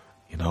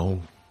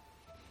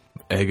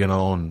 egging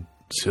on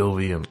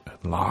Sylvie and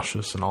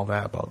Lascious and all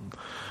that about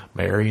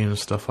Mary and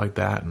stuff like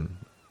that, and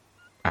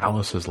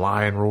Alice's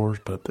lion roars,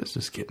 but this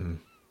is getting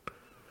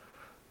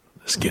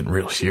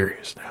real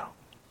serious now.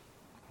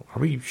 Are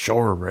we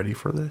sure we're ready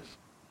for this?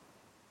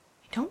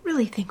 I don't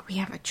really think we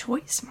have a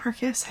choice,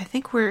 Marcus. I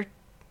think we're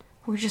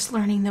just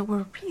learning that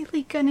we're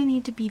really gonna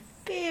need to be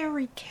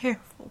very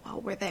careful while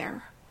we're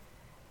there.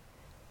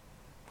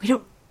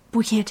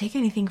 We can't take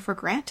anything for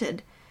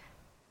granted.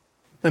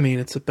 I mean,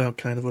 it's about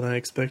kind of what I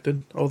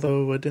expected,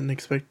 although I didn't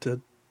expect to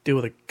deal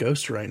with a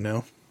ghost right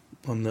now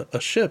on a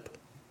ship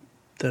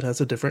that has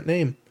a different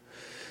name.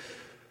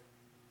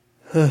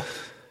 How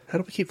do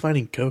we keep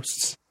finding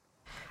ghosts?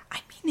 I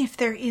mean, if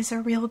there is a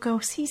real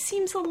ghost, he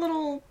seems a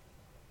little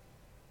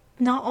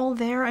not all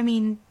there. I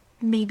mean,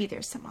 maybe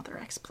there's some other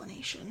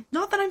explanation.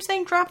 Not that I'm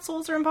saying trapped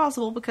souls are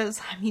impossible,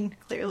 because, I mean,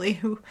 clearly,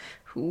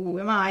 who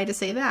am I to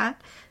say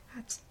that?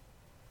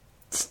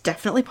 It's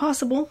definitely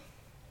possible.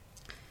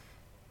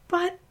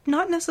 But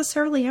not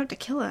necessarily out to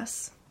kill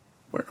us.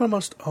 Weren't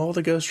almost all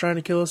the ghosts trying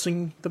to kill us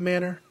in the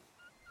manor?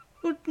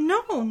 Well,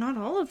 no, not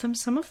all of them.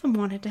 Some of them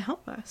wanted to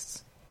help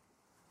us.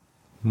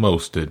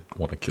 Most did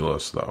want to kill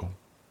us, though.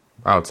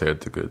 I would say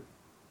it's a good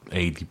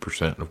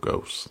 80% of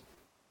ghosts.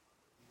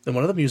 And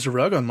one of them used a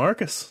rug on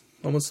Marcus.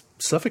 Almost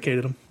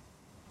suffocated him.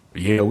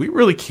 Yeah, we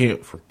really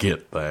can't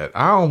forget that.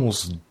 I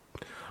almost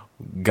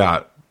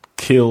got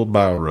killed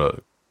by a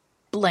rug.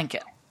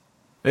 Blanket.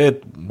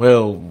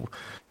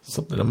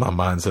 Something in my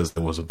mind says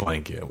there was a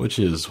blanket, which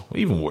is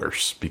even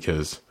worse,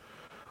 because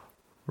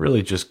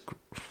we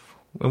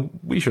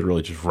should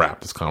really just wrap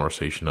this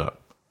conversation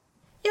up.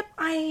 Yep,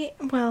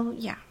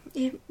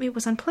 it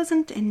was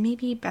unpleasant and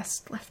maybe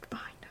best left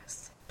behind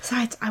us.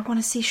 Besides, I want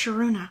to see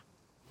Sharuna.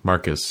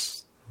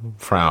 Marcus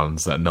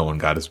frowns that no one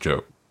got his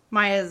joke.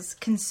 Maya's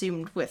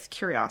consumed with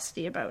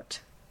curiosity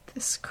about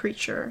this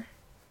creature.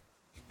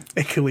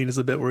 And Kalina's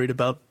a bit worried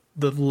about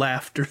the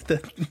laughter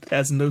that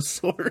has no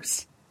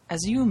source.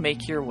 As you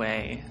make your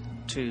way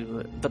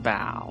to the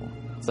bow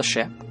of the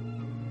ship,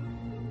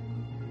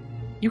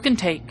 you can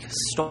take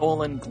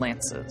stolen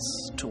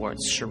glances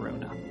towards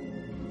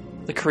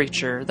Sharuna, the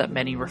creature that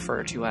many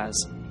refer to as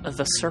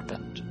the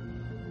Serpent.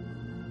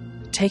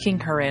 Taking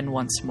her in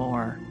once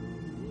more,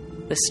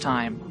 this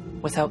time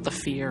without the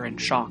fear and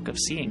shock of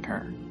seeing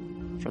her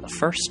for the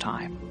first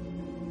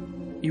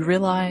time, you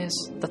realize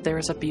that there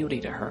is a beauty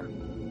to her,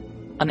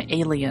 an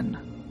alien,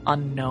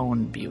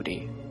 unknown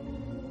beauty.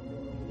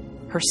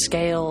 Her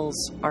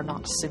scales are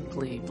not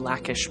simply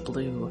blackish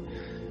blue,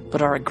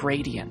 but are a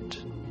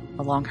gradient.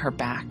 Along her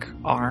back,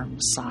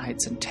 arms,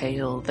 sides, and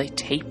tail, they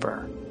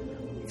taper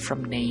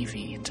from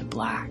navy to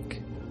black,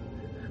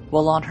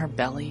 while on her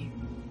belly,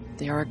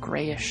 they are a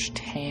grayish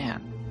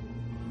tan,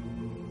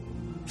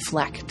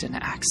 flecked and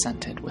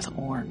accented with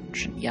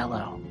orange and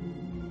yellow.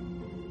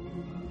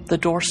 The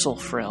dorsal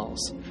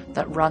frills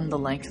that run the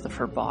length of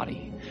her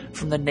body,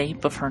 from the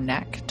nape of her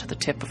neck to the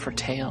tip of her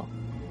tail,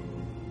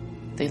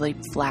 they lay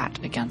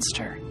flat against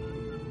her,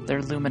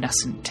 their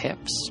luminescent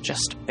tips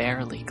just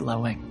barely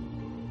glowing.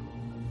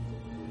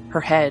 Her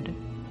head,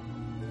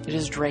 it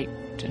is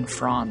draped in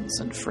fronds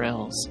and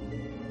frills,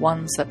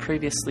 ones that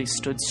previously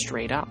stood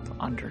straight up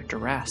under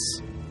duress.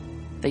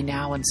 They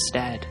now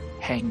instead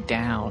hang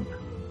down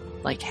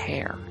like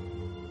hair,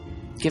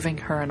 giving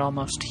her an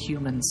almost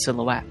human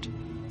silhouette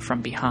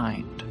from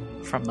behind,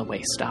 from the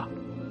waist up.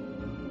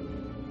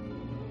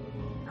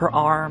 Her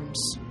arms,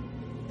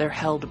 they're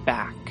held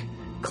back,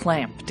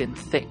 clamped in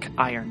thick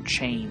iron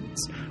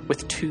chains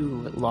with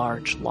two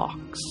large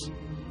locks.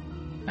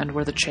 And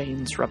where the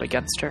chains rub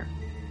against her,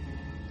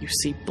 you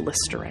see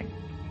blistering,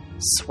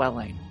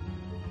 swelling,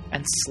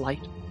 and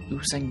slight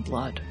oozing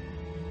blood.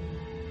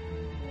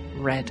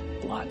 Red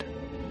blood.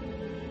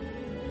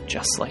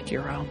 Just like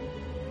your own.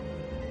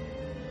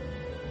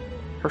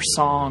 Her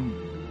song,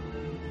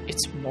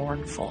 it's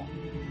mournful.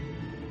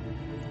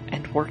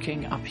 and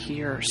working up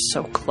here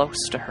so close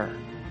to her,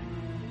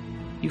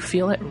 you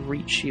feel it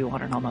reach you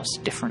on an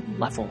almost different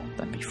level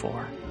than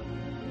before.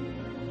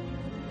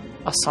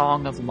 A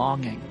song of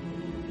longing.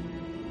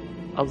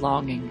 A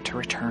longing to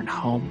return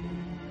home.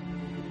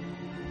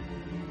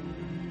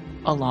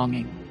 A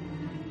longing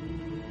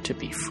to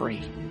be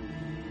free.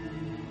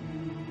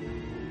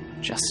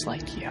 Just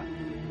like you.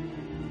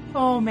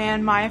 Oh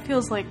man, Maya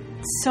feels like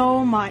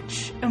so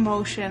much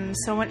emotion,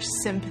 so much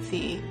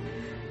sympathy.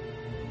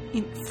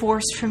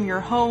 Forced from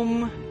your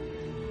home,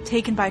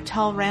 taken by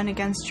Tel'Ran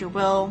against your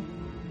will,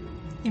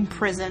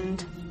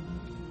 imprisoned,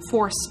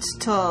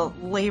 forced to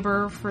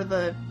labor for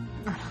the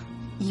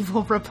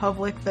evil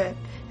republic that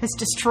has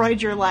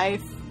destroyed your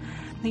life.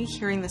 I think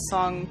hearing the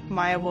song,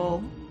 Maya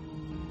will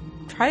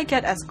try to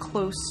get as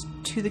close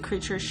to the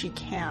creature as she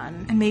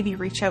can and maybe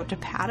reach out to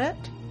pat it,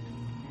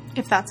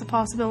 if that's a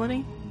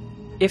possibility.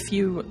 If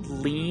you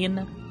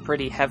lean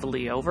pretty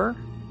heavily over,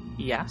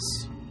 yes,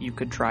 you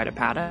could try to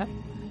pat it.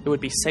 It would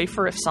be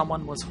safer if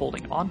someone was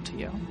holding on to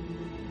you.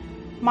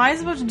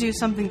 Maya's about to do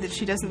something that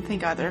she doesn't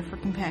think either of her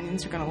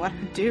companions are going to let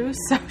her do,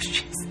 so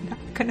she's not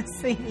going to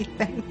say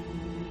anything.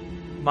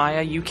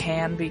 Maya, you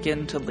can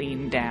begin to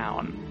lean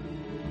down.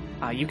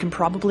 You can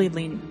probably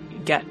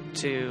get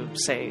to,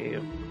 say,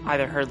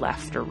 either her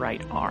left or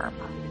right arm.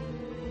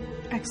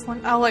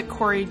 Excellent. I'll let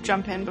Corey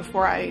jump in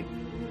before I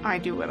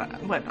do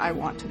what I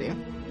want to do.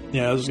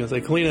 Yeah, I was just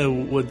going to say,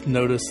 Kalina would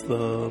notice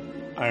the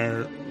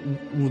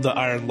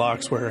iron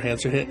locks where her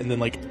hands are hit, and then,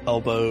 like,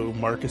 elbow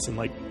Marcus and,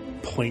 like,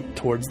 point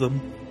towards them.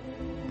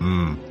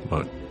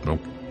 But,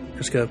 nope.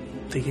 Just go,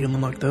 think you can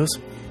unlock those?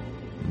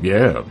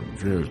 Yeah,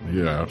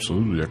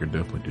 absolutely. I could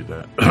definitely do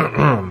that.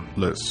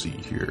 Let's see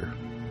here.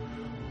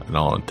 And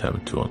I'll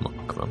attempt to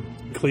unlock them.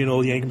 Kalina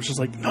will yank him, just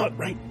like, not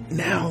right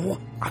now.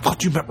 I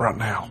thought you meant right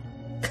now.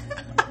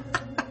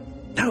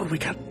 No,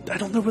 I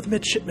don't know where the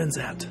midshipman's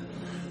at.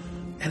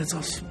 And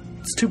it's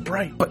too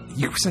bright. But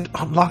you said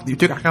unlock. You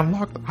think I can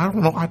unlock them? I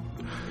don't know.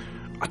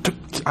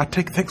 I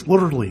take things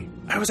literally.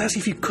 I was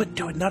asking if you could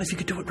do it, not if you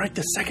could do it right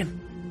this second.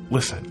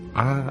 Listen,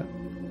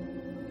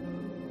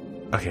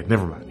 okay,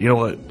 never mind. You know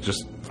what?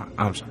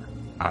 I'm sorry.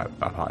 I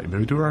thought you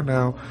maybe do it right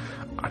now.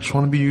 I just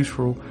want to be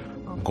useful.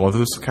 I'm going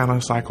through this kind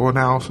of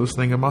psychoanalysis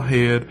thing in my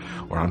head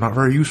where I'm not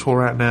very useful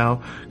right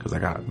now because I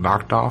got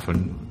knocked off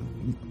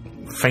and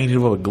fainted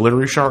with a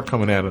glittery shark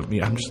coming at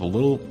me. I'm a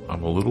little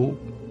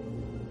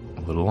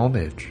on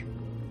edge.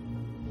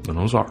 And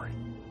I'm sorry.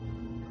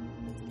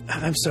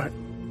 I'm sorry.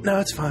 No,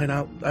 it's fine.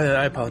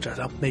 I apologize.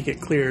 I'll make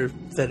it clear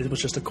that it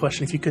was just a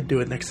question. If you could do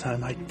it next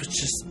time,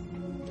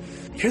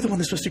 you're the one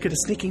that's supposed to be good at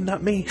sneaking,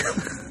 not me.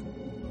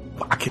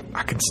 I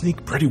can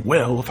sneak pretty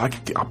well if I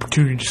get the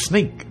opportunity to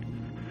sneak.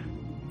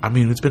 I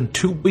mean, it's been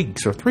 2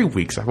 weeks or 3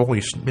 weeks. I've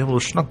only been able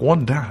to sneak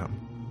one time.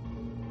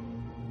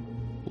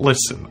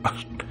 Listen,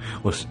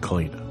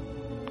 Kalina.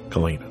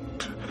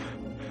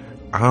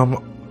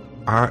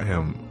 I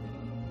am.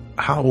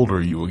 How old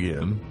are you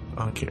again?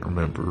 I can't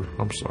remember.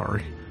 I'm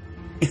sorry.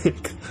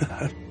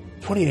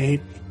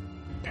 28.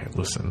 Okay,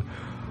 listen.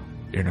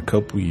 In a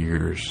couple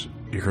years,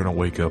 you're gonna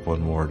wake up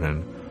one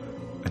morning,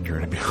 and you're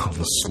gonna be on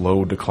the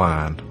slow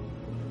decline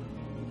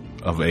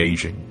of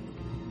aging,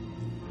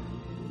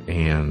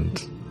 and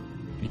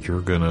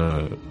you're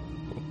gonna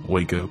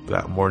wake up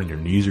that morning. Your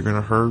knees are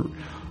gonna hurt.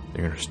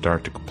 You're gonna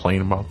start to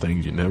complain about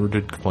things you never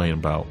did complain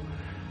about,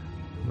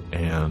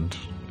 and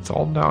it's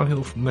all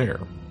downhill from there.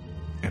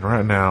 And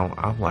right now,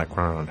 I'm like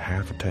running on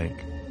half a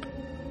tank.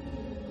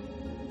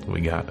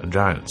 We got a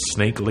giant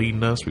snake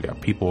leading us. We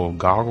got people with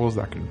goggles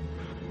that can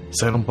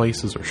send them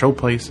places or show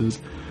places.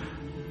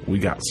 We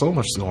got so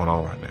much going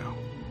on right now.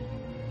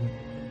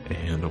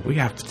 And we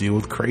have to deal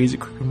with crazy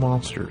creepy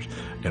monsters.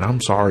 And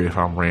I'm sorry if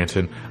I'm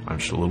ranting. I'm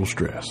just a little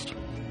stressed.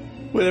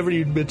 Whenever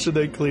you mention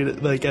that,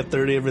 Kalina, like at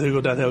 30, everything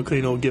go downhill,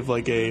 Kalina will give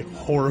like a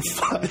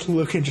horrified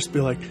look and just be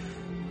like,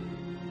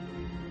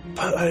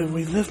 but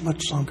we live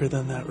much longer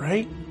than that,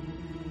 right?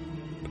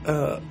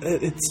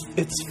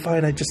 It's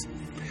fine.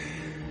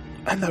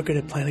 I'm not good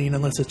at planning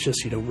unless it's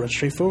just, run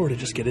straight forward and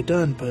just get it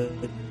done. But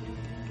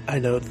I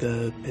know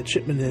the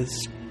midshipman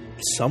is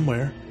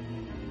somewhere.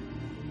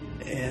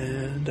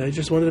 And I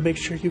just wanted to make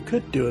sure you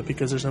could do it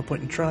because there's no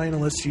point in trying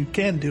unless you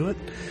can do it.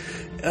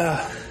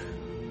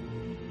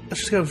 Let's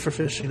just go for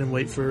fishing and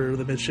wait for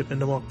the midshipman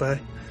to walk by.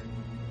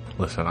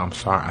 Listen, I'm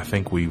sorry. I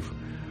think we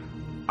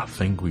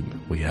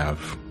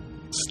have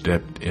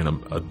stepped in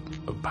a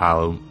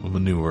pile of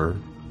manure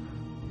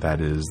that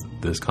is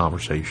this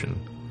conversation,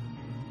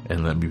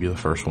 and let me be the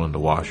first one to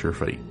wash your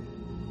feet.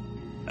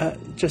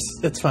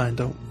 It's fine.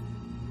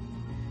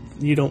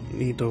 You don't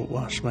need to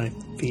wash my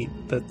feet.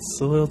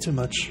 That's a little too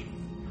much.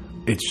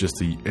 It's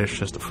just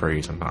a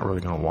phrase. I'm not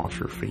really gonna wash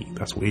your feet.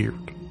 That's weird.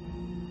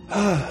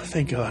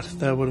 Thank God.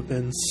 That would have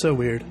been so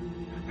weird.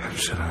 I'm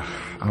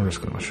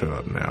just gonna shut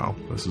up now.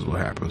 This is what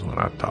happens when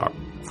I talk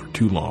for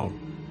too long.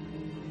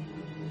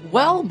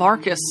 Well,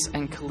 Marcus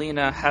and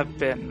Kalina have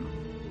been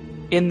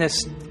in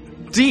this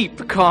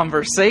deep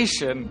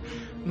conversation.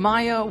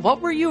 Maya, what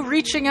were you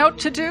reaching out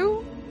to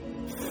do?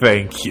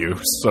 Thank you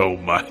so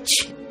much.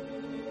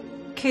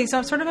 Okay, so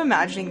I'm sort of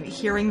imagining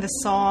hearing the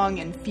song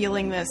and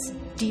feeling this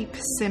deep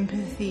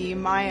sympathy.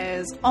 Maya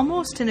is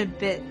almost in a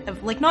bit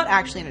of, like, not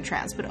actually in a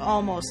trance, but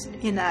almost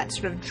in that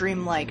sort of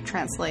dreamlike,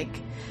 trance-like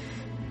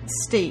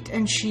state.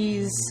 And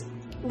she's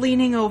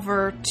leaning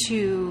over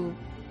to,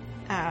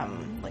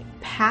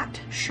 pat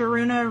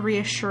Sharuna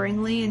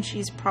reassuringly, and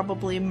she's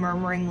probably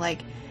murmuring,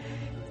 like,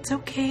 "It's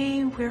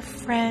okay, we're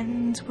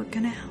friends, we're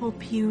gonna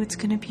help you, it's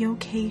gonna be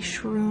okay,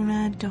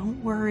 Sharuna,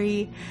 don't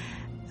worry."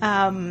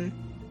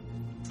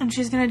 And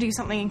she's gonna do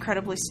something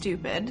incredibly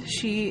stupid.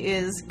 She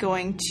is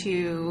going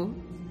to,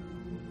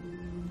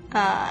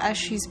 as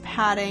she's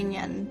patting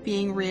and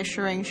being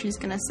reassuring, she's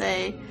gonna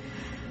say,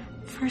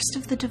 "First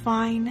of the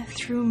divine,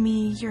 through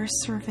me, your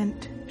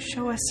servant,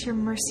 show us your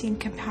mercy and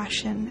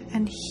compassion,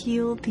 and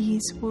heal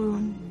these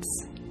wounds."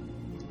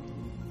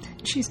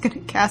 She's gonna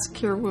cast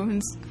Cure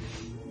Wounds.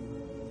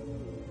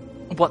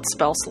 What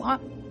spell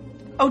slot?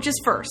 Oh,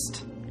 just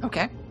first.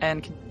 Okay.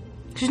 And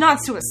She's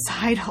not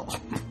suicidal,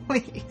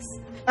 please.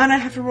 And I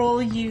have to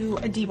roll you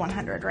a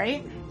D100,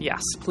 right?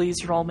 yes,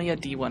 please roll me a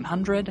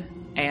D100,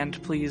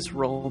 and please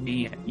roll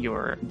me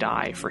your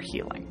die for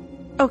healing.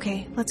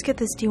 Okay, let's get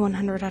this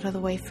D100 out of the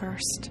way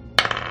first.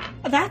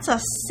 That's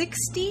a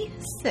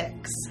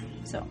 66.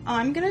 So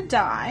I'm gonna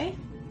die.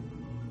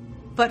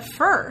 But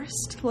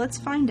first, let's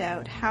find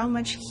out how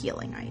much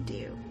healing I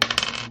do.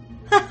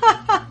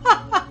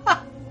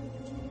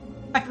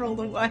 I rolled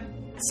a 1.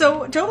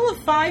 So, total of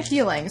 5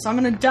 healing. So I'm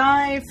gonna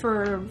die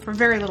for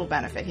very little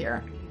benefit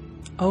here.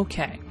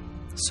 Okay.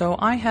 So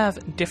I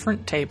have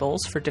different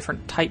tables for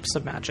different types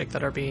of magic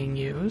that are being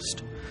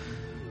used.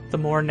 The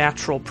more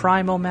natural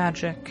primal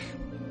magic,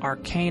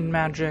 arcane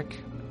magic,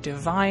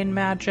 divine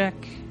magic.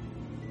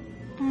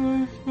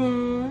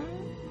 Mm-hmm.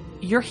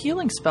 Your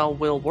healing spell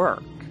will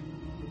work,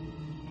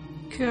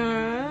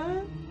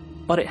 Good.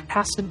 but it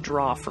has to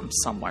draw from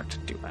somewhere to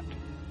do it.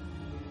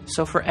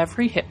 So for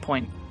every hit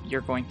point,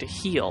 you're going to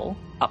heal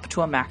up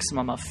to a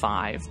maximum of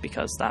 5,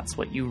 because that's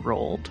what you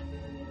rolled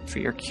for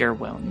your cure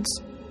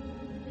wounds.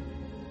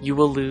 You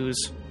will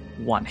lose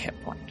 1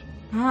 hit point.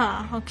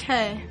 Ah,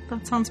 okay.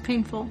 That sounds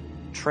painful.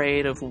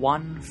 Trade of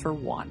 1 for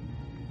 1,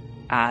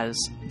 as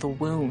the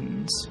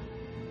wounds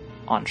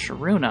on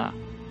Sharuna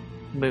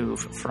move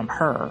from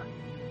her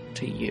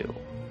to you.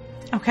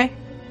 Okay.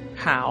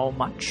 How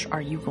much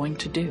are you going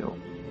to do?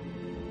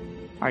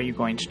 Are you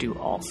going to do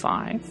all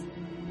 5?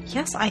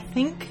 Yes, I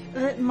think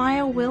that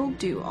Maya will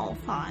do all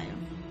 5.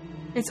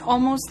 It's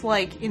almost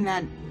like in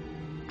that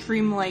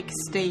dreamlike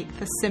state,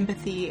 the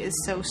sympathy is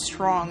so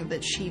strong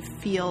that she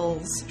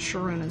feels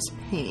Sharuna's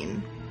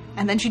pain.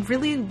 And then she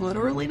really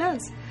literally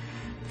does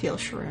feel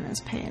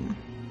Sharuna's pain.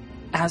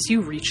 As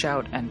you reach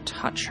out and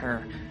touch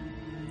her,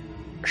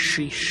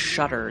 she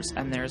shudders,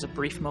 and there's a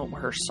brief moment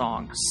where her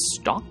song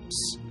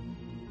stops,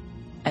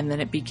 and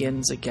then it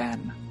begins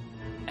again.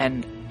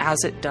 And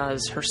as it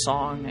does, her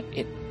song,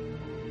 it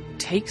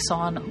takes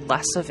on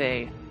less of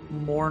a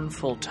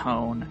mournful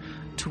tone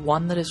to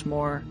one that is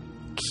more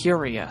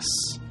curious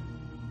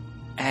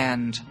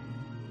and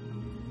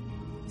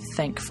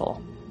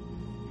thankful,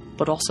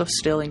 but also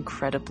still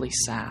incredibly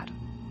sad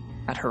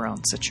at her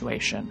own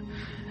situation.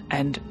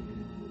 And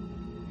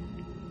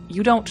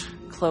you don't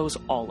close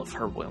all of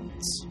her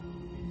wounds,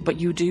 but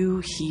you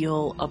do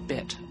heal a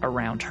bit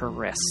around her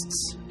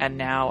wrists, and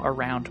now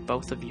around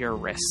both of your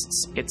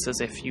wrists, it's as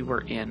if you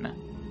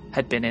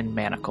had been in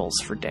manacles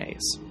for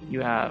days.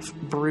 You have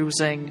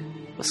bruising,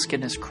 the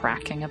skin is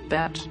cracking a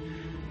bit,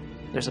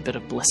 there's a bit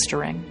of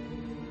blistering.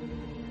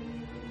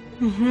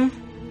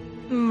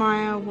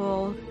 Maya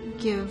will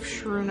give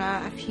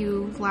Sharuna a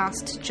few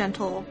last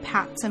gentle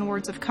pats and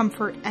words of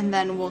comfort, and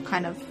then we'll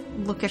kind of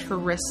look at her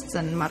wrists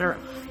and mutter,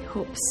 "I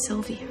hope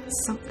Sylvia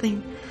has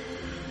something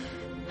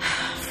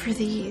for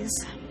these."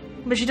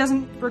 But she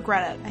doesn't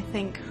regret it. I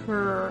think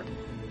her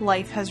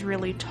life has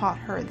really taught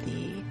her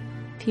the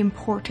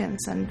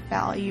importance and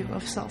value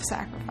of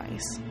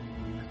self-sacrifice.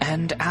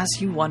 And as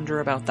you wonder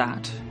about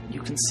that,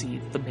 you can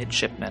see the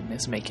midshipman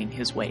is making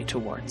his way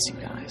towards you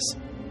guys.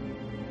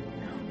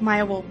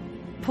 Maya will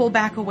pull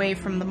back away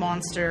from the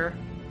monster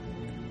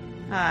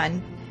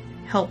and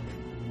help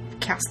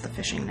cast the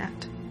fishing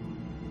net,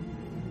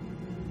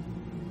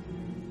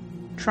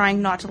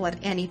 trying not to let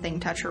anything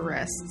touch her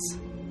wrists.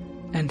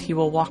 And he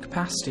will walk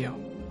past you,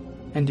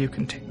 and you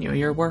continue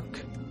your work.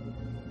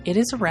 It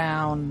is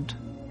around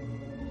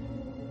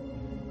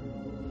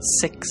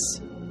 6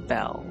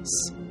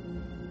 bells.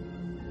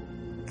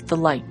 The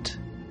light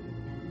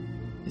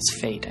is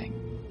fading,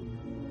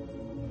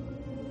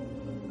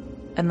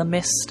 and the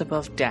mist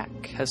above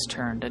deck has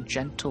turned a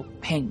gentle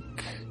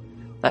pink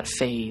that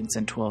fades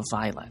into a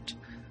violet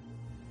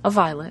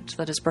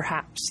that is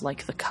perhaps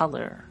like the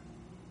color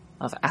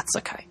of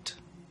Atsakite.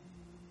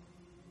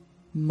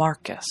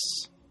 Marcus,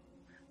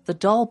 the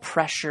dull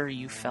pressure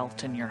you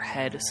felt in your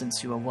head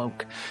since you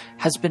awoke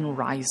has been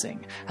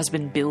rising, has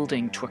been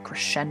building to a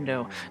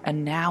crescendo,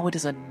 and now it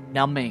is a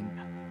numbing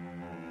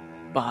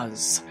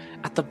buzz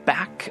at the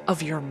back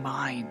of your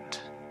mind.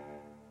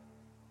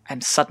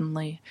 And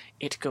suddenly,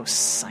 it goes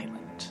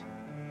silent,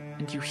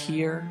 and you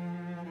hear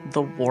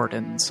the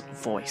warden's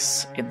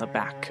voice in the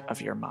back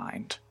of your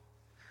mind.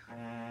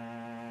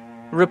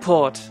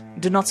 Report.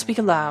 Do not speak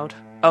aloud,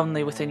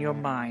 only within your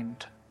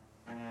mind.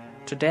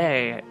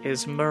 Today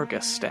is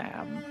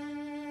Murgastam.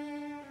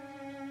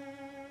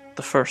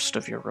 The first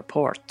of your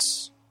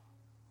reports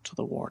to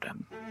the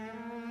warden.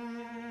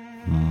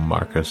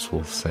 Marcus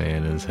will say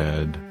in his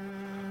head,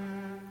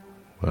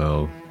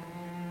 well,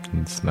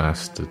 it's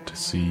nice to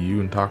see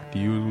you and talk to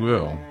you as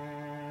well.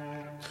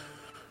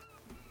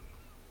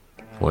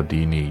 What do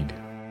you need?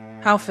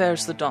 How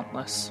fares the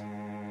Dauntless?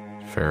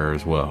 Fair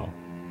as well.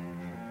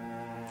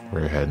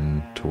 We're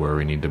heading to where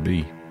we need to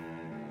be.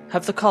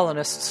 Have the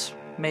colonists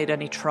made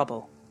any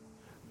trouble?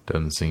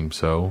 Doesn't seem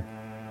so.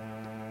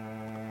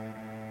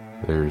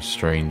 There's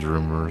strange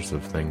rumors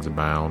of things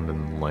abound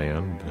in the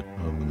land, but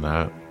other than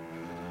that,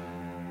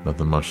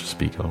 nothing much to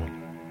speak on.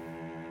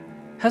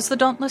 Has the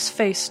Dauntless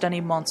faced any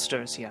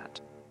monsters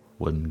yet?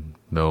 Wouldn't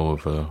know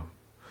if a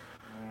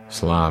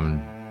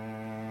slime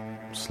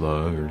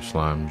slug or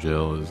slime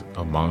gel is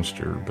a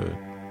monster, but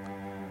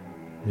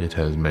it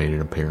has made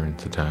an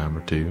appearance a time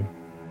or two.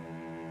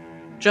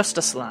 Just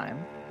a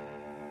slime.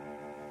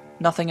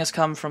 Nothing has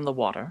come from the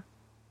water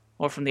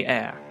or from the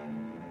air.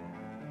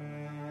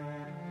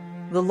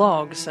 The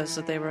log says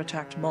that they were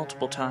attacked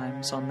multiple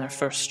times on their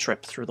first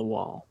trip through the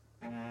wall.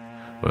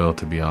 Well,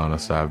 to be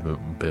honest, I've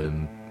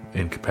been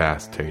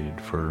incapacitated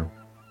for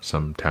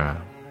some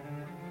time.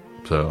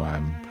 So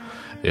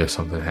if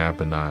something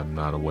happened, I'm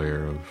not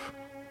aware of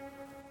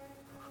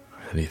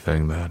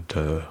anything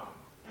that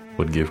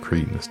would give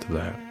credence to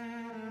that.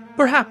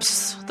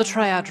 Perhaps the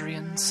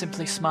Triadrians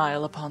simply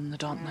smile upon the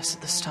Dauntless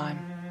at this time.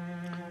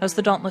 Has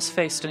the Dauntless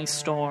faced any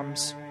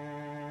storms?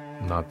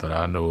 Not that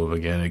I know of.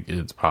 Again,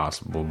 it's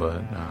possible,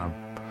 but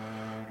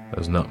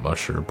there's not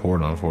much to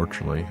report,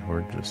 unfortunately.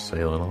 We're just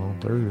sailing on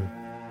through.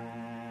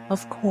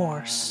 Of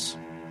course.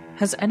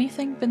 Has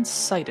anything been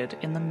sighted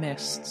in the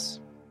mists?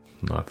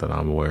 Not that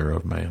I'm aware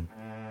of, ma'am.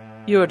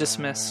 You are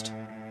dismissed.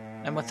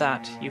 And with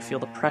that, you feel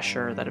the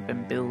pressure that had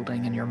been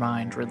building in your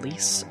mind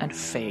release and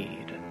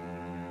fade.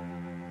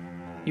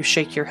 You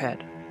shake your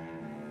head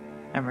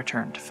and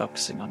return to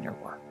focusing on your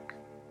work.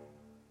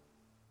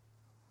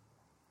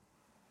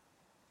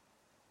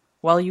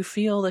 While you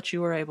feel that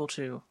you were able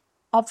to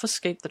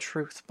obfuscate the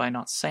truth by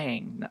not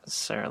saying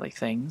necessarily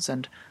things,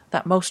 and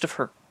that most of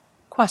her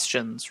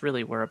questions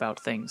really were about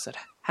things that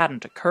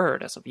hadn't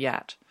occurred as of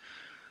yet,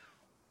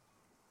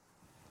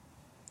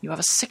 you have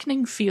a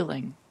sickening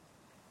feeling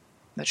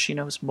that she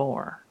knows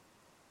more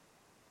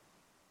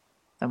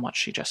than what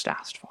she just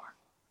asked for.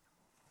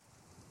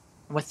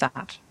 With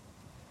that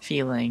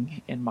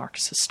feeling in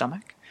Marcus's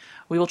stomach,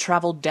 we will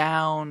travel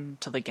down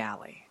to the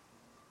galley.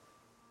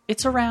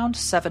 It's around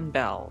 7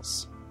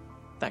 bells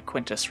that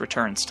Quintus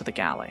returns to the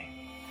galley.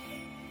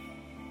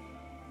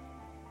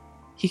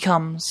 He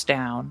comes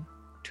down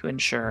to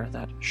ensure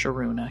that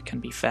Sharuna can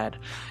be fed.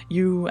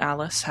 You,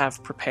 Alice,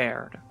 have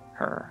prepared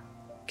her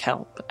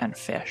kelp and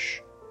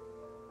fish,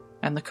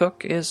 and the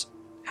cook is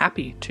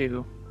happy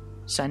to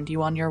send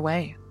you on your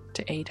way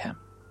to aid him.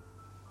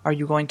 Are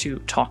you going to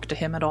talk to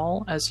him at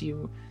all as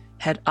you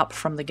head up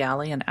from the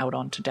galley and out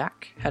onto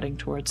deck, heading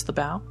towards the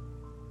bow?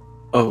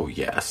 Oh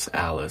yes,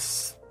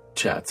 Alice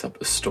chats up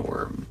a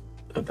storm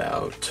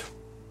about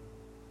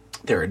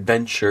their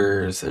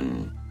adventures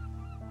and,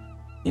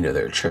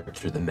 their trip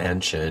through the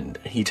mansion.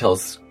 He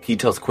tells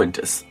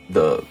Quintus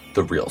the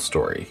real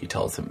story. He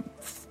tells him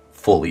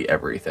fully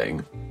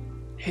everything.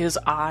 His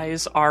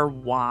eyes are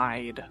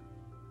wide.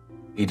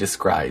 He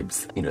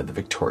describes, the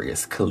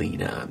victorious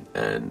Kalina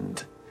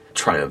and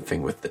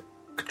triumphing,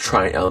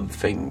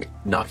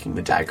 knocking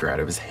the dagger out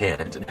of his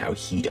hand, and how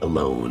he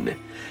alone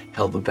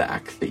held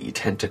back the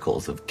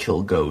tentacles of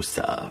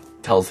Kilgosa.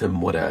 Tells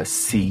him what a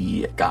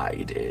sea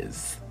guide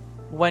is.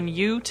 When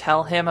you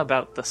tell him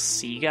about the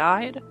sea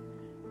guide,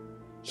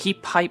 he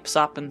pipes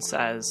up and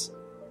says,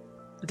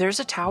 "There's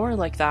a tower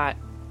like that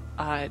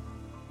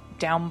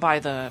down by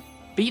the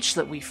beach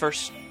that we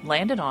first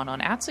landed on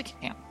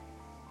Atsicam."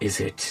 Is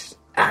it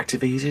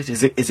activated?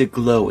 Is it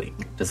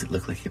glowing? Does it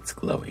look like it's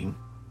glowing?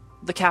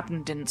 The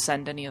captain didn't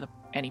send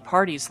any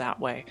parties that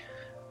way.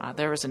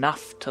 There was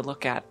enough to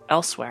look at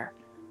elsewhere.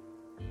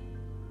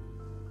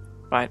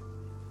 But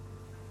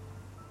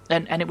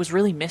and it was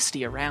really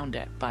misty around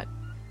it, but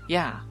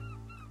yeah.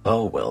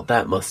 Oh, well,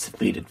 that must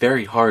have made it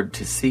very hard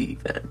to see,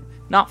 then.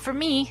 Not for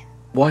me.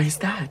 Why is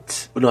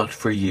that? Not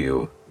for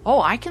you.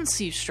 Oh, I can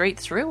see straight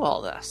through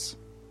all this.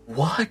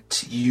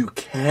 What? You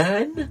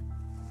can?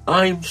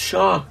 I'm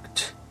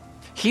shocked.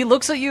 He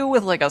looks at you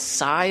with like a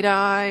side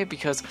eye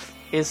because,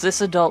 is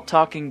this adult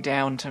talking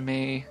down to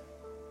me?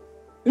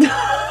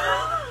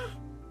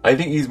 I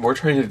think he's more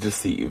trying to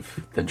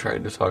deceive than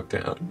trying to talk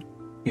down.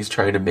 He's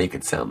trying to make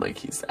it sound like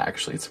he's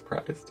actually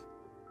surprised.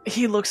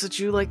 He looks at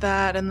you like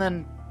that, and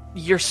then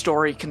your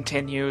story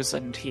continues,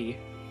 and he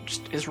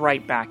just is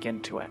right back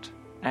into it.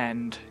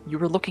 And you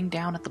were looking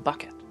down at the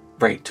bucket.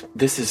 Right.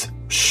 This is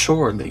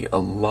surely a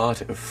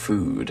lot of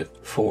food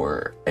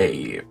for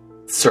a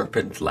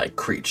serpent-like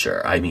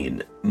creature. I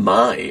mean,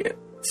 my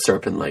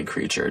serpent-like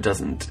creature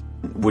doesn't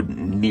wouldn't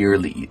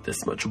nearly eat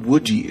this much,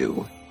 would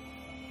you?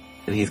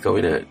 And he's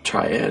going to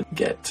try and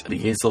get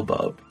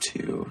Lazelbub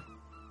to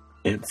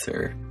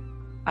answer.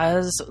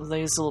 As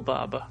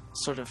Lazelbub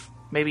sort of,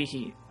 maybe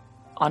he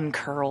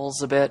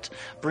uncurls a bit,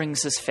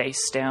 brings his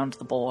face down to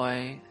the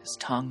boy, his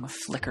tongue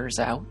flickers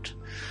out.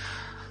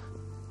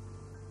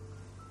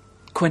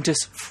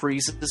 Quintus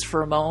freezes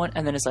for a moment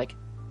and then is like,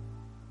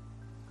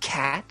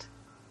 cat?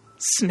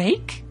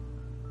 Snake?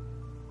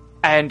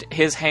 And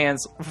his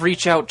hands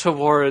reach out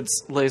towards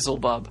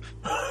Lazelbub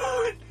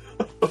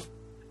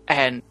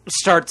and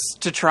starts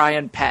to try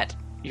and pet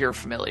your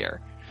familiar.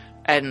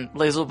 And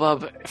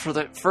Lazelbub, for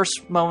the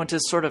first moment,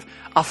 is sort of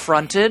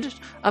affronted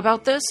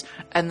about this,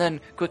 and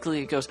then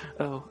quickly goes,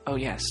 "Oh,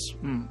 yes,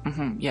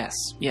 yes,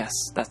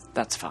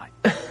 that's fine.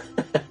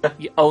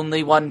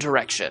 Only one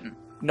direction,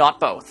 not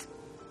both.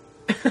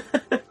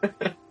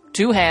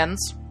 Two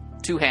hands,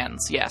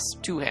 yes,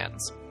 2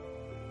 hands.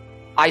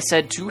 I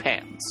said 2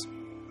 hands."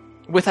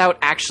 Without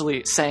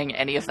actually saying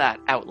any of that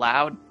out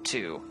loud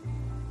to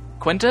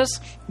Quintus,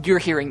 you're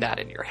hearing that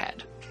in your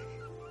head.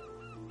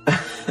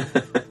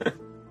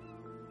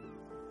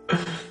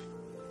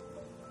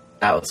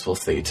 Alice will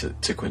say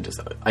to Quintus,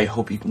 I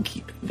hope you can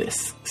keep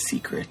this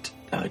secret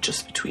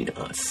just between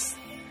us.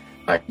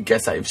 I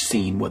guess I've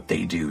seen what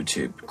they do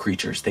to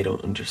creatures they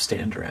don't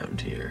understand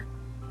around here.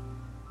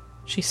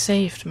 She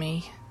saved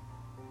me,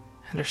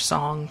 and her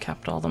song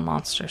kept all the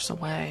monsters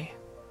away.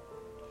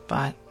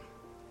 But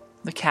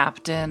the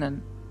captain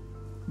and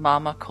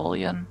Mama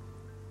Collion,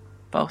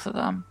 both of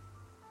them,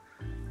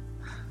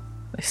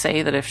 they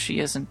say that if she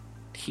isn't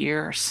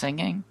here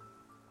singing,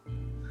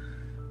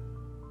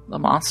 the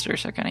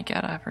monsters are going to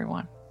get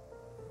everyone.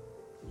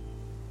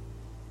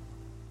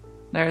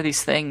 There are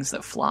these things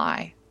that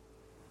fly.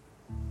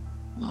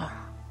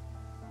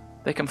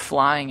 They come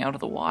flying out of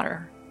the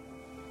water,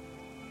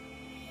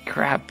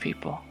 grab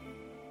people,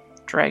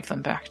 drag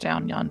them back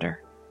down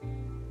yonder.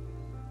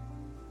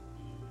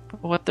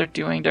 But what they're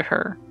doing to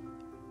her,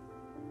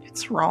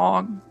 it's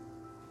wrong.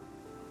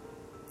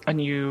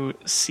 And you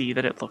see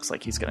that it looks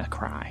like he's going to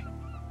cry.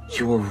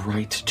 You're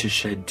right to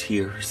shed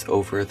tears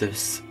over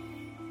this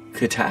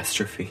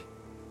catastrophe.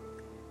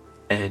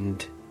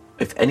 And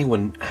if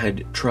anyone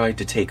had tried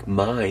to take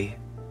my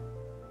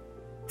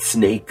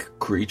snake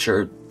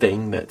creature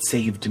thing that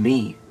saved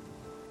me,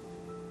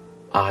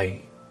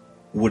 I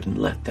wouldn't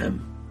let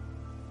them.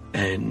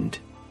 And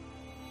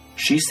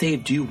she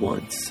saved you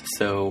once,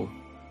 so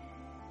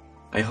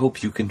I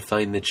hope you can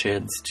find the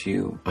chance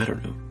to, I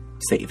don't know,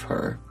 save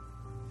her.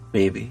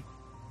 Maybe.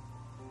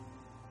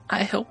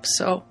 I hope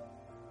so.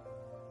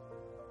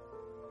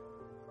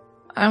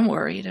 I'm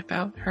worried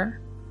about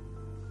her.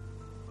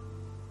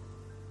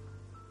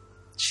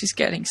 She's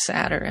getting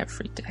sadder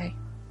every day.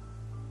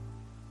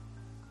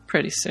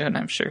 Pretty soon,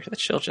 I'm sure that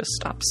she'll just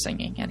stop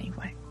singing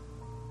anyway.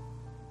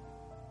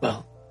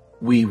 Well,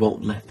 we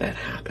won't let that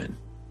happen.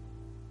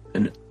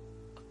 And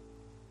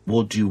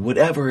we'll do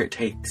whatever it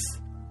takes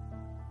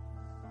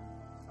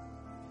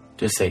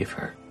to save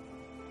her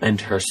and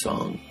her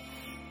song.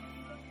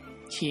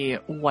 He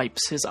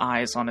wipes his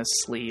eyes on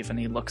his sleeve and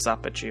he looks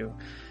up at you.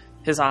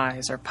 His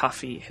eyes are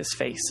puffy, his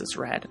face is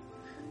red.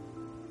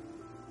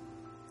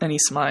 And he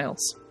smiles.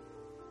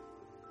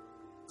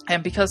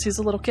 And because he's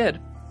a little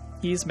kid,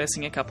 he's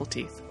missing a couple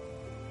teeth.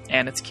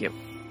 And it's cute.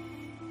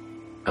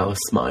 Alice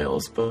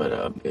smiles,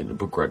 but in a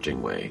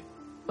begrudging way.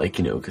 Like,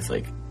 because,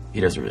 he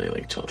doesn't really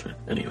like children.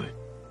 Anyway.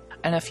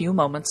 And a few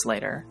moments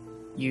later,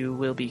 you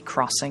will be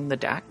crossing the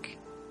deck,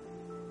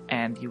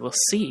 and you will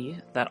see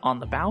that on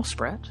the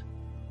bowsprit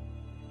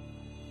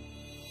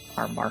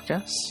are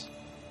Marcus,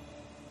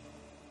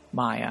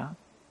 Maya,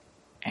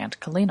 and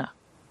Kalina.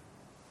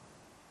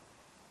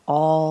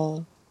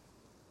 All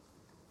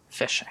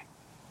fishing.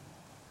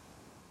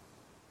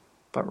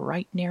 But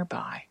right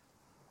nearby.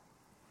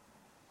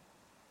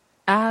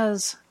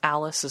 As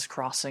Alice is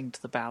crossing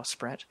to the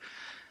bowsprit,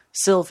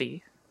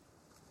 Sylvie,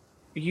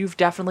 you've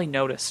definitely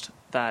noticed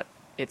that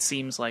it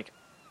seems like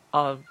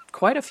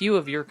quite a few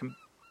of your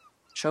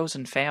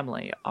chosen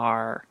family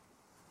are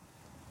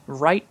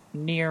right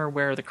near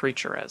where the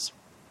creature is.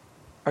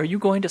 Are you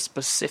going to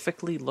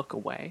specifically look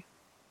away?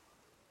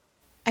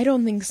 I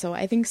don't think so.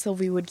 I think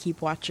Sylvie would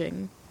keep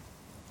watching.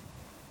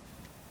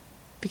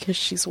 Because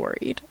she's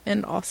worried.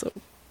 And also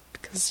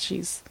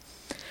because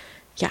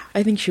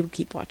I think she would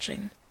keep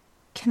watching.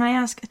 Can I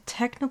ask a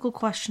technical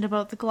question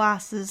about the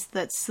glasses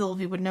that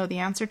Sylvie would know the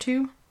answer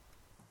to?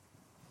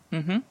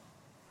 Mm-hmm.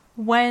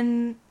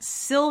 When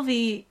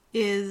Sylvie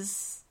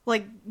is,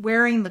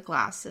 wearing the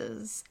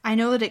glasses, I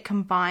know that it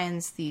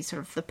combines the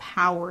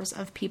powers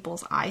of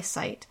people's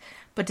eyesight,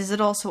 but does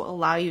it also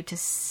allow you to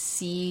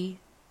see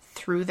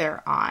through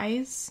their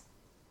eyes?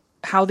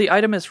 How the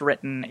item is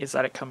written is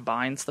that it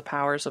combines the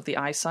powers of the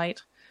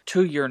eyesight.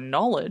 To your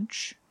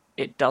knowledge,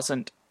 it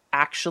doesn't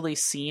actually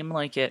seem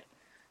like it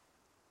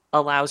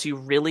allows you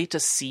really to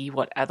see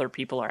what other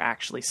people are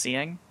actually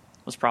seeing.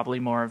 It was probably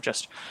more of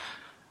just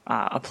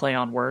a play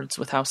on words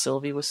with how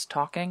Sylvie was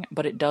talking,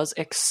 but it does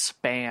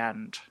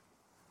expand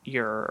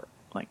your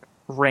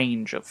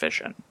range of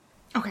vision.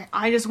 Okay,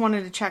 I just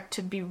wanted to check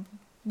to be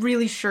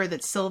really sure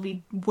that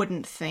Sylvie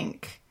wouldn't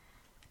think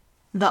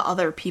the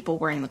other people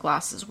wearing the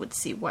glasses would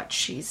see what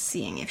she's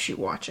seeing if she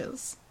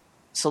watches.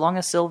 So long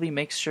as Sylvie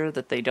makes sure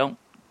that they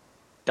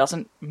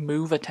doesn't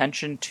move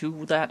attention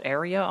to that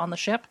area on the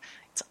ship,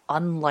 it's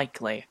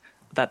unlikely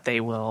that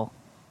they will.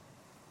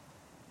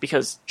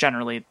 Because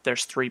generally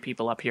there's 3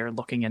 people up here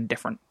looking in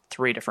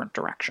 3 different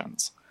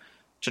directions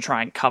to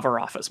try and cover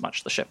off as much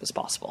of the ship as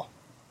possible.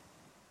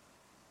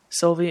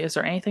 Sylvie, is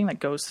there anything that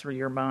goes through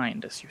your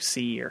mind as you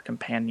see your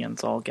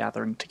companions all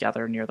gathering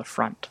together near the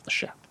front of the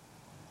ship?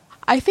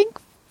 I think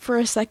for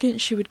a second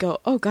she would go,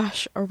 oh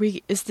gosh,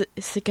 is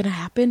it gonna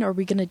happen? Are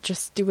we gonna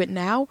just do it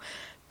now?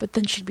 But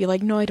then she'd be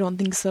like, no, I don't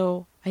think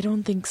so.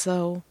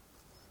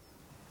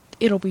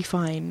 It'll be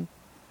fine.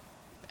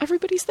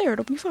 Everybody's there,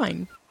 it'll be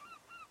fine.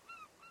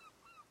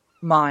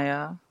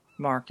 Maya,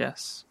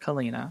 Marcus,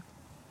 Kalina.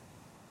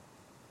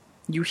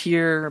 You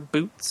hear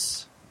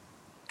boots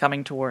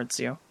coming towards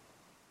you.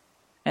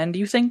 And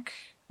you think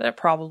that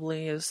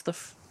probably is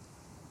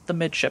the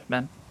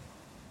midshipman.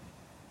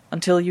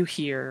 Until you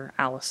hear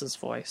Alice's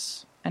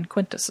voice and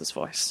Quintus's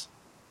voice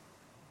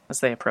as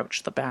they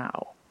approach the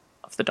bow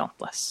of the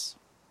Dauntless.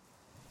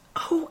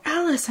 Oh,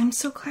 Alice, I'm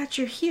so glad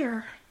you're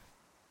here.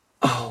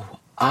 Oh,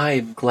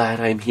 I'm glad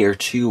I'm here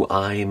too.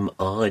 I'm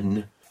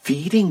on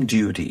feeding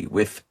duty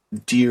with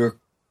dear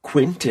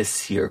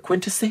Quintus here.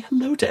 Quintus, say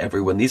hello to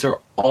everyone. These are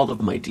all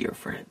of my dear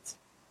friends.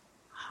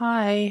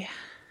 Hi.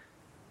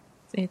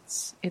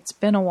 It's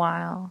been a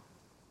while.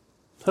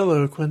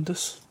 Hello,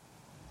 Quintus.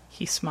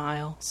 He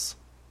smiles.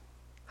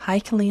 Hi,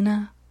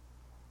 Kalina.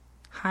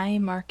 Hi,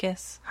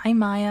 Marcus. Hi,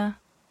 Maya.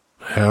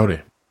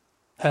 Howdy.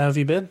 How have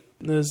you been?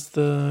 Is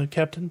the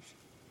captain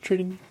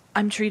treating you?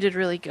 I'm treated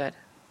really good.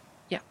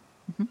 Yeah.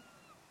 Mm-hmm.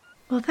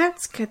 Well,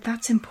 that's good.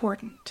 That's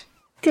important.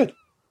 Good.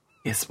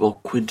 Yes, well,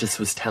 Quintus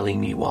was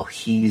telling me while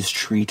he's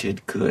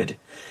treated good,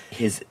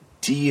 his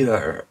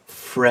dear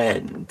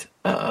friend,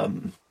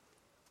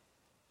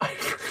 I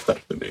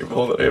forgot the name.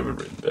 Hold on, I haven't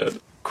written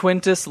down.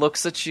 Quintus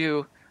looks at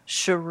you.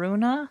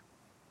 Sharuna?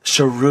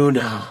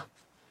 Sharuna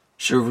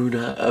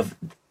of,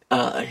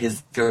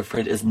 his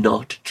girlfriend is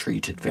not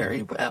treated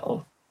very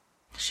well.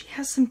 She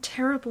has some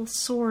terrible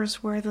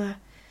sores where the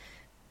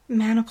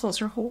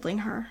manacles are holding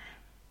her.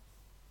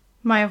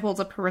 Maya holds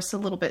up her wrist a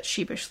little bit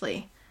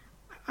sheepishly.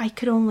 I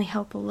could only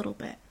help a little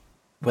bit.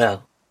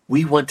 Well,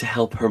 we want to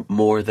help her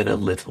more than a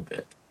little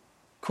bit.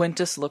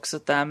 Quintus looks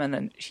at them and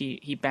then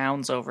he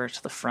bounds over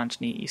to the front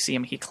and you see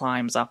him, he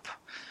climbs up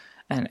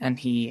and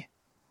he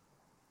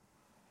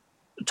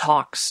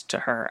talks to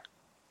her.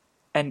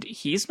 And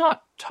he's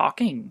not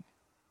talking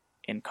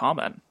in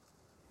common.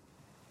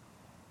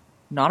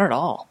 Not at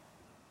all.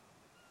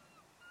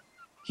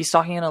 He's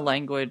talking in a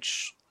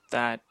language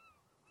that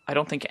I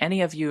don't think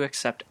any of you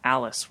except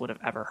Alice would have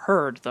ever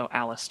heard, though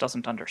Alice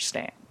doesn't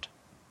understand.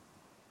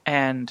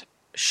 And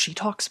she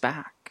talks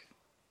back.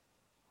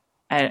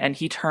 And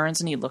he turns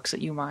and he looks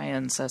at you, Maya,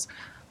 and says,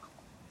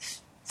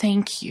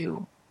 "Thank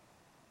you.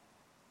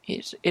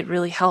 It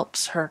really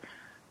helps. Her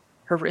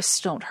wrists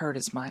don't hurt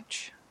as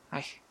much.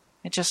 I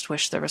just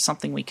wish there was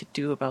something we could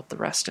do about the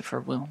rest of her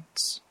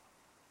wounds."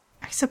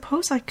 I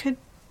suppose I could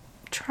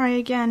try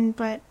again,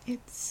 but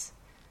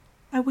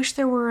I wish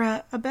there were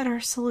a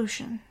better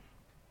solution.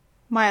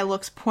 Maya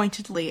looks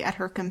pointedly at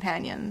her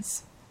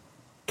companions.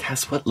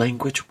 Cass, what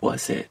language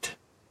was it?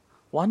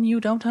 One you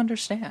don't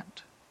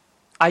understand.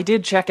 I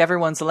did check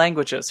everyone's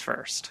languages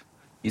first.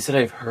 You said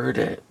I've heard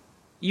it.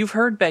 You've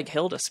heard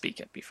Beghilda speak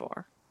it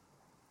before,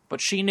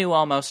 but she knew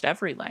almost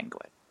every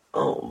language.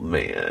 Oh,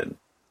 man.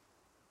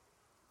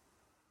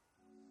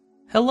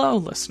 Hello,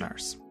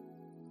 listeners.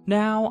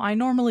 Now, I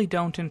normally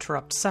don't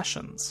interrupt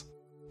sessions,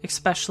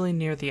 especially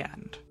near the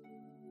end,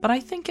 but I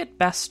think it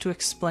best to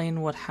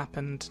explain what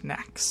happened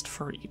next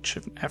for each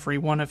and every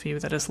one of you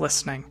that is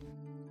listening.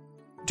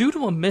 Due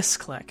to a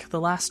misclick, the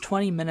last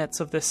 20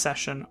 minutes of this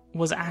session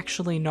was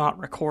actually not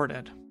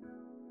recorded,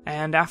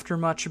 and after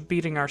much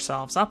beating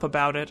ourselves up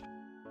about it,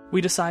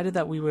 we decided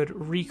that we would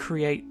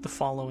recreate the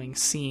following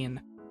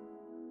scene,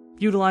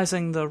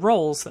 utilizing the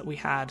roles that we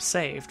had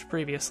saved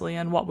previously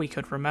and what we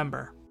could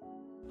remember.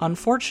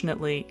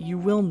 Unfortunately, you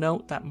will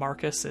note that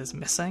Marcus is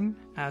missing,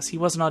 as he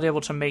was not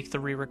able to make the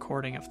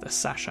re-recording of this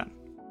session.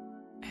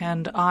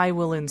 And I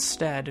will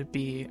instead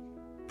be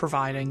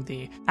providing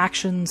the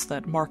actions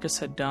that Marcus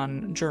had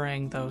done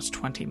during those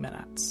 20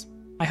 minutes.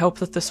 I hope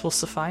that this will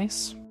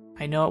suffice.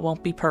 I know it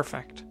won't be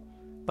perfect,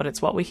 but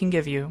it's what we can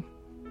give you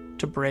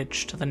to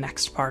bridge to the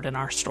next part in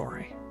our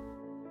story.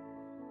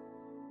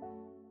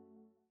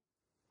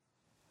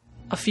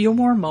 A few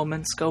more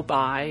moments go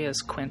by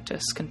as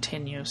Quintus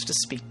continues to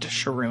speak to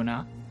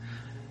Sharuna,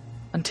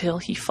 until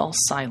he falls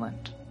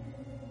silent,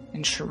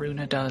 and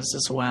Sharuna does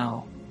as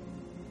well.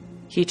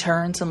 He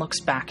turns and looks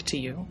back to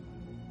you.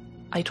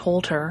 "I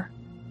told her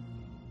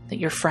that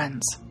you're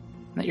friends,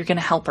 that you're going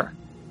to help her.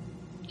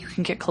 You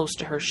can get close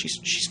to her.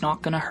 She's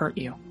not going to hurt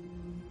you.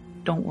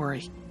 Don't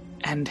worry."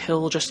 And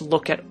he'll just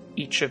look at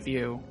each of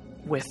you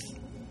with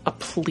a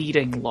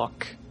pleading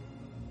look.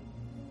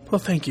 Well,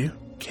 thank you.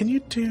 can you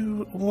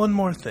do one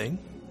more thing?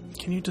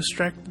 Can you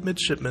distract the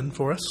midshipman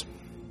for us?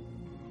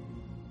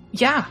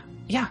 Yeah,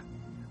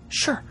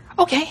 sure,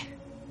 okay.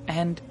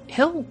 And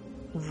he'll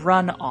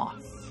run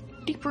off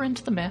deeper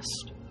into the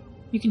mist.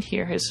 You can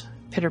hear his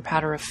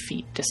pitter-patter of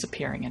feet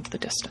disappearing into the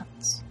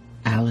distance.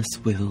 Alice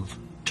will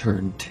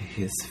turn to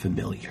his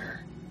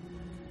familiar,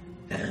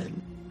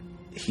 and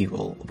he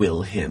will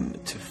will him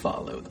to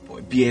follow the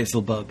boy.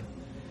 Beelzebub,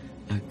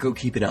 go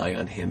keep an eye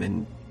on him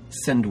and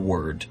send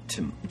word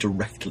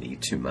directly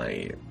to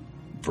my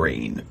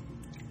brain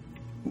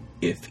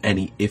if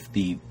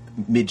the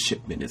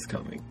midshipman is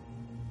coming.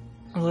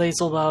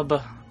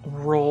 Beelzebub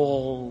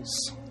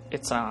rolls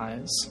its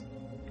eyes,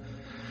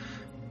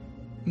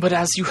 but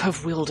as you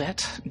have willed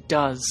it,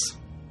 does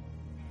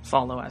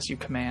follow as you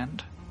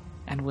command,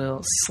 and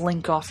will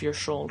slink off your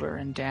shoulder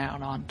and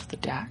down onto the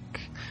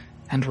deck,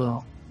 and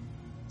will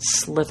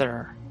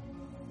slither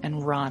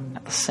and run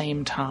at the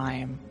same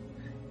time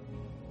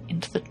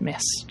into the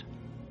mist,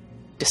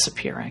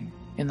 disappearing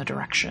in the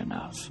direction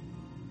of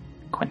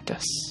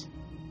Quintus.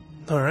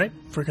 Alright,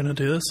 if we're gonna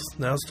do this,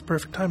 now's the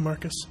perfect time,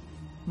 Marcus.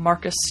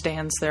 Marcus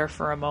stands there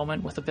for a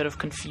moment with a bit of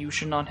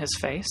confusion on his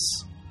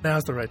face.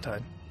 Now's the right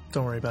time.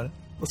 Don't worry about it.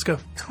 Let's go.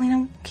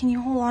 Kalina, can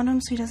you hold on to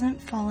him so he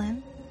doesn't fall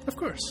in? Of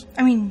course.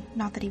 I mean,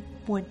 not that he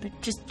would, but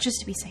just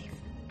to be safe.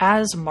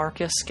 As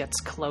Marcus gets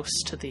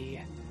close to the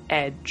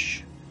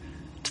edge,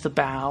 to the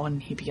bow,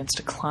 and he begins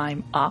to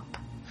climb up,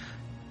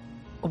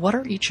 what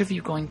are each of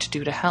you going to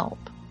do to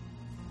help?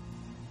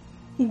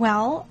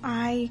 Well,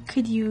 I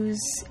could use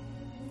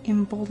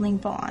Emboldening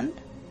Bond.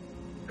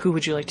 Who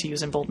would you like to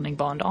use Emboldening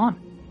Bond on?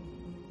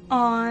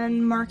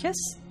 On Marcus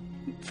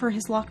for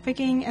his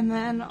lockpicking, and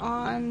then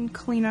on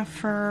Kalina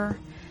for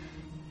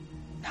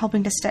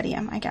helping to steady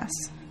him, I guess.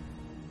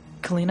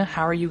 Kalina,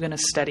 how are you going to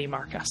steady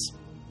Marcus?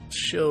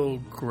 She'll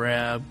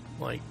grab,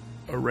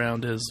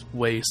 around his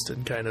waist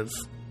and kind of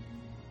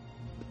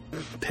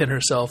pin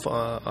herself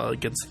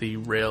against the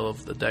rail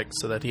of the deck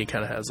so that he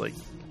kind of has,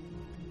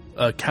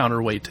 a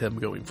counterweight to him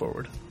going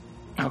forward.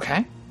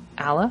 Okay.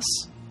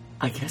 Alice?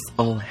 I guess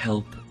I'll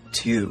help,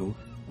 too,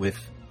 with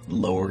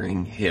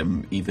lowering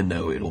him, even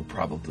though it'll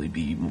probably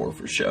be more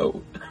for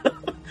show.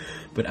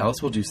 But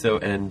Alice will do so,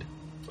 and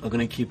I'm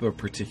going to keep a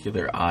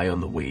particular eye on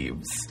the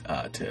waves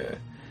to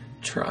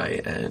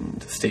try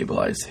and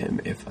stabilize him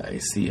if I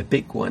see a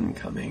big one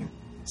coming.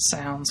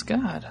 Sounds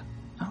good.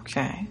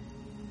 Okay.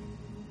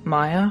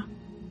 Maya,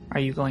 are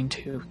you going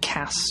to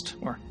cast,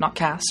 or not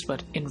cast,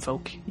 but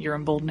invoke your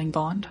Emboldening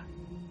Bond?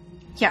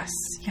 Yes,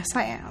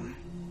 I am.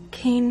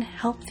 Kane,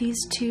 help these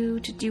two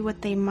to do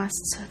what they must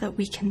so that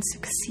we can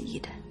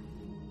succeed.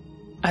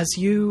 As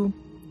you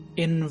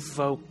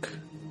invoke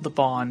the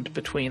bond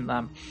between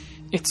them,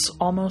 it's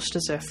almost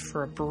as if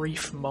for a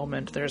brief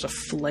moment there's a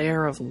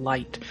flare of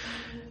light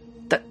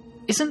that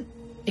isn't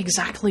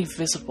exactly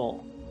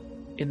visible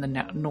in the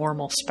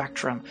normal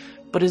spectrum,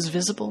 but is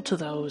visible to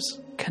those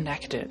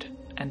connected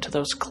and to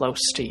those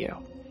close to you.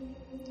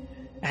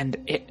 And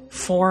it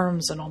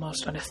forms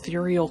an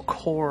ethereal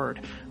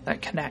cord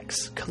that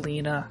connects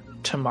Kalina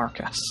to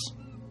Marcus.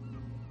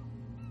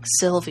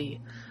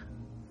 Sylvie,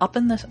 up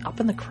in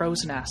the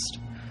crow's nest,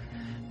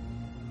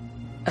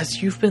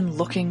 as you've been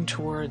looking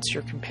towards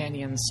your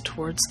companions,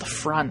 towards the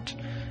front,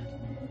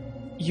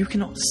 you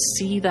can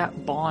see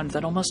that bond,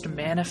 that almost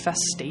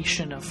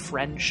manifestation of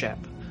friendship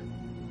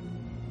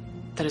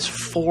that is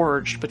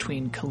forged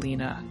between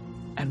Kalina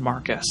and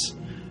Marcus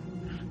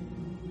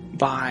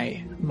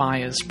by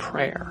Maya's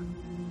prayer,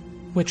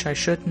 which I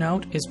should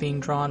note is being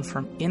drawn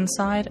from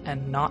inside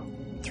and not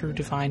through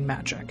divine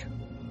magic.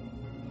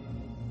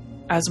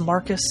 As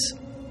Marcus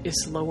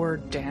is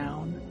lowered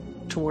down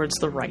towards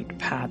the right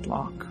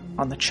padlock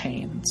on the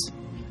chains,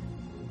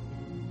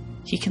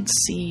 he can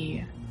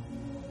see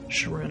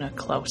Sharuna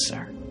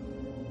closer.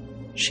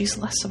 She's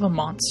less of a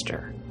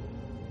monster,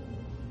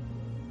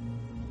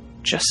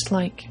 just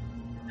like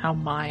how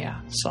Maya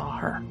saw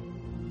her.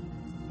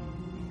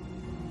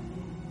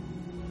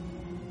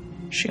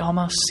 She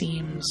almost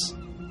seems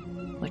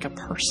like a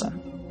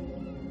person.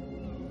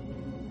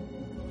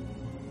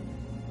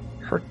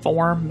 Her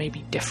form may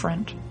be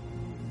different,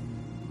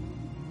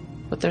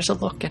 but there's a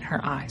look in her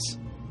eyes.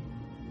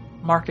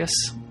 Marcus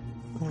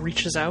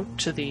reaches out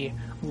to the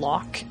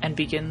lock and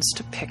begins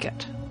to pick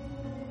it.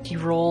 He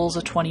rolls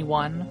a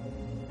 21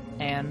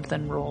 and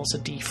then rolls a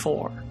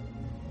d4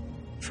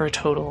 for a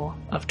total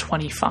of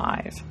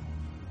 25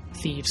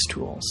 thieves'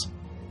 tools.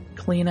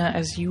 Kalina,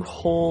 as you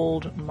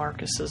hold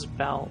Marcus's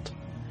belt,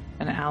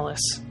 and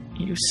Alice,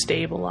 you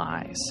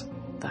stabilize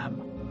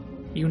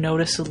them. You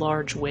notice a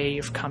large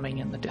wave coming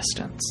in the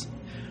distance.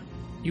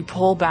 You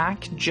pull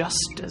back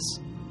just as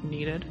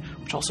needed,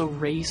 which also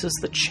raises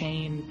the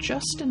chain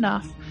just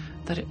enough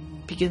that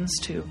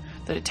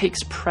it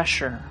takes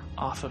pressure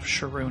off of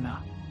Sharuna.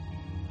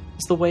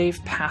 As the wave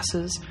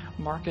passes,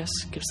 Marcus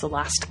gives the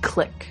last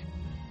click.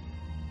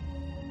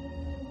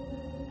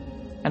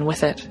 And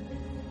with it,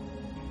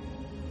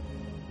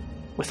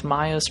 with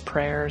Maya's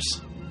prayers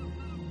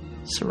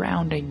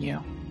surrounding you,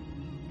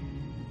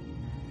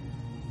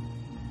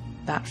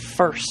 that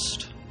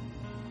first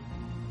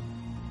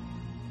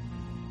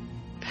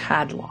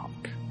padlock,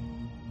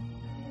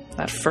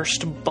 that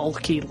first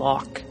bulky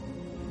lock,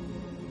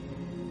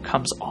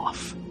 comes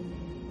off.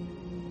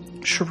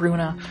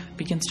 Sharuna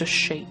begins to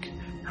shake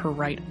her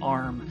right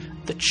arm,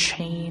 the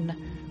chain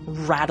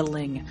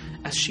rattling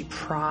as she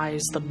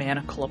pries the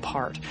manacle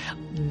apart.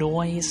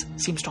 Noise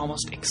seems to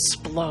almost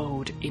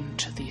explode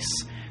into this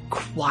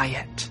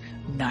quiet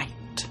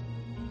night.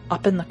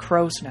 Up in the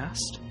crow's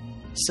nest,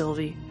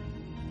 Sylvie,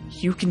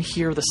 you can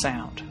hear the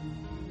sound.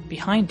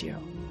 Behind you,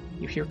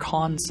 you hear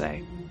Khan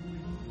say,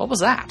 "What was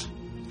that?"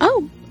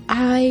 Oh,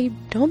 I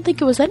don't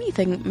think it was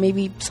anything.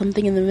 Maybe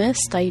something in the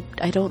mist. I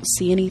don't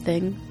see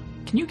anything.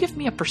 Can you give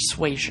me a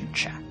persuasion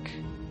check?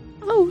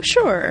 Oh,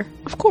 sure.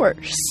 Of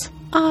course.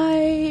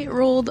 I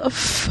rolled a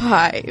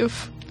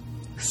 5.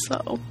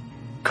 So...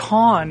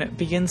 Khan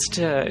begins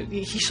to...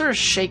 He sort of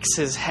shakes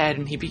his head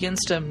and he begins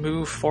to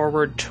move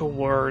forward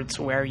towards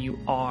where you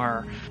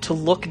are, to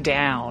look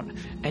down,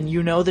 and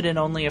you know that in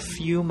only a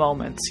few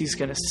moments he's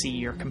going to see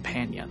your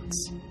companions.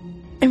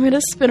 I'm going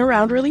to spin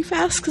around really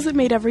fast because it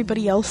made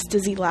everybody else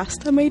dizzy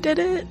last time I did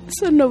it,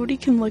 so nobody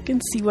can look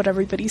and see what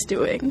everybody's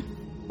doing.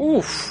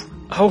 Oof.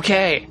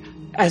 Okay.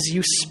 As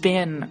you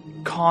spin,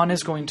 Khan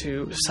is going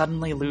to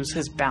suddenly lose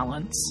his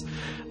balance.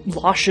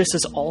 Luscious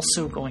is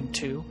also going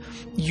to.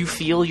 You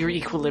feel your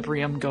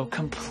equilibrium go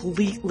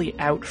completely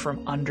out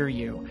from under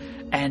you,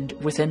 and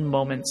within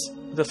moments,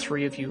 the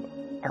three of you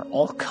are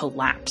all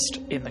collapsed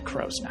in the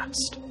crow's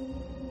nest.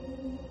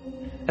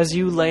 As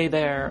you lay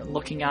there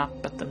looking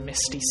up at the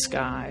misty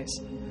skies,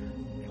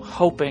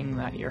 hoping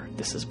that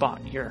this has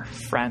bought your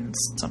friends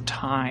some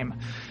time,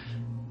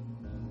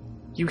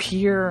 you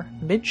hear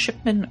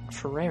Midshipman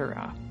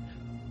Ferreira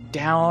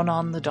down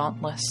on the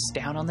Dauntless,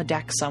 down on the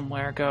deck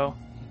somewhere, go,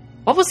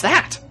 "What was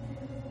that?"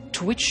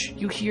 To which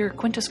you hear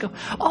Quintus go,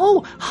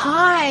 "Oh,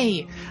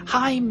 hi!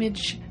 Hi,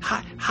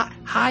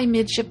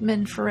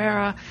 Midshipman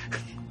Ferreira.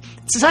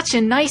 It's such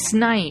a nice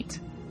night.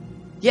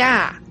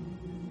 Yeah.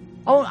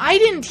 Oh, I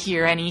didn't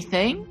hear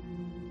anything.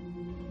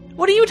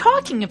 What are you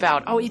talking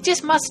about? Oh, it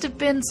just must have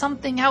been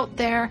something out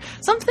there.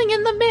 Something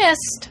in the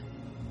mist."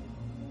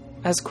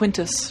 As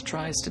Quintus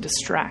tries to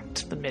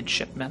distract the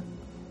midshipman,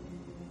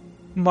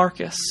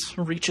 Marcus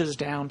reaches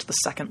down to the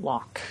second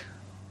lock,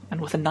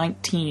 and with a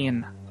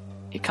 19,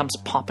 it comes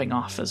popping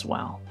off as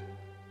well.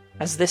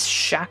 As this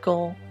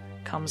shackle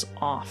comes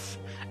off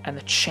and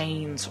the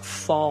chains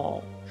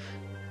fall,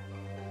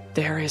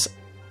 there is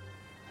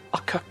a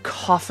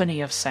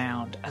cacophony of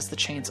sound as the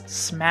chains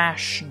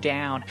smash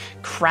down,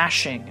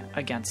 crashing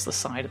against the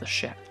side of the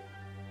ship.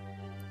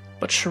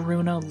 But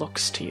Sharuna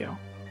looks to you,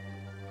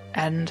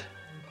 and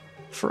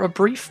for a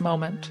brief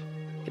moment,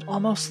 it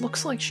almost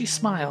looks like she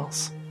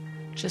smiles,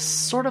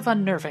 just sort of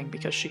unnerving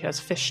because she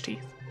has fish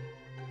teeth.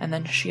 And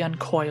then she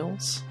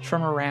uncoils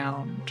from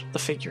around the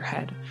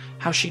figurehead,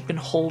 how she'd been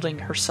holding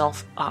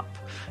herself up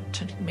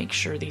to make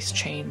sure these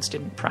chains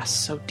didn't press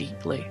so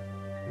deeply.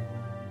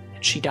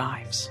 And she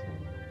dives.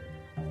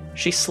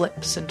 She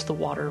slips into the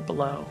water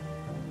below,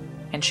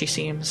 and she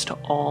seems to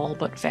all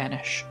but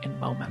vanish in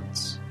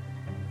moments.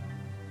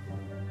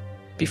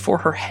 Before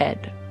her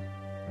head,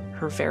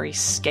 her very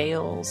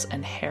scales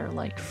and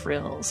hair-like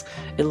frills,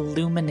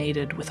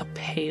 illuminated with a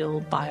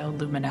pale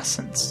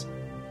bioluminescence,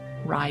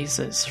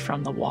 rises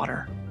from the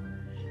water.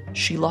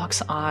 She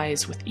locks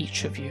eyes with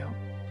each of you,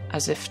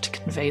 as if to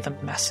convey the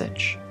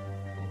message.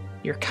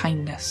 Your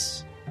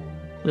kindness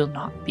will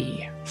not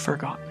be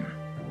forgotten.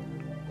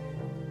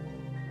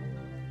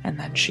 And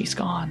then she's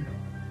gone.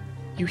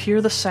 You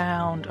hear the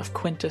sound of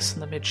Quintus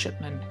and the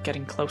midshipman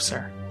getting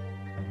closer.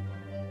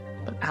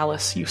 But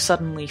Alice, you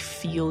suddenly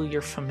feel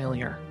your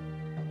familiar.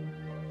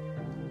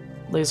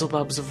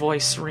 Lazelbub's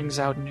voice rings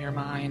out in your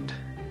mind.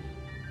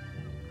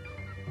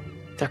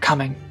 They're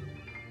coming.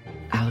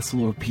 Alice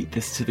will repeat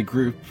this to the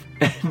group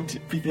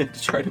and begin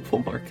to try to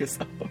pull Marcus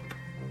up.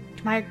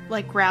 Can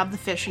I, grab the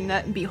fishing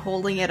net and be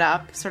holding it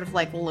up, sort of,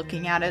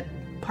 looking at it,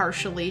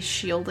 partially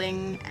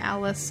shielding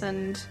Alice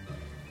and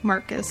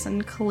Marcus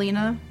and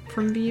Kalina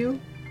from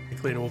view?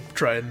 Kalina will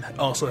try and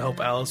also help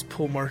Alice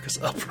pull Marcus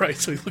upright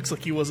so he looks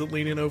like he wasn't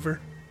leaning over.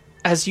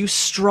 As you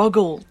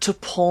struggle to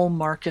pull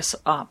Marcus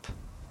up,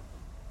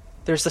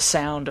 there's the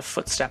sound of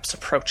footsteps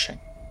approaching.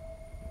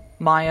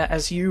 Maya,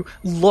 as you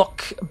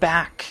look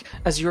back,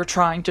 as you're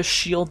trying to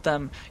shield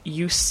them,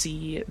 you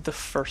see the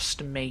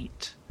first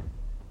mate,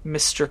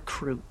 Mr.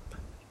 Croup,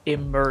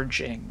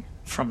 emerging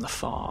from the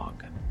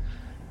fog.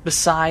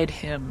 Beside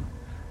him,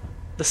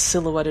 the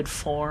silhouetted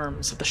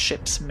forms of the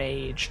ship's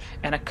mage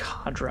and a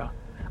cadre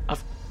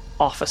of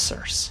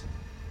officers.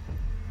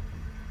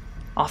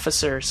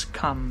 Officers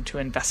come to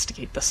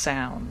investigate the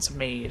sounds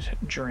made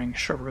during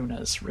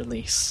Sharuna's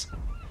release.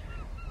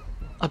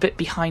 A bit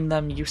behind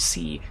them, you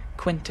see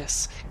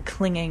Quintus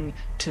clinging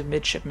to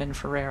Midshipman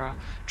Ferreira,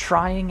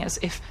 trying as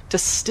if to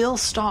still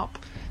stop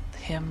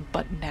him,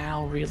 but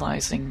now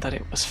realizing that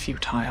it was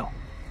futile.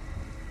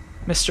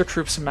 Mr.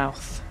 Croup's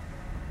mouth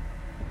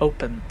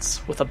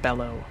opens with a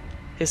bellow.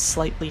 His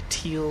slightly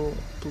teal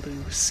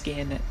blue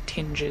skin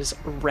tinges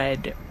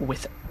red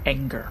with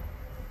anger.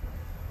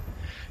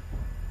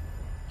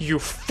 "You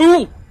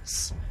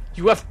fools!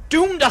 You have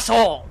doomed us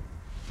all!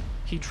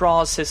 He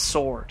draws his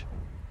sword,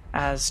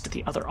 as do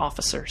the other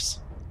officers.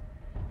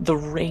 The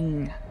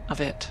ring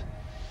of it,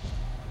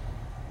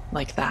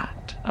 like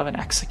that of an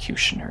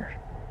executioner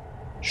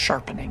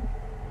sharpening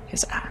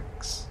his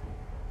axe.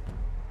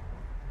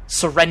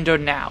 Surrender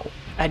now,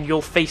 and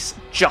you'll face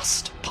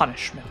just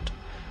punishment.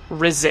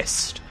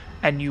 Resist,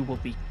 and you will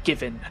be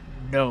given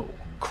no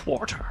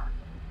quarter.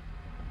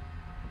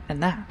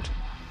 And that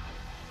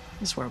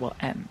is where we'll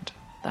end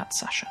that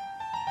session.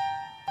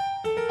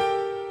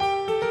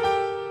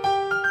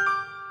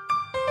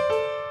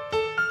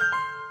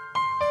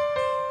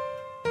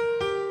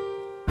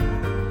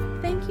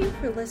 Thank you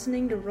for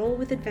listening to Roll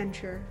with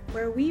Adventure,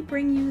 where we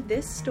bring you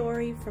this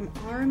story from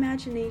our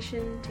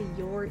imagination to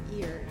your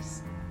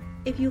ears.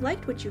 If you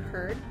liked what you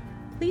heard,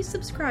 please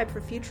subscribe for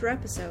future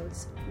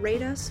episodes,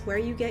 rate us where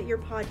you get your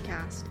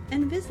podcast,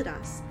 and visit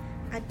us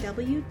at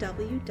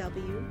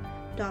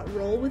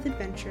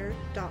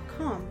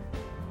www.rollwithadventure.com.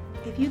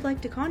 If you'd like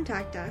to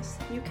contact us,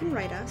 you can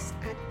write us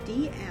at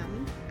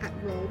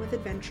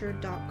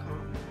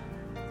dm@rollwithadventure.com.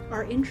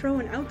 Our intro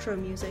and outro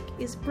music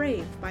is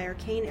Brave by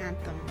Arcane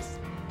Anthems.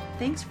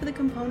 Thanks for the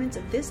components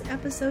of this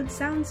episode's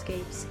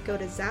soundscapes. Go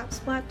to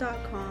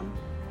zapsplat.com,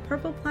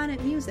 Purple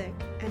Planet Music,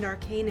 and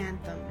Arcane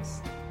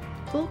Anthems.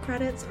 Full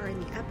credits are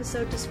in the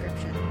episode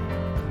description.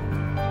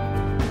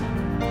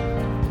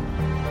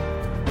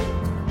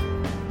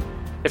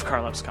 If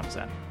Carlos comes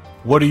in.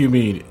 What do you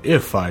mean,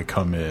 if I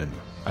come in?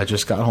 I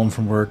just got home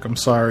from work. I'm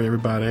sorry,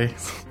 everybody.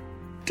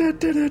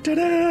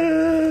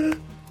 Da-da-da-da-da.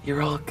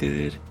 You're all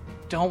good.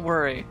 Don't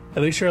worry.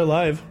 At least you're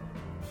alive.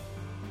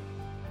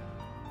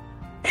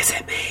 Is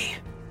it me?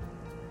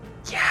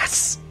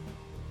 Yes.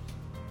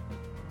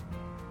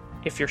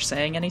 If you're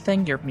saying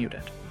anything, you're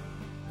muted.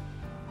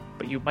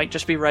 But you might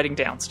just be writing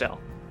down still.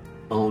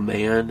 Oh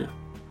man.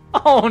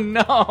 Oh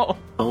no!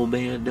 Oh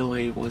man, no,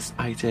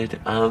 I did.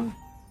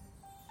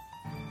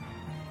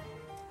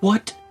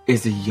 What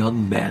is a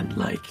young man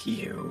like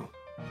you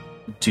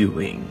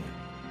doing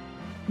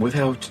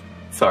without...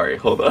 Sorry,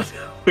 hold on.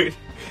 Wait,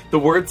 the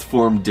words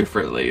form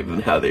differently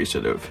than how they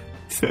should have.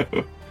 So,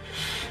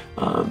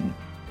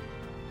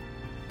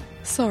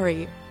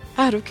 Sorry,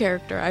 out of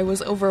character. I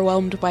was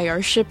overwhelmed by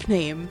our ship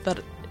name that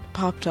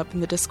popped up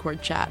in the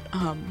Discord chat.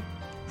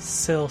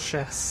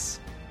 Silcious.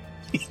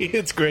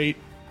 It's great.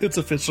 It's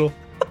official.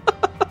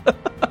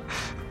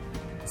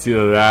 It's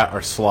either that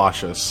or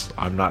Sloscious.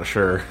 I'm not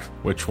sure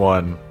which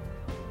one.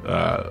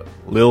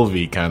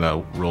 Lilvy kind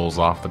of rolls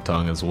off the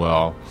tongue as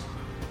well.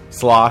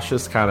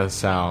 Sloscious kind of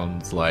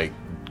sounds like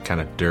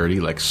kind of dirty,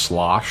 like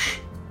slosh.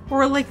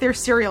 Or like they're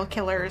serial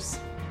killers.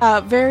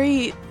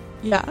 Very,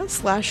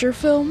 slasher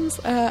films.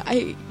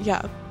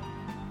 Yeah.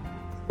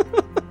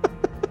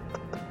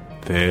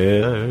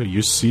 There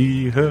you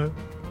see her,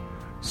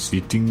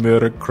 sitting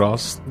there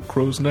across the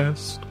crow's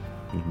nest.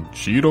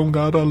 She don't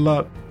got a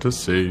lot to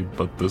say,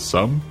 but there's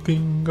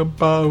something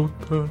about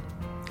her.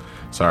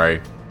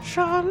 Sorry.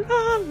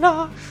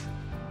 Sha-la-la.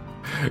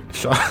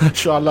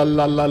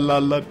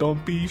 Sha-la-la-la-la-la,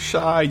 don't be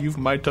shy. You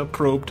might have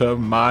probed her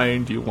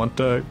mind. You want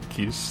to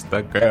kiss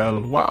the girl.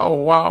 Wow,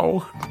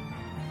 wow.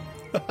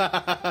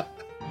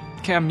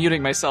 Okay, I'm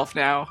muting myself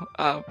now.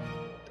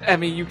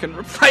 Emmy, you can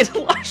reply to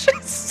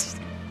Luscious.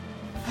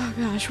 Oh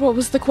gosh, what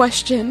was the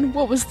question?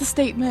 What was the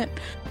statement?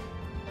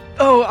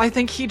 Oh, I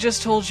think he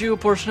just told you a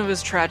portion of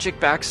his tragic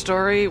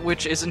backstory,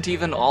 which isn't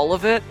even all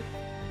of it.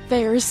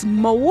 There's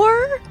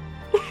more?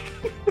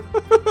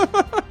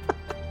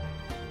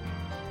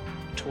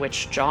 To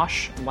which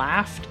Josh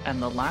laughed,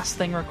 and the last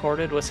thing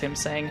recorded was him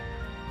saying,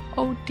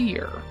 "Oh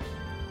dear."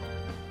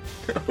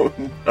 oh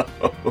no.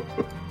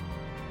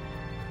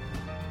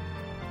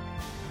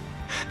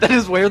 That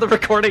is where the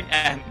recording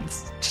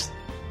ends. Just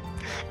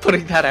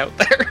putting that out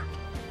there.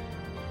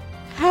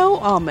 How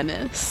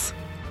ominous.